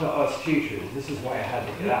come to us teachers, this is why I had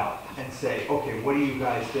to get out, and say, okay, what do you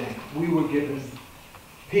guys think? We were given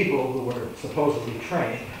people who were supposedly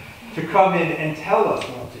trained to come in and tell us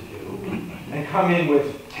what to do, and come in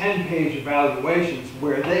with 10-page evaluations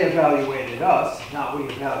where they evaluated us, not we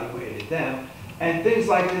evaluated them, and things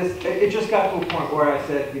like this. It just got to a point where I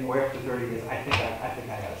said, you know, after 30 years, I think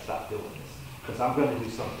I got to stop doing this, because I'm going to do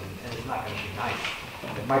something, and it's not going to be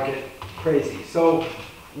nice. It might get crazy. So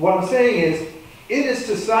what I'm saying is, in a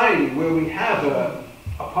society where we have a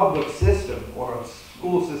public system or a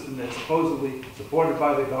school system that's supposedly supported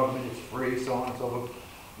by the government, it's free, so on and so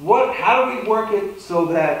forth, how do we work it so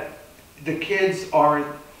that the kids aren't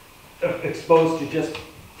exposed to just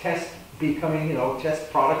becoming, you know,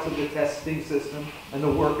 test products of the testing system, and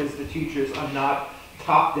the workers, the teachers, are not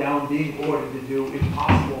top-down being ordered to do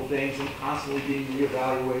impossible things and constantly being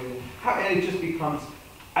reevaluated? And it just becomes,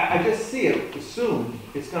 I just see it soon,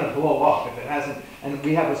 it's going to blow up if it hasn't. And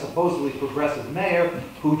we have a supposedly progressive mayor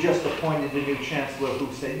who just appointed a new chancellor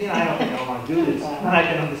who said, you know, I don't think I want to do this. And I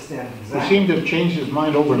can understand exactly. He seemed to have changed his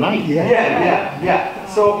mind overnight. Yeah.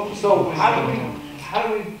 So how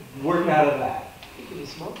do we work out of that?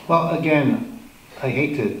 Well, again, I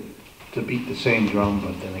hate to beat the same drum,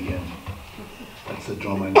 but then again, that's the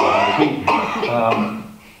drum I know how to beat.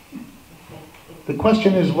 The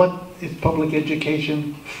question is, what is public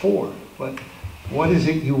education for? What is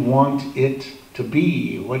it you want it to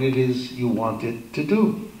be? What it is you want it to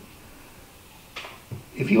do?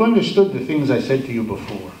 If you understood the things I said to you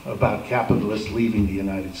before about capitalists leaving the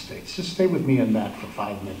United States, just stay with me on that for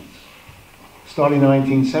 5 minutes. Starting in the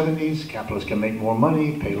 1970s, capitalists can make more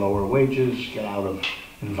money, pay lower wages, get out of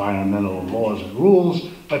environmental laws and rules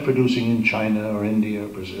by producing in China or India or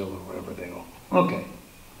Brazil or wherever they go. Okay.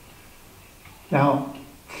 Now,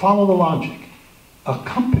 follow the logic. A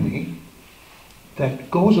company that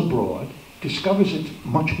goes abroad, discovers it's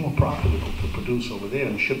much more profitable to produce over there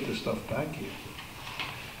and ship the stuff back here,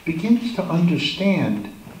 begins to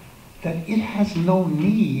understand that it has no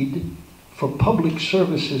need for public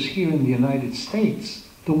services here in the United States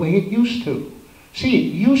the way it used to. See,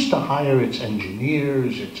 it used to hire its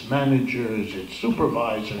engineers, its managers, its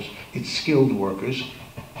supervisors, its skilled workers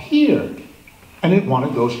here. And it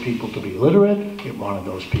wanted those people to be literate, it wanted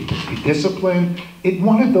those people to be disciplined, it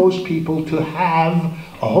wanted those people to have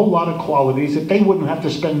a whole lot of qualities that they wouldn't have to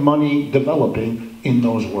spend money developing in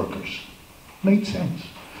those workers. Made sense.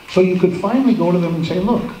 So you could finally go to them and say,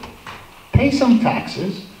 look, pay some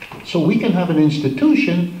taxes so we can have an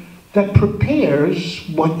institution that prepares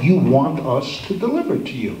what you want us to deliver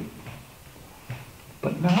to you.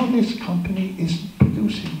 But now this company is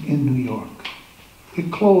producing in New York. It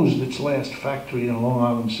closed its last factory in Long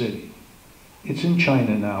Island City. It's in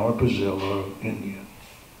China now, or Brazil, or India.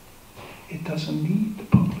 It doesn't need the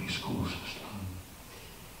public school system.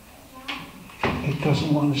 It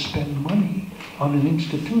doesn't want to spend money on an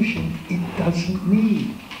institution it doesn't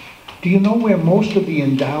need. Do you know where most of the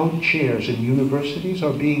endowed chairs in universities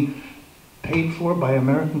are being paid for by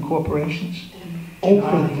American corporations?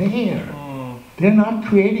 Over there. They're not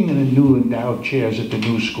creating the new endowed chairs at the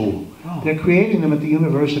new school. They're creating them at the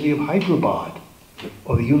University of Hyderabad,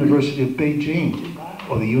 or the University of Beijing,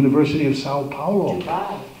 or the University of Sao Paulo,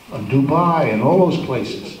 or Dubai, and all those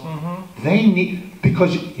places. They need,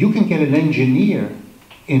 because you can get an engineer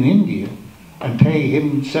in India and pay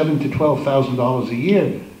him $7,000 to $12,000 a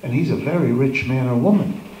year, and he's a very rich man or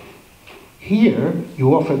woman. Here,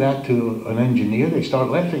 you offer that to an engineer, they start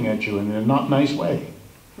laughing at you in a not nice way.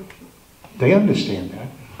 They understand that.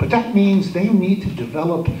 But that means they need to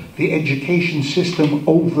develop the education system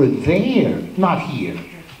over there, not here.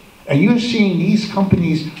 And you're seeing these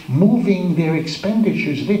companies moving their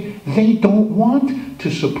expenditures. They don't want to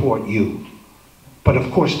support you. But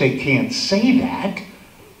of course they can't say that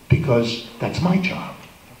because that's my job.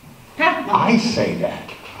 I say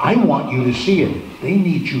that. I want you to see it. They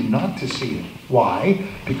need you not to see it. Why?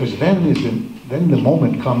 Because then the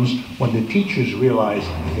moment comes when the teachers realize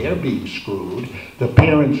they're being screwed, the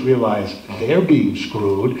parents realize they're being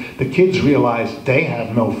screwed, the kids realize they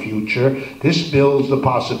have no future. This builds the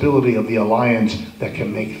possibility of the alliance that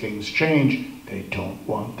can make things change. They don't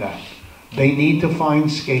want that. They need to find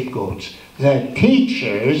scapegoats. That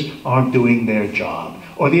teachers aren't doing their job,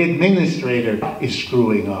 or the administrator is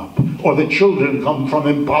screwing up, or the children come from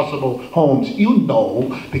impossible homes. You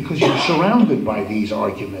know, because you're surrounded by these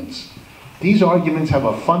arguments. These arguments have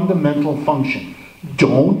a fundamental function.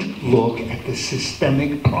 Don't look at the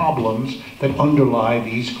systemic problems that underlie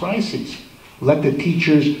these crises. Let the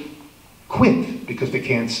teachers quit because they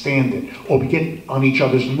can't stand it, or get on each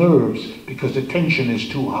other's nerves because the tension is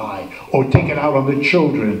too high, or take it out on the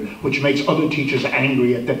children, which makes other teachers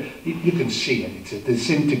angry at them. You can see it. It's a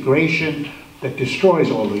disintegration that destroys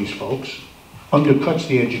all these folks, undercuts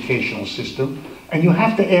the educational system, and you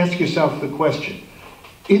have to ask yourself the question,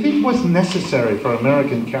 if it was necessary for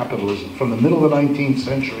American capitalism from the middle of the 19th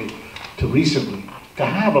century to recently to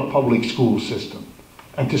have a public school system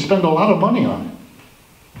and to spend a lot of money on it,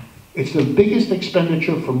 it's the biggest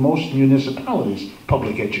expenditure for most municipalities,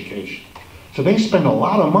 public education. So they spend a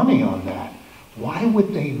lot of money on that. Why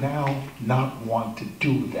would they now not want to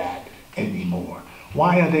do that anymore?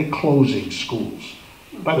 Why are they closing schools?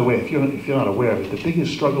 By the way, if you're not aware of it, the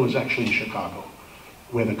biggest struggle is actually in Chicago,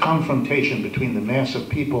 where the confrontation between the mass of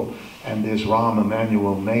people and this Rahm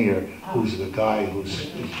Emanuel mayor, who's the guy who's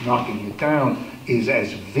knocking it down, is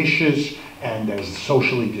as vicious and as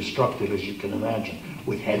socially destructive as you can imagine,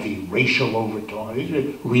 with heavy racial overtones.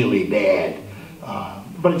 It's really bad.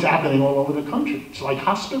 But it's happening all over the country. It's like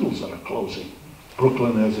hospitals that are closing.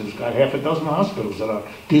 Brooklyn has got half a dozen hospitals that are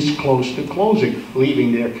this close to closing,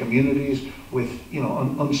 leaving their communities with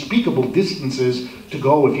unspeakable distances to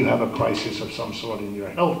go if you have a crisis of some sort in your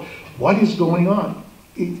health. What is going on?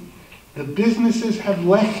 The businesses have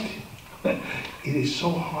left. It is so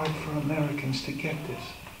hard for Americans to get this.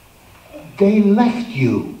 They left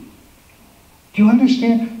you. Do you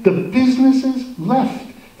understand? The businesses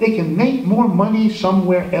left. They can make more money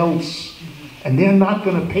somewhere else. And they're not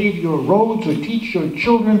going to pave your roads or teach your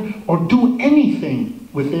children or do anything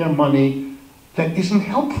with their money that isn't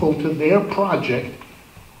helpful to their project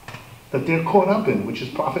that they're caught up in, which is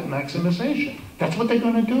profit maximization. That's what they're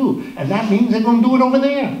going to do. And that means they're going to do it over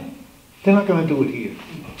there. They're not going to do it here.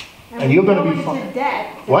 And you're going to be fine.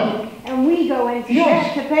 What? And we go into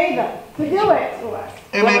debt to pay them, to do it to us.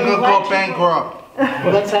 It may go bankrupt.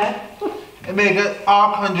 What's that? It may get,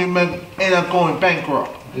 our country may end up going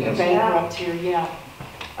bankrupt. Yes. Bankrupt here, yeah.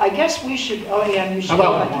 I guess we should, oh yeah, you should.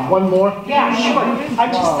 How about one more? Yeah, sure.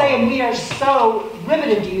 I'm just saying, we are so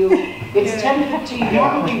riveted to you. It's 10:15.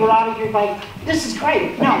 Normally we're out of here by, this is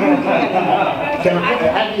great. No, we're kidding. Can I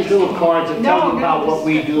have these little cards and tell them about what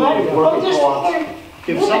we do?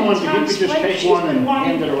 If someone, if you could just take one and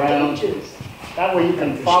hand it around. That way you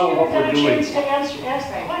can follow what we're doing. To ask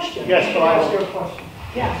the question. Yes, but I will. Ask your question.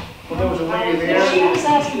 Yeah. Well, there was a lady She there, was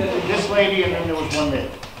asking, this lady, and then there was one there.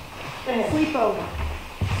 go ahead. Sleepover.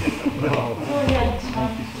 Go ahead.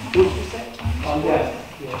 What'd you say?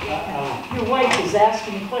 Your wife is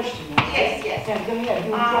asking a question. Yes, yes. Yeah, go ahead.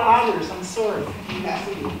 You for hours, I'm sorry. You have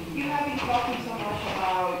been talking so much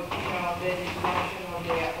about, the dysfunction of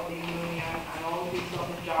the union and all these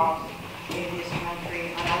other jobs in this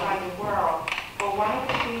country and around the world. But one of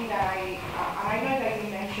the things that I know that you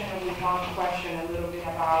mentioned with one question a little bit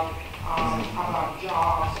about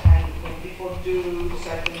jobs, and when people do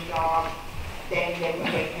certain jobs, then they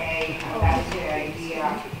will get paid, and that's the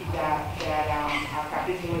idea that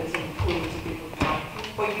capitalism includes people.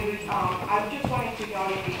 But I just wanted to know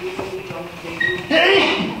if you believe on the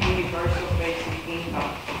universal basic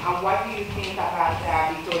income, and what do you think about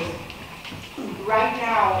that? Because right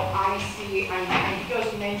now I see, and you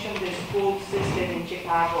just mentioned the school system in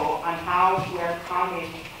Chicago and how we're coming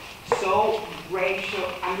so racial,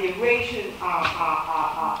 and the racial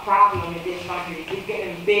problem in this country is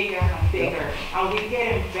getting bigger and bigger, and we're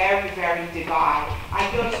getting very, very divided. I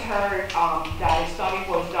just heard that a study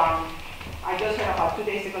was done, I just heard about 2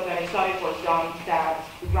 days ago that a study was done that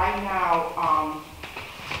right now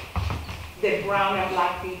the brown and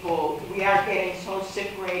black people, we are getting so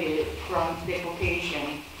separated from the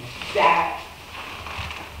Caucasian that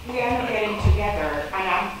we are not getting together, and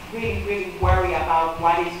I'm really, really worried about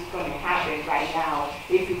what is going to happen right now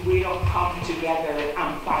if we don't come together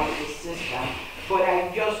and fight the system. But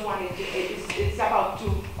I just wanted to, it's about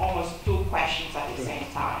almost two questions at the same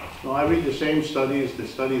time. No, I read the same studies. The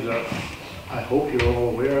studies are, I hope you're all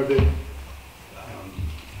aware of it.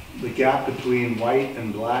 The gap between white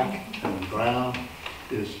and black and brown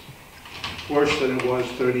is worse than it was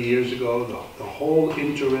 30 years ago. The whole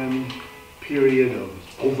interim period of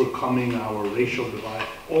overcoming our racial divide,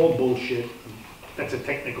 all bullshit. That's a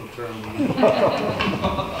technical term.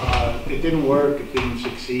 It didn't work, it didn't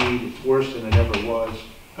succeed, it's worse than it ever was.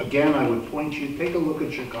 Again, I would point you, take a look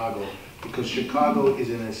at Chicago, because Chicago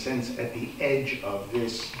is in a sense at the edge of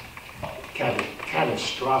this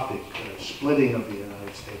catastrophic splitting of the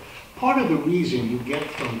United States. Part of the reason you get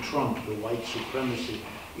from Trump the white supremacy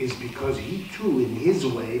is because he too, in his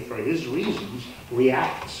way, for his reasons,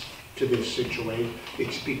 reacts to this situation.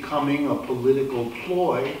 It's becoming a political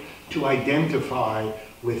ploy to identify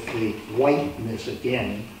with the whiteness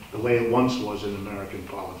again, the way it once was in American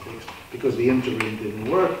politics, because the interim didn't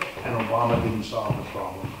work and Obama didn't solve the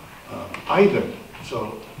problem either.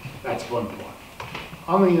 So that's one point.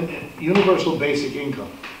 On the universal basic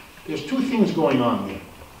income, there's two things going on there.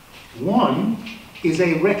 One is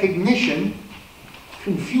a recognition,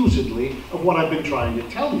 confusedly, of what I've been trying to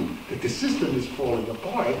tell you, that the system is falling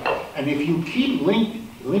apart, and if you keep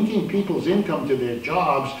linking people's income to their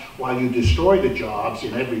jobs while you destroy the jobs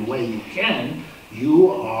in every way you can, you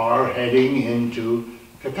are heading into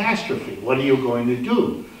catastrophe. What are you going to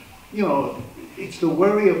do? You know, it's the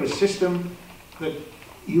worry of a system that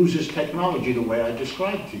uses technology the way I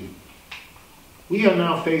described to you. We are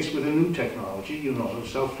now faced with a new technology, you know,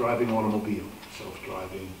 self-driving automobile,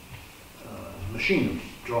 self-driving machinery,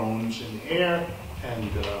 drones in the air, and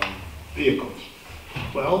vehicles.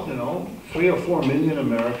 Well, you know, 3 or 4 million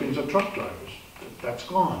Americans are truck drivers. That's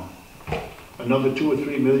gone. Another 2 or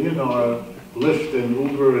 3 million are Lyft and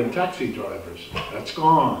Uber and taxi drivers. That's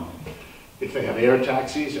gone. If they have air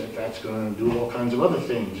taxis, that's going to do all kinds of other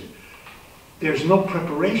things. There's no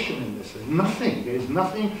preparation in this. There's nothing. There's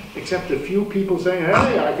nothing except a few people saying,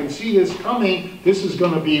 hey, I can see this coming. This is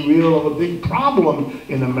going to be a big problem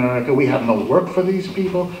in America. We have no work for these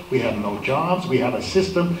people. We have no jobs. We have a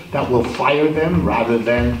system that will fire them rather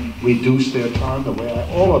than reduce their time,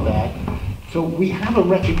 all of that. So we have a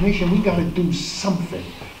recognition. We got to do something.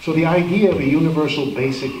 So the idea of a universal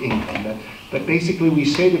basic income, that basically we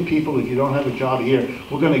say to people, if you don't have a job here,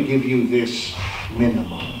 we're going to give you this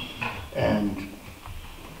minimum. And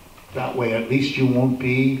that way, at least you won't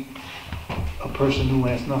be a person who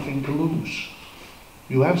has nothing to lose.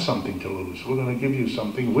 You have something to lose. We're going to give you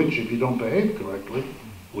something which, if you don't behave correctly,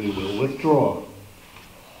 we will withdraw.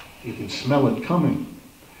 You can smell it coming.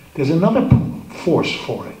 There's another force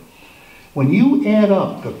for it. When you add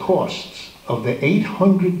up the costs of the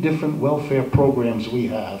 800 different welfare programs we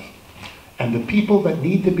have and the people that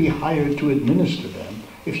need to be hired to administer them,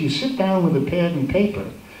 if you sit down with a pad and paper,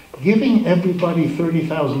 giving everybody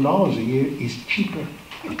 $30,000 a year is cheaper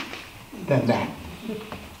than that.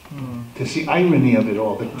 It's the irony of it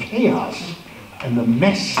all. The chaos and the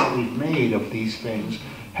mess that we've made of these things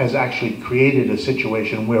has actually created a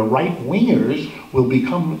situation where right-wingers will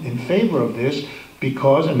become in favor of this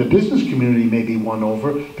because, and the business community may be won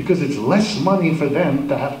over, because it's less money for them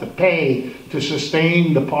to have to pay to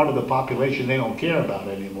sustain the part of the population they don't care about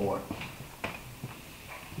anymore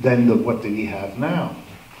than what we have now.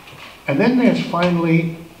 And then there's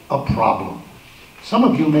finally a problem. Some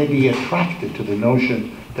of you may be attracted to the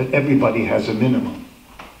notion that everybody has a minimum.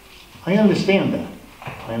 I understand that.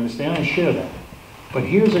 I understand, I share that. But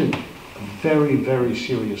here's a very, very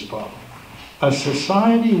serious problem. A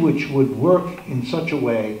society which would work in such a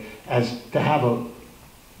way as to have a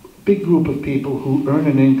big group of people who earn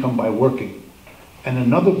an income by working, and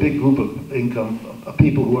another big group of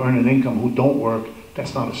people who earn an income who don't work,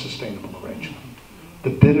 that's not a sustainable arrangement.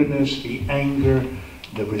 The bitterness, the anger,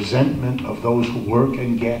 the resentment of those who work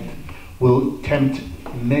and get will tempt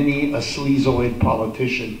many a sleazoid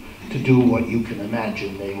politician to do what you can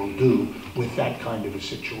imagine they will do with that kind of a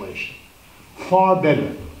situation. Far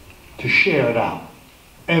better to share it out.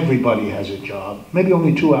 Everybody has a job, maybe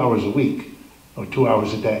only 2 hours a week or 2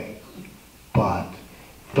 hours a day, but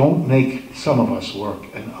don't make some of us work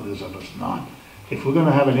and others of us not. If we're going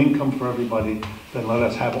to have an income for everybody, then let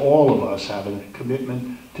us have all of us have a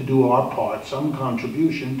commitment to do our part, some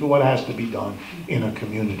contribution to what has to be done in a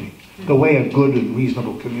community, the way a good and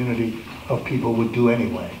reasonable community of people would do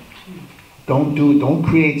anyway. Don't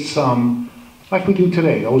create some, like we do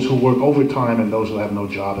today, those who work overtime and those who have no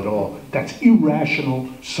job at all. That's irrational,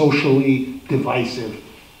 socially divisive.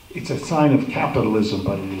 It's a sign of capitalism,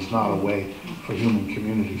 but it is not a way for human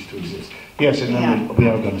communities to exist. Yes, and then we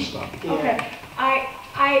are going to stop. Okay, I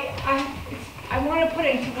want to put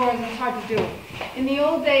it into words, and it's hard to do. In the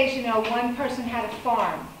old days, you know, one person had a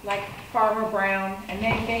farm, like Farmer Brown, and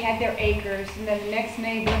they had their acres, and then the next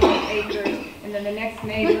neighbor had acres, and then the next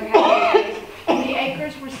neighbor had acres. And the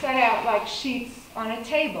acres were set out like sheets on a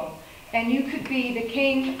table. And you could be the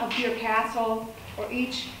king of your castle, or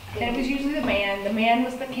each, and it was usually the man. The man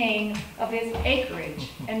was the king of his acreage,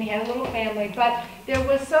 and he had a little family. But there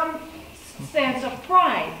was some sense of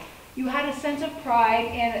pride. You had a sense of pride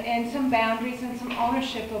and some boundaries and some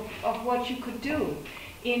ownership of what you could do.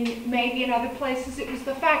 Maybe in other places it was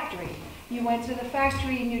the factory. You went to the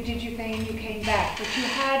factory and you did your thing and you came back, but you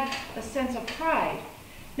had a sense of pride.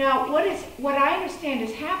 Now, what I understand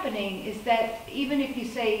is happening is that even if you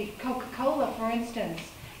say Coca-Cola, for instance,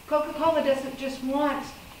 Coca-Cola doesn't just want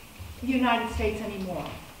the United States anymore.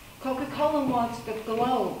 Coca-Cola wants the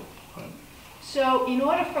globe. So in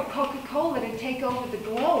order for Coca-Cola to take over the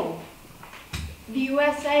globe, the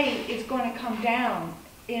USA is going to come down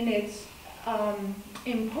in its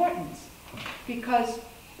importance, because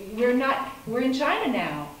we're in China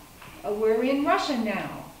now, we're in Russia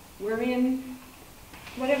now, we're in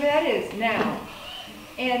whatever that is now.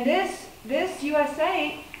 And this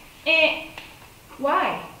USA,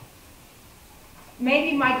 why?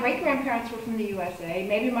 Maybe my great-grandparents were from the USA,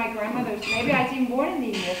 maybe my grandmothers, maybe I was even born in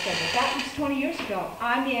the USA, but that was 20 years ago.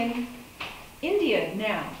 I'm in India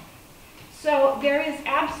now. So there is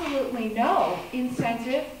absolutely no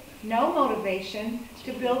incentive, no motivation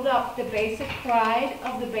to build up the basic pride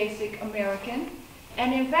of the basic American.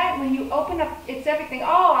 And in fact, when you open up, it's everything.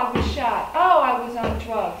 Oh, I was shot. Oh, I was on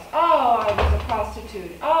drugs. Oh, I was a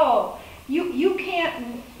prostitute. Oh, you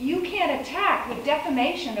can't attack with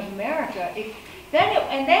defamation of America. Then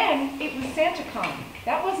it was SantaCon.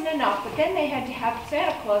 That wasn't enough, but then they had to have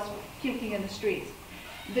Santa Claus puking in the streets.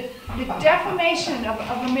 The defamation of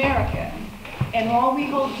America and all we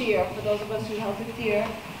hold dear, for those of us who held it dear,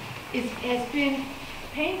 has been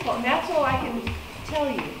painful, and that's all I can tell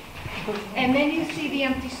you. And then you see the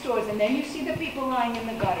empty stores, and then you see the people lying in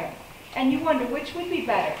the gutter, and you wonder which would be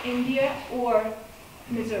better, India or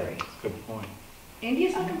Missouri. Good point.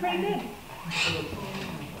 India's looking pretty good.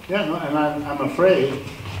 Yeah, no, and I'm afraid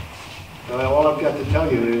that all I've got to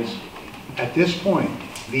tell you is, at this point,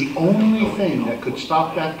 the only thing that could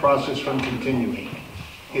stop that process from continuing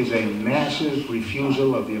is a massive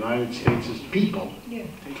refusal of the United States' people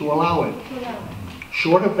to allow it.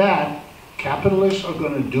 Short of that, capitalists are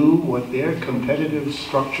going to do what their competitive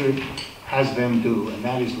structure has them do, and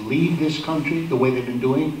that is leave this country the way they've been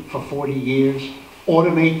doing for 40 years,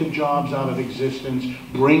 automate the jobs out of existence,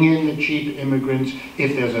 bring in the cheap immigrants.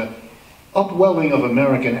 If there's an upwelling of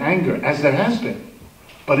American anger, as there has been,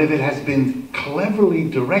 but if it has been cleverly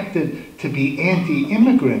directed to be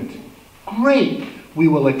anti-immigrant, great. We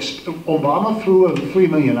will, Obama threw 3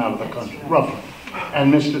 million out of the country, roughly,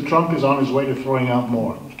 and Mr. Trump is on his way to throwing out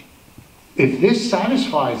more. If this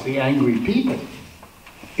satisfies the angry people,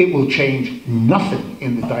 it will change nothing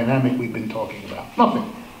in the dynamic we've been talking about, nothing.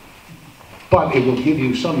 But it will give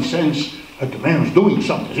you some sense the man's doing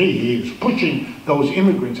something. He's pushing those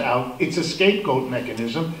immigrants out. It's a scapegoat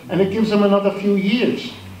mechanism, and it gives them another few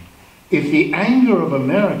years. If the anger of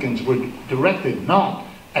Americans were directed not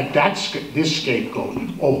at this scapegoat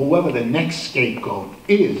or whoever the next scapegoat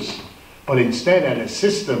is, but instead at a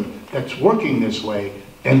system that's working this way,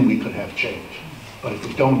 then we could have change. But if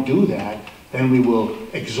we don't do that, then we will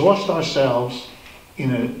exhaust ourselves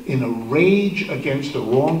in a rage against the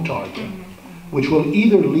wrong target, which will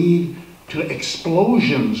either lead to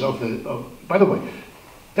explosions by the way,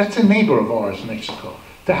 that's a neighbor of ours, Mexico.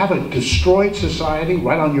 To have a destroyed society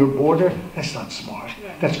right on your border, that's not smart.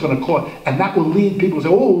 That's going to cause, and that will lead people to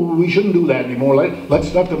say, oh, we shouldn't do that anymore.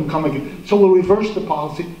 Let's let them come again. So we'll reverse the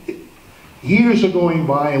policy. Years are going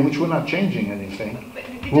by in which we're not changing anything.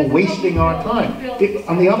 We're wasting our time.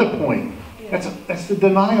 On the other point, that's the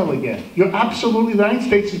denial again. You're absolutely, the United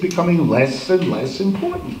States is becoming less and less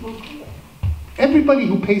important. Everybody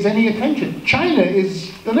who pays any attention, China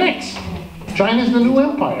is the next. China's the new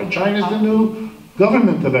empire. China's the new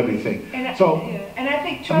government of everything. And I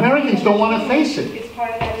think Trump, Americans don't want to face it. It's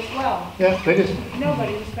part of that as well. Yeah, they just,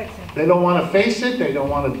 Nobody respects him. they don't want to face it. They don't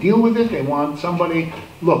want to deal with it. They want somebody.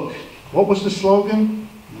 Look, what was the slogan?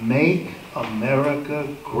 Make America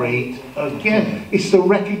great again. It's the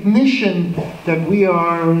recognition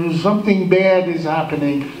that something bad is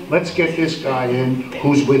happening. Let's get this guy in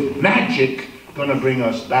who's with magic going to bring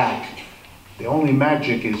us back. The only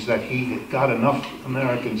magic is that he got enough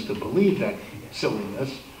Americans to believe that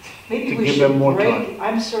silliness. Maybe to we give should them more break. time.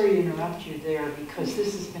 I'm sorry to interrupt you there because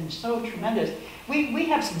this has been so tremendous. We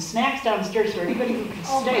have some snacks downstairs for anybody who can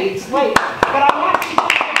stay. It's late, but I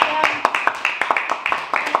have to